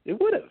 It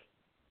would have.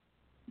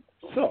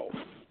 So,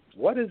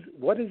 what is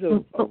a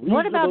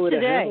reasonable way to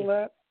handle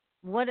that?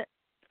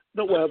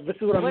 This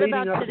is what I'm leading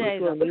up to. This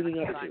is what I'm leading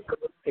up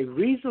to. A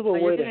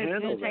reasonable way to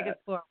handle that.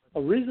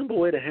 A reasonable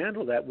way to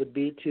handle that would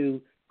be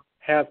to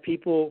have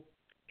people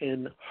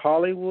in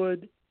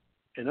Hollywood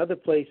and other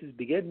places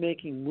begin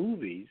making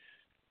movies,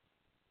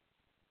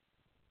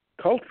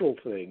 cultural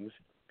things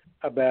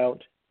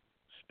about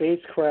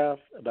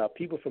spacecraft, about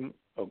people from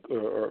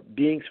or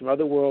beings from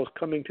other worlds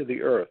coming to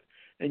the Earth,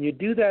 and you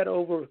do that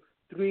over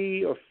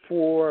 3 or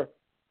 4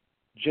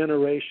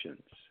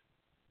 generations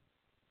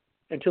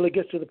until it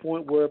gets to the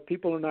point where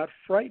people are not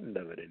frightened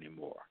of it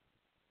anymore.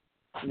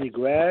 And you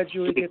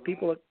gradually get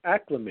people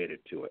acclimated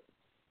to it.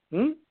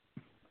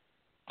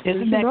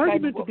 There's an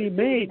argument to be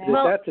made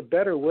that that's a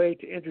better way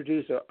to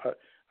introduce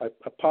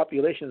a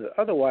population that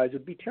otherwise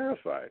would be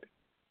terrified.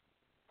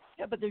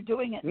 Yeah, but they're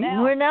doing it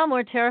now. We're now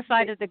more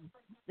terrified of the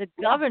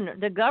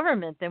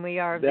government than we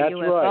are of the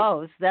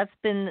UFOs. Right.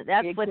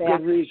 That's what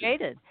they've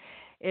created,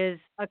 is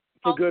a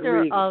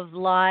culture of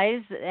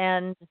lies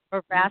and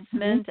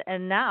harassment,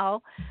 and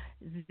now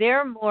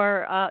they're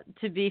more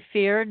to be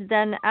feared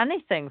than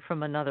anything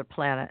from another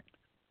planet.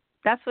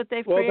 That's what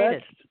they've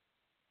created.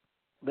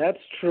 That's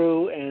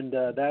true, and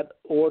that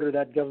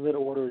government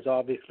order is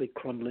obviously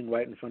crumbling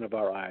right in front of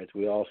our eyes.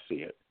 We all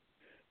see it.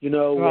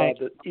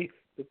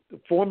 The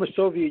former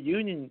Soviet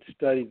Union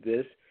studied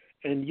this,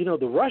 and,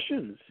 the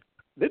Russians,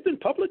 they've been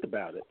public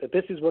about it, that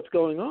this is what's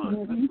going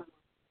on.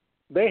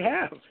 They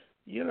have.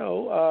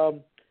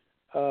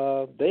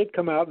 They've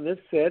come out and they've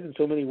said in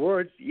so many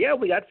words, we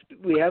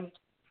have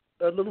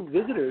little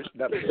visitors,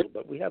 not little,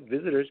 but we have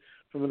visitors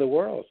from other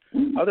worlds.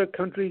 Other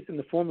countries in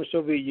the former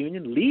Soviet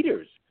Union,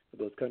 leaders of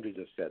those countries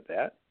have said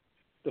that.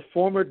 The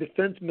former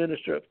defense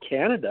minister of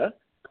Canada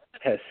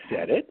has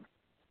said it.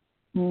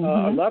 A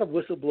lot of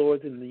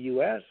whistleblowers in the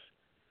U.S.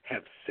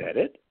 have said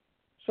it.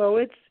 So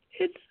it's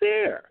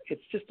there.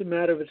 It's just a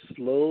matter of it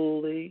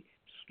slowly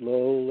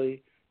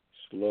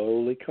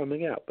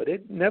coming out. But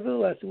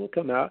nevertheless, it will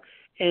come out.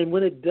 And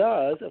when it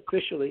does,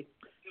 officially,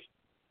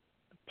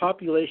 the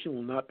population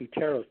will not be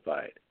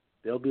terrified.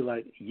 They'll be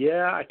like,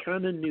 I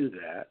kind of knew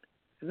that.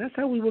 And that's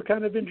how we were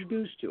kind of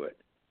introduced to it.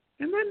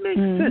 And that makes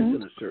sense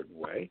in a certain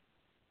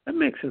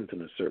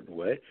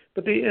way.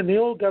 But the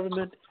old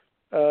government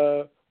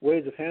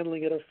ways of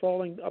handling it are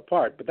falling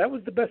apart. But that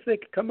was the best they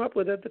could come up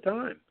with at the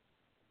time.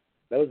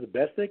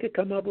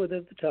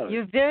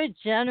 You're very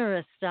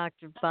generous,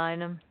 Dr.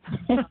 Bynum.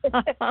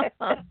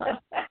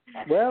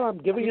 Well, I'm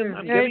giving him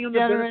the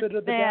benefit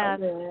of the doubt.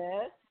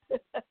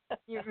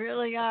 You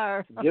really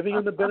are. I'm giving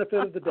him the benefit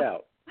of the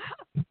doubt.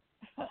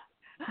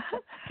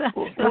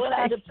 1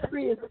 out of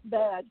 3 isn't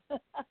bad.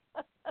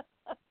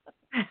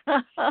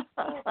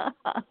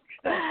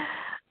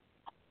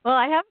 Well,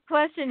 I have a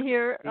question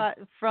here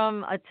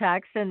from a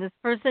text, and this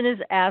person is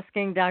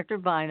asking Dr.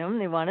 Bynum,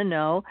 they want to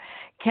know,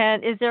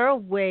 is there a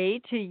way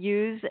to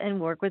use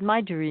and work with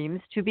my dreams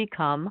to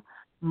become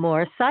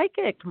more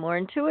psychic, more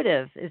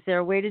intuitive? Is there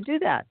a way to do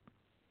that?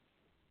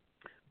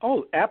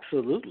 Oh,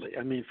 absolutely.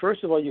 I mean,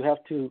 first of all, you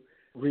have to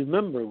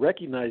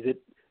recognize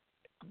it.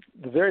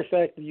 The very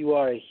fact that you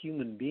are a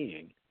human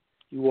being,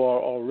 you are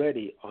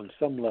already, on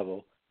some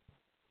level,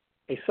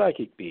 a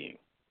psychic being.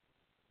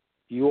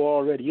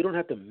 You don't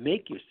have to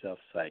make yourself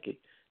psychic.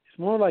 It's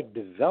more like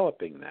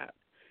developing that.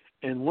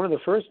 And one of the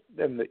first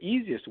and the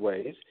easiest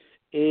ways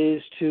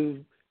is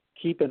to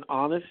keep an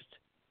honest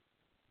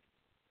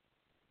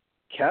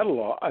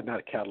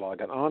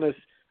an honest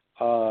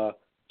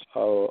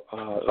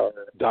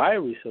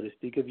diary, so to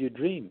speak, of your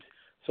dreams,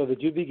 so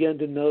that you begin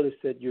to notice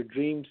that your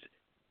dreams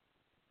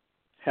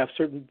have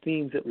certain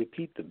themes that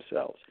repeat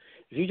themselves.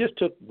 If you just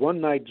took one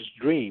night's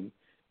dream,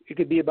 it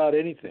could be about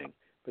anything.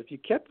 But if you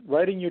kept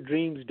writing your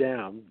dreams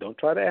down, don't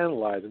try to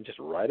analyze them, just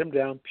write them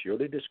down,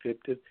 purely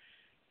descriptive,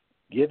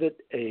 give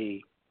it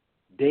a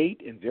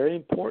date, and very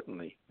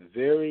importantly,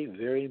 very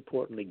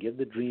importantly, give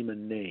the dream a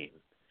name.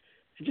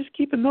 And just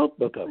keep a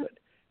notebook of it.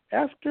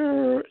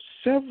 After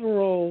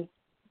several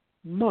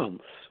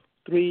months,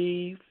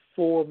 3-4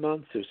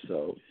 months or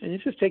so, and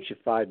it just takes you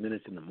 5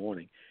 minutes in the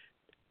morning,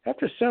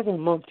 after several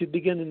months, you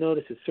begin to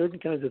notice that certain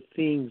kinds of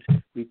themes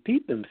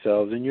repeat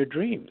themselves in your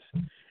dreams.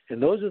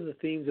 And those are the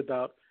themes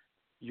about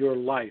your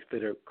life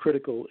that are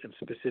critical and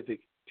specific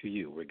to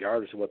you,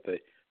 regardless of what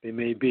they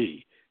may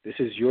be. This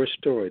is your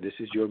story. This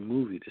is your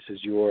movie. This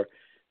is your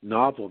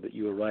novel that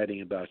you are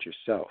writing about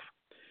yourself.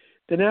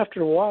 Then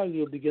after a while,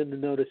 you'll begin to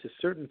notice that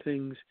certain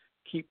things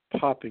keep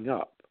popping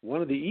up.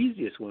 One of the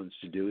easiest ones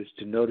to do is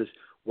to notice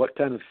what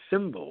kind of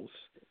symbols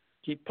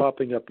keep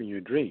popping up in your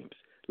dreams.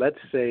 Let's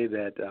say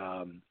that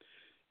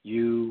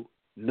you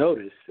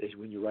notice,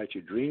 when you write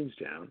your dreams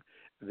down,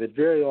 that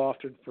very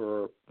often,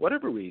 for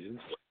whatever reasons,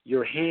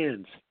 your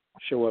hands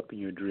show up in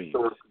your dreams.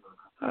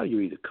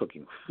 You're either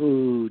cooking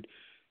food,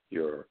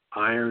 you're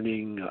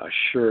ironing a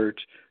shirt,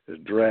 a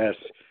dress,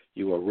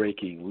 you are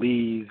raking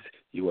leaves,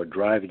 you are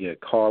driving a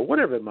car,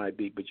 whatever it might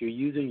be, but you're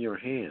using your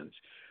hands.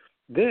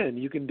 Then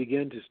you can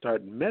begin to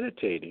start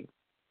meditating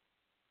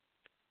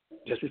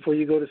just before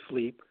you go to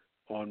sleep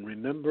on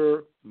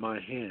remember my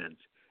hands,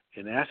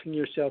 and asking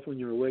yourself when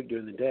you're awake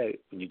during the day,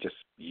 when you're just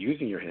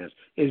using your hands,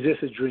 is this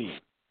a dream?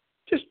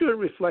 Just do it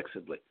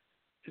reflexively.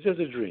 Is this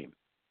a dream?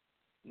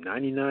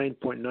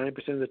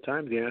 99.9% of the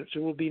time, the answer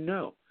will be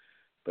no.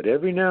 But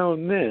every now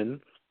and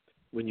then,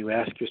 when you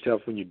ask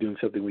yourself when you're doing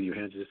something with your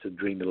hands, is this a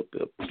dream, it'll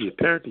be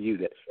apparent to you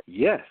that,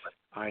 yes,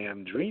 I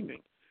am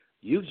dreaming.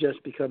 You've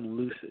just become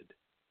lucid.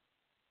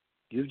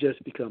 You've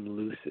just become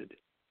lucid.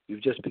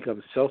 You've just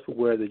become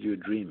self-aware that you're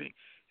dreaming.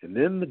 And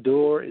then the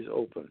door is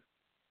open.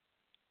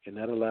 And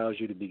that allows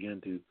you to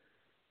begin to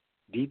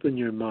deepen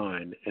your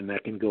mind, and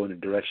that can go in a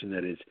direction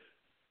that is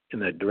in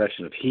the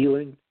direction of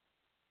healing,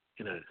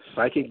 in a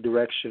psychic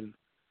direction,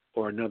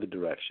 or another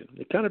direction.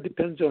 It kind of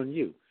depends on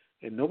you,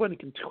 and nobody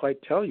can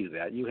quite tell you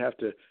that. You have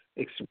to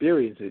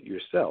experience it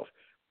yourself.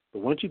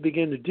 But once you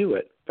begin to do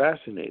it,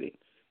 fascinating,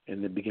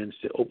 and it begins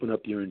to open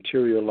up your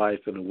interior life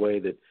in a way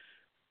that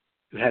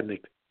you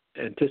hadn't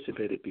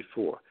anticipated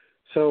before.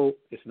 So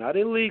it's not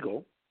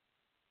illegal,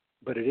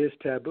 but it is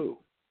taboo.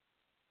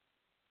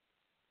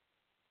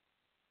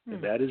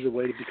 And that is a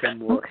way to become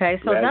more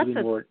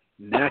more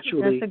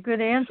naturally that's a good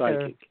answer.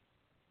 Psychic.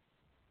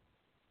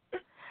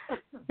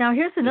 Now,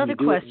 here's another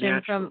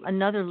question from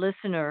another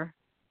listener.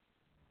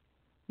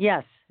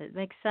 Yes, it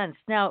makes sense.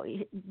 Now,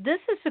 this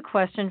is a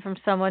question from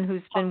someone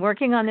who's been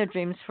working on their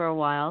dreams for a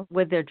while,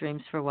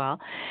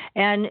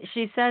 and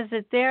she says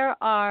that there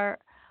are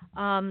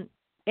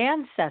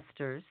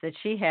ancestors that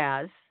she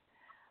has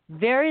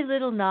very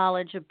little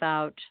knowledge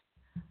about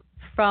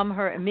from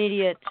her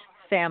immediate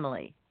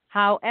family.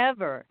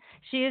 However,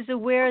 she is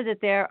aware that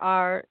there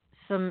are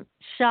some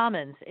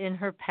shamans in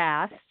her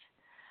past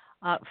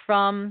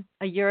from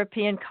a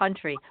European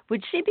country.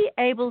 Would she be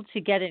able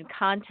to get in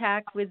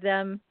contact with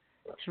them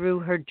through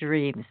her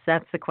dreams?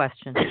 That's the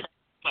question.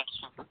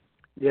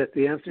 Yes,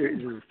 the answer is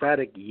an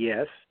emphatic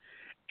yes.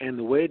 And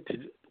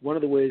one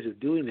of the ways of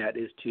doing that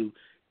is to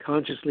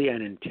consciously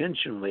and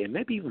intentionally, and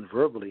maybe even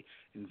verbally,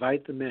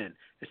 invite them in,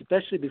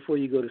 especially before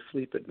you go to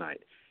sleep at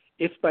night.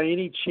 If by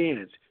any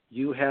chance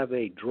you have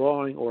a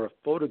drawing or a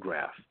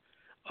photograph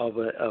of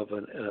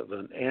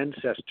an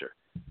ancestor,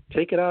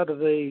 take it out of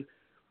the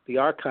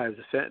archives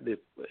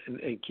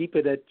and keep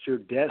it at your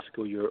desk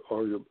or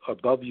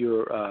above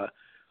your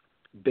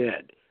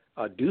bed.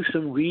 Do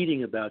some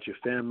reading about your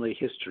family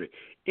history.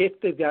 If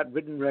they've got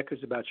written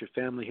records about your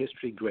family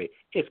history, great.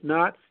 If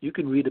not, you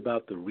can read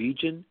about the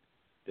region,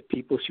 the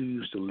people who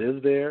used to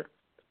live there,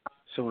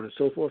 so on and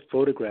so forth,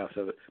 photographs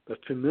of it. But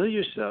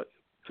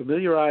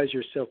familiarize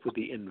yourself with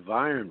the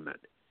environment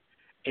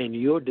and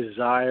your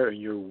desire and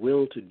your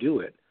will to do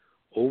it.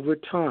 Over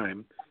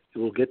time, it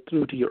will get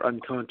through to your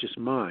unconscious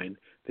mind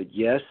that,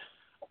 yes,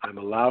 I'm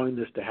allowing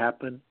this to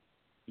happen.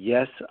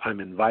 Yes, I'm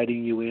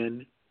inviting you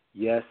in.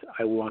 Yes,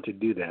 I want to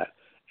do that.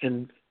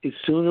 And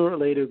sooner or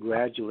later,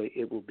 gradually,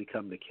 it will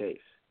become the case.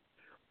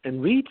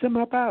 And read some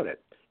about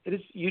it. It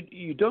is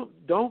you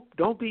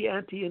don't be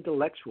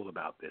anti-intellectual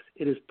about this.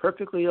 It is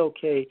perfectly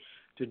okay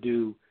to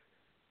do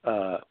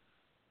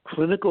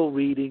clinical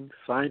reading,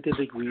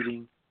 scientific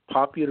reading,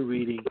 popular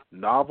reading,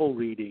 novel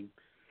reading,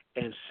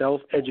 and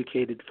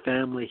self-educated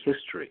family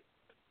history.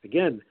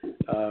 Again,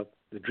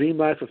 the Dream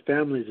Life of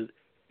Families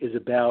is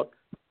about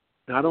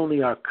not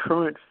only our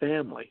current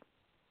family,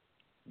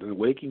 the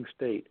waking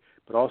state,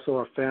 but also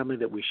our family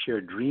that we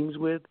share dreams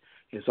with.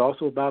 It's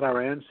also about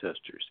our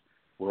ancestors.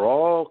 We're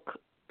all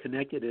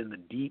connected in the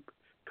deep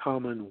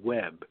common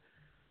web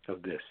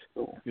of this.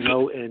 You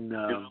know, in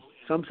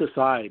some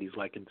societies,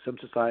 like in some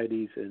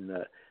societies in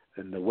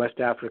the West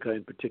Africa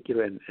in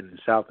particular and in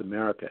South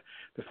America,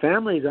 the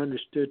family is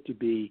understood to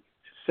be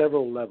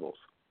several levels.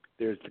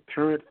 There's the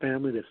current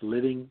family that's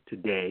living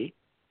today,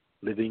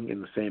 living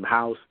in the same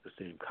house, the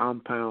same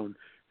compound,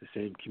 the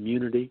same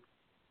community.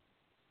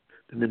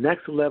 Then the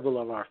next level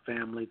of our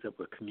families that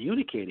we're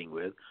communicating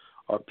with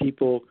are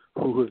people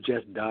who have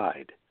just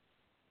died.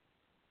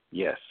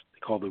 Yes, they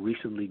call the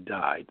recently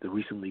died, the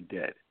recently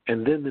dead.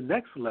 And then the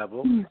next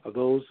level of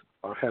those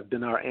have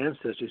been our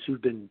ancestors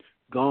who've been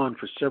gone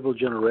for several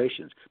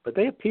generations. But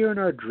they appear in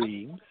our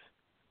dreams.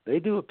 They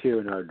do appear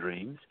in our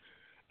dreams.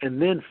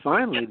 And then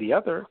finally, the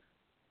other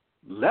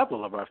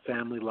level of our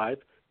family life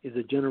is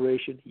a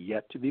generation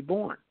yet to be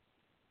born.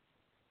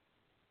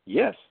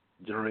 Yes,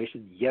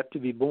 generation yet to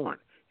be born.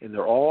 And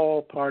they're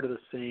all part of the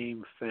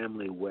same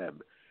family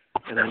web.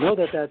 And I know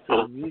that that's an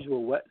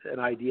unusual an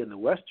idea in the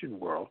Western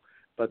world,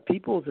 but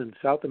peoples in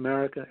South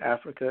America,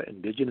 Africa,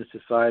 indigenous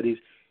societies,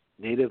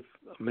 Native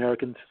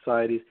American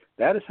societies,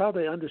 that is how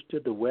they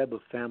understood the web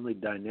of family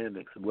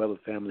dynamics, the web of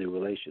family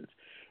relations.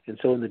 And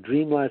so in the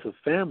Dream Life of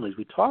Families,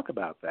 we talk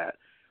about that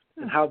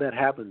and how that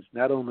happens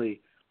not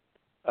only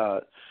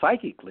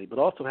psychically, but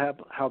also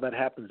how that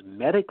happens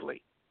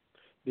medically.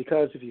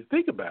 Because if you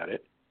think about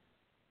it,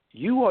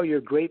 you are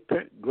your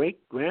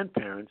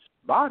great-grandparents'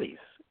 bodies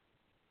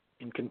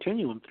in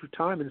continuum through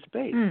time and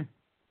space.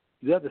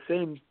 You have the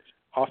same,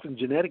 often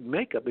genetic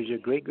makeup as your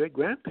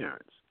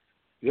great-great-grandparents.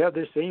 You have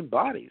their same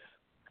bodies,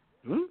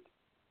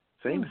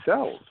 same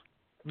cells.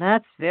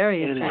 That's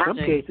very and interesting. In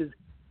some cases,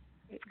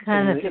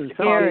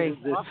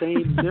 the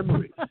same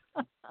memories.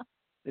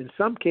 In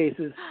some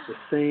cases, the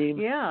same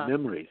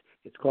memories.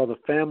 It's called the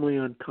family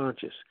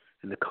unconscious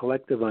and the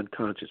collective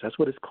unconscious. That's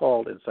what it's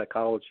called in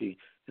psychology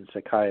and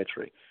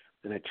psychiatry.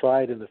 And I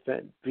tried in the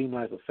Dream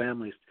Life of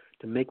Families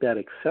to make that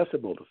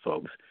accessible to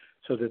folks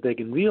so that they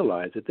can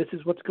realize that this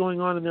is what's going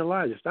on in their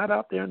lives. It's not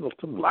out there in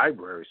some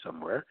library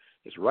somewhere.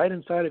 It's right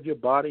inside of your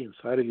body,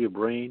 inside of your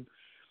brain,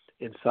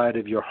 inside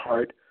of your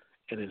heart,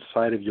 and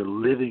inside of your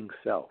living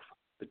self,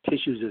 the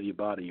tissues of your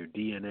body, your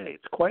DNA.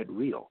 It's quite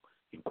real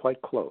and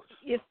quite close.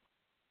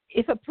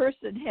 If a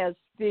person has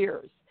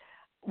fears,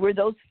 were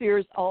those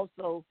fears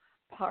also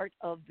part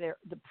of the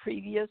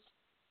previous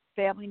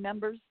family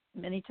members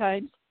many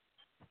times?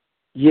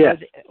 Yes,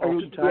 or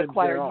oftentimes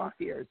there are.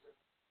 Fears?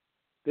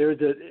 There was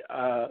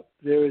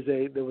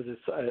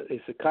a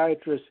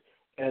psychiatrist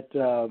at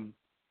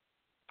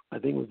I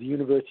think it was the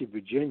University of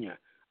Virginia,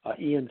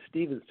 Ian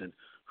Stevenson,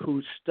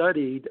 who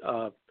studied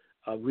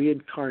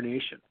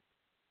reincarnation.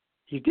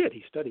 He did.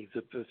 He studied.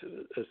 He's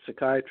a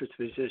psychiatrist,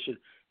 physician.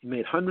 He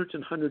made hundreds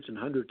and hundreds and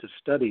hundreds of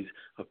studies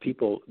of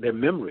people, their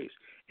memories.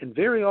 And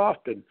very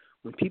often,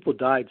 when people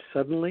died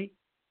suddenly,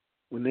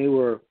 when they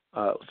were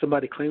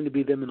somebody claimed to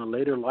be them in a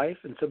later life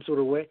in some sort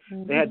of way,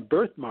 they had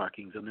birth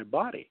markings on their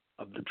body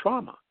of the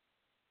trauma.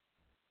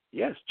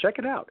 Yes, check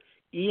it out.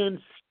 Ian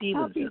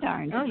Stevenson.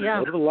 Oh, yeah.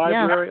 Go to the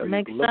library or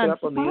you can look sense. it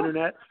up on the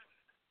internet.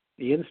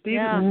 Ian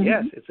Stevenson,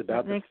 yes. It's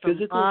about the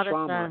physical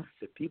trauma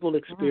that people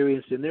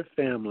experienced in their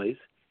families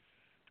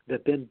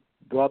that then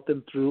brought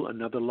them through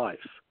another life.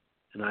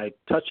 And I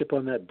touch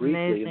upon that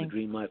briefly in the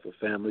Dream Life of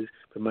Families.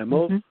 But my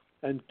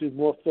and do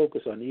more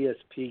focus on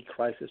ESP,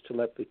 crisis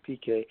telepathy,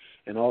 PK,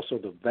 and also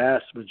the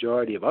vast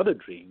majority of other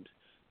dreams,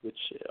 which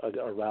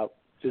are about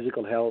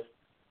physical health,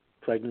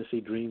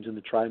 pregnancy dreams in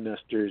the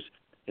trimesters,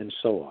 and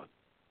so on.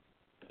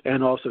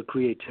 And also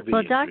creativity.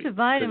 Well, Dr.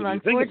 Bynum,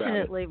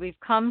 unfortunately, we've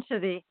come to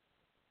the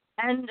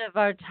end of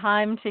our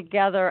time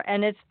together,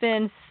 and it's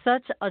been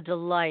such a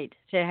delight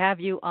to have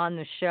you on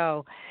the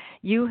show.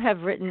 You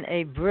have written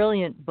a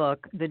brilliant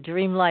book, The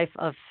Dream Life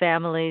of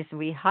Families.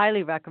 We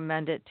highly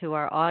recommend it to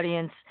our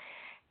audience.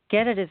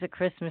 Get it as a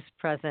Christmas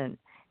present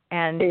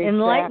and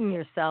enlighten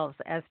yourselves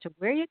as to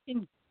where you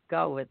can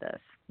go with this.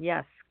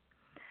 Yes.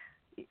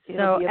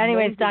 So,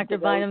 anyways, Dr.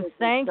 Bynum,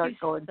 thank you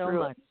so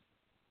much.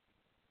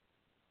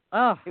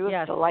 Oh,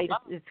 yes,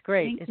 it's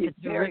great. It's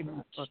a terrific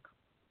book.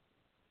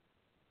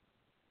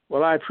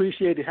 Well, I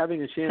appreciate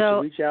having a chance to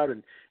reach out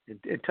and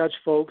touch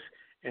folks,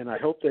 and I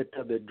hope that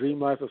the Dream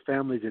Life of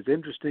Families is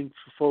interesting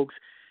for folks.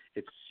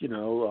 It's,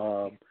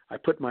 I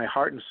put my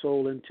heart and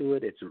soul into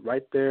it. It's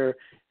right there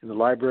in the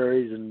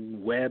libraries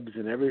and webs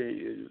and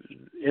every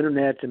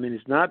internet. I mean,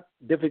 it's not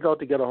difficult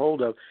to get a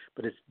hold of,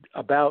 but it's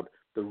about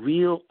the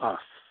real us,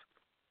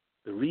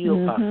 the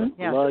real us,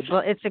 blood,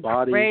 well, it's a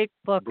body, great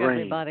book, brain.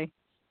 everybody.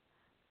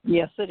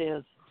 Yes, it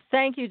is.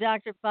 Thank you,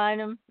 Dr.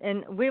 Bynum.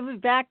 And we'll be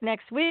back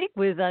next week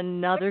with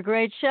another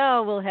great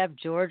show. We'll have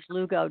George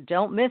Lugo.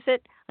 Don't miss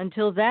it.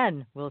 Until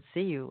then, we'll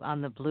see you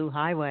on the Blue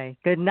Highway.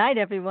 Good night,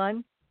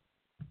 everyone.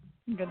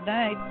 Good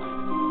night.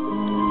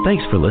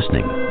 Thanks for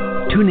listening.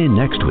 Tune in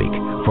next week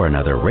for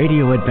another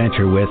radio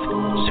adventure with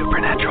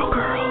Supernatural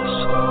Girls.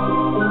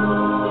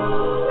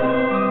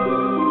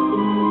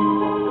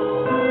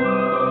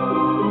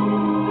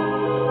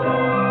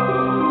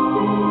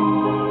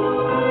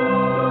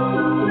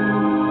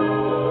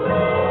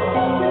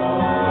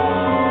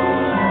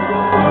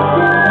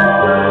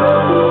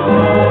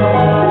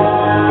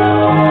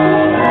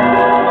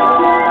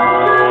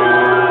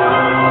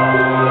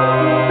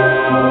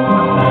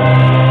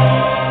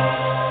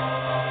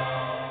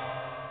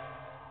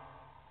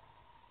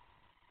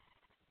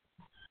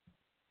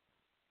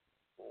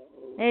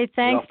 Hey,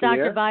 thanks, off the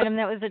Dr. air? Bynum.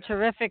 That was a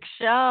terrific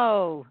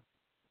show.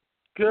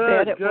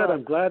 Good. was.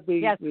 I'm glad we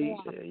Yes,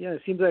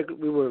 it seems like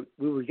we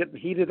were getting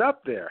heated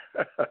up there.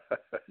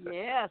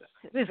 Yes,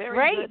 It was very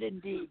great. good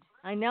indeed.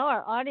 I know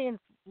our audience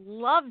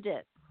loved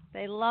it.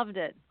 They loved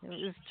it. It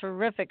was a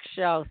terrific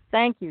show.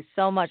 Thank you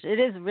so much. It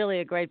is really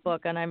a great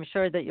book, and I'm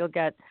sure that you'll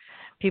get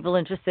people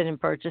interested in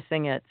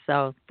purchasing it.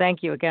 So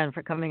thank you again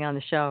for coming on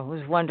the show. It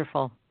was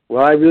wonderful.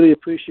 Well, I really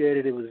appreciate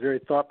it. It was very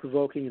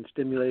thought-provoking and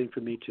stimulating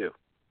for me, too.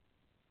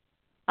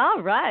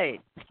 All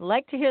right.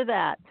 Like to hear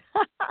that.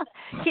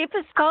 Keep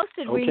us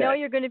posted. Okay. We know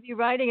you're going to be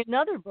writing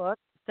another book,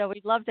 so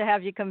we'd love to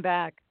have you come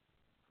back.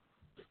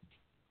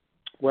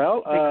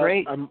 Well,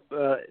 great.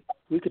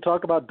 we could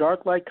talk about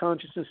dark light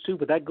consciousness, too,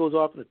 but that goes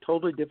off in a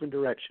totally different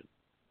direction.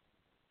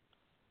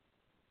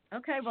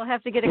 Okay, we'll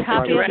have to get a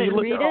copy of it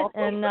and read it.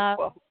 And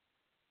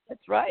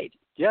that's right.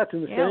 Yeah, it's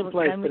in the same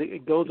place, but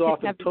it goes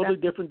off in a totally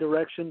different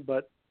direction,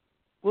 but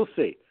we'll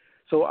see.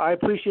 So I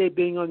appreciate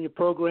being on your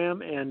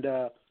program, and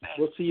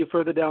we'll see you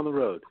further down the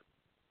road.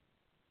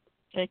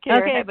 Take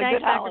care. Okay, Have a thanks,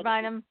 good Dr. holiday.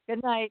 Bynum.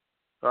 Good night.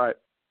 All right.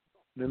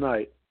 Good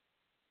night.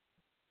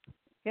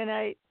 Good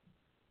night.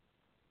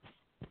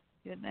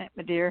 Good night,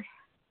 my dear.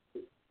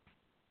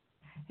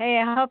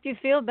 Hey, I hope you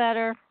feel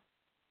better.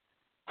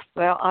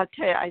 Well, I'll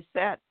tell you, I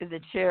sat in the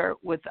chair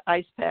with the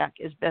ice pack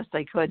as best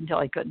I could until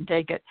I couldn't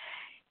take it.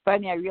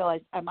 Finally, I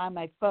realized I'm on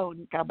my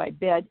phone, got my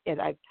bed,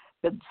 and I've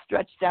been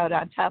stretched out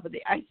on top of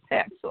the ice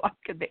pack so I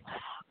could be.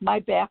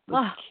 My back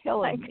was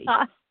killing me.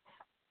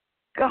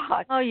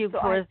 God. Oh, you so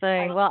poor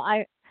thing. Well,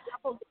 I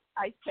doubled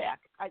the ice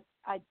pack. I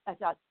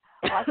thought,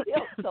 well, I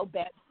feel so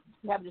bad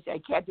having to say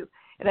I can't do.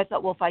 And I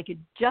thought, well, if I could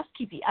just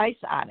keep the ice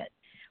on it,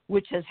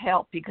 which has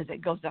helped because it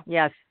goes up.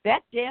 yes. That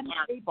damn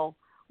table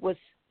was,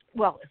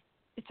 well,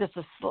 it's just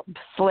a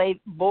slave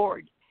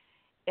board,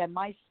 and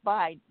my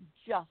spine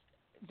just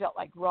felt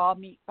like raw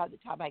meat by the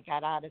time I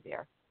got out of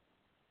there.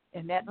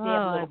 And that damn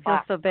I little feel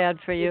box. so bad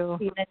for you.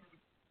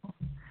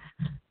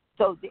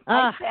 So the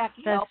ice pack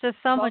that's helped. just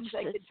so much.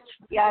 I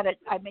got it.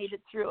 I made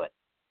it through it.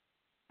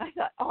 I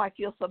thought, oh, I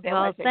feel so bad.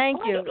 Well, thank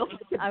you.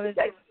 I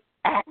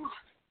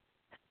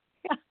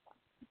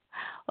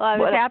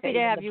was happy to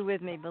have you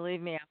with me.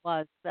 Believe me, I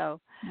was.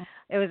 So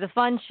it was a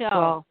fun show.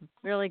 Well,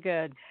 really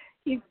good.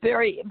 He's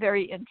very,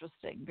 very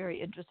interesting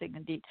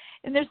indeed.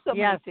 And there's so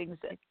many things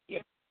that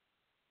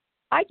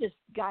I just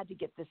got to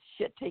get this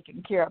shit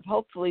taken care of.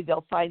 Hopefully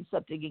they'll find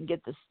something and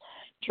get this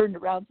turned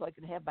around so I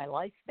can have my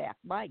life back.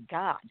 My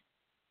God.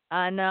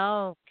 I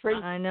know.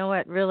 Crazy. I know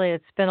it. Really,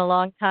 it's been a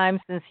long time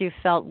since you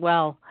felt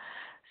well.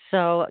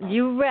 So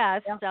you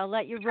rest. Yeah. I'll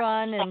let you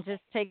run and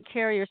just take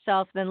care of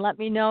yourself. Then let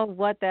me know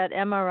what that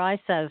MRI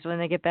says when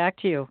they get back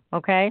to you,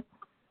 okay?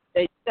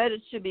 They said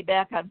it should be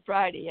back on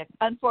Friday.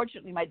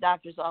 Unfortunately, my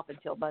doctor's off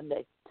until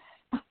Monday.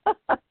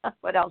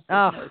 What else?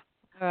 All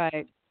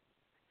right.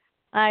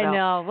 I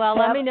know. Well,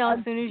 let me know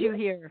as soon as you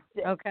hear,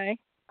 okay?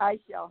 I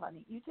shall,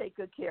 honey. You take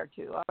good care,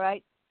 too, all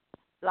right?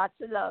 Lots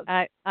of love.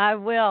 I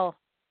will.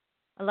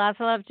 Lots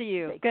of love to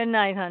you. Good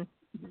night, hon.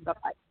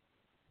 Bye-bye.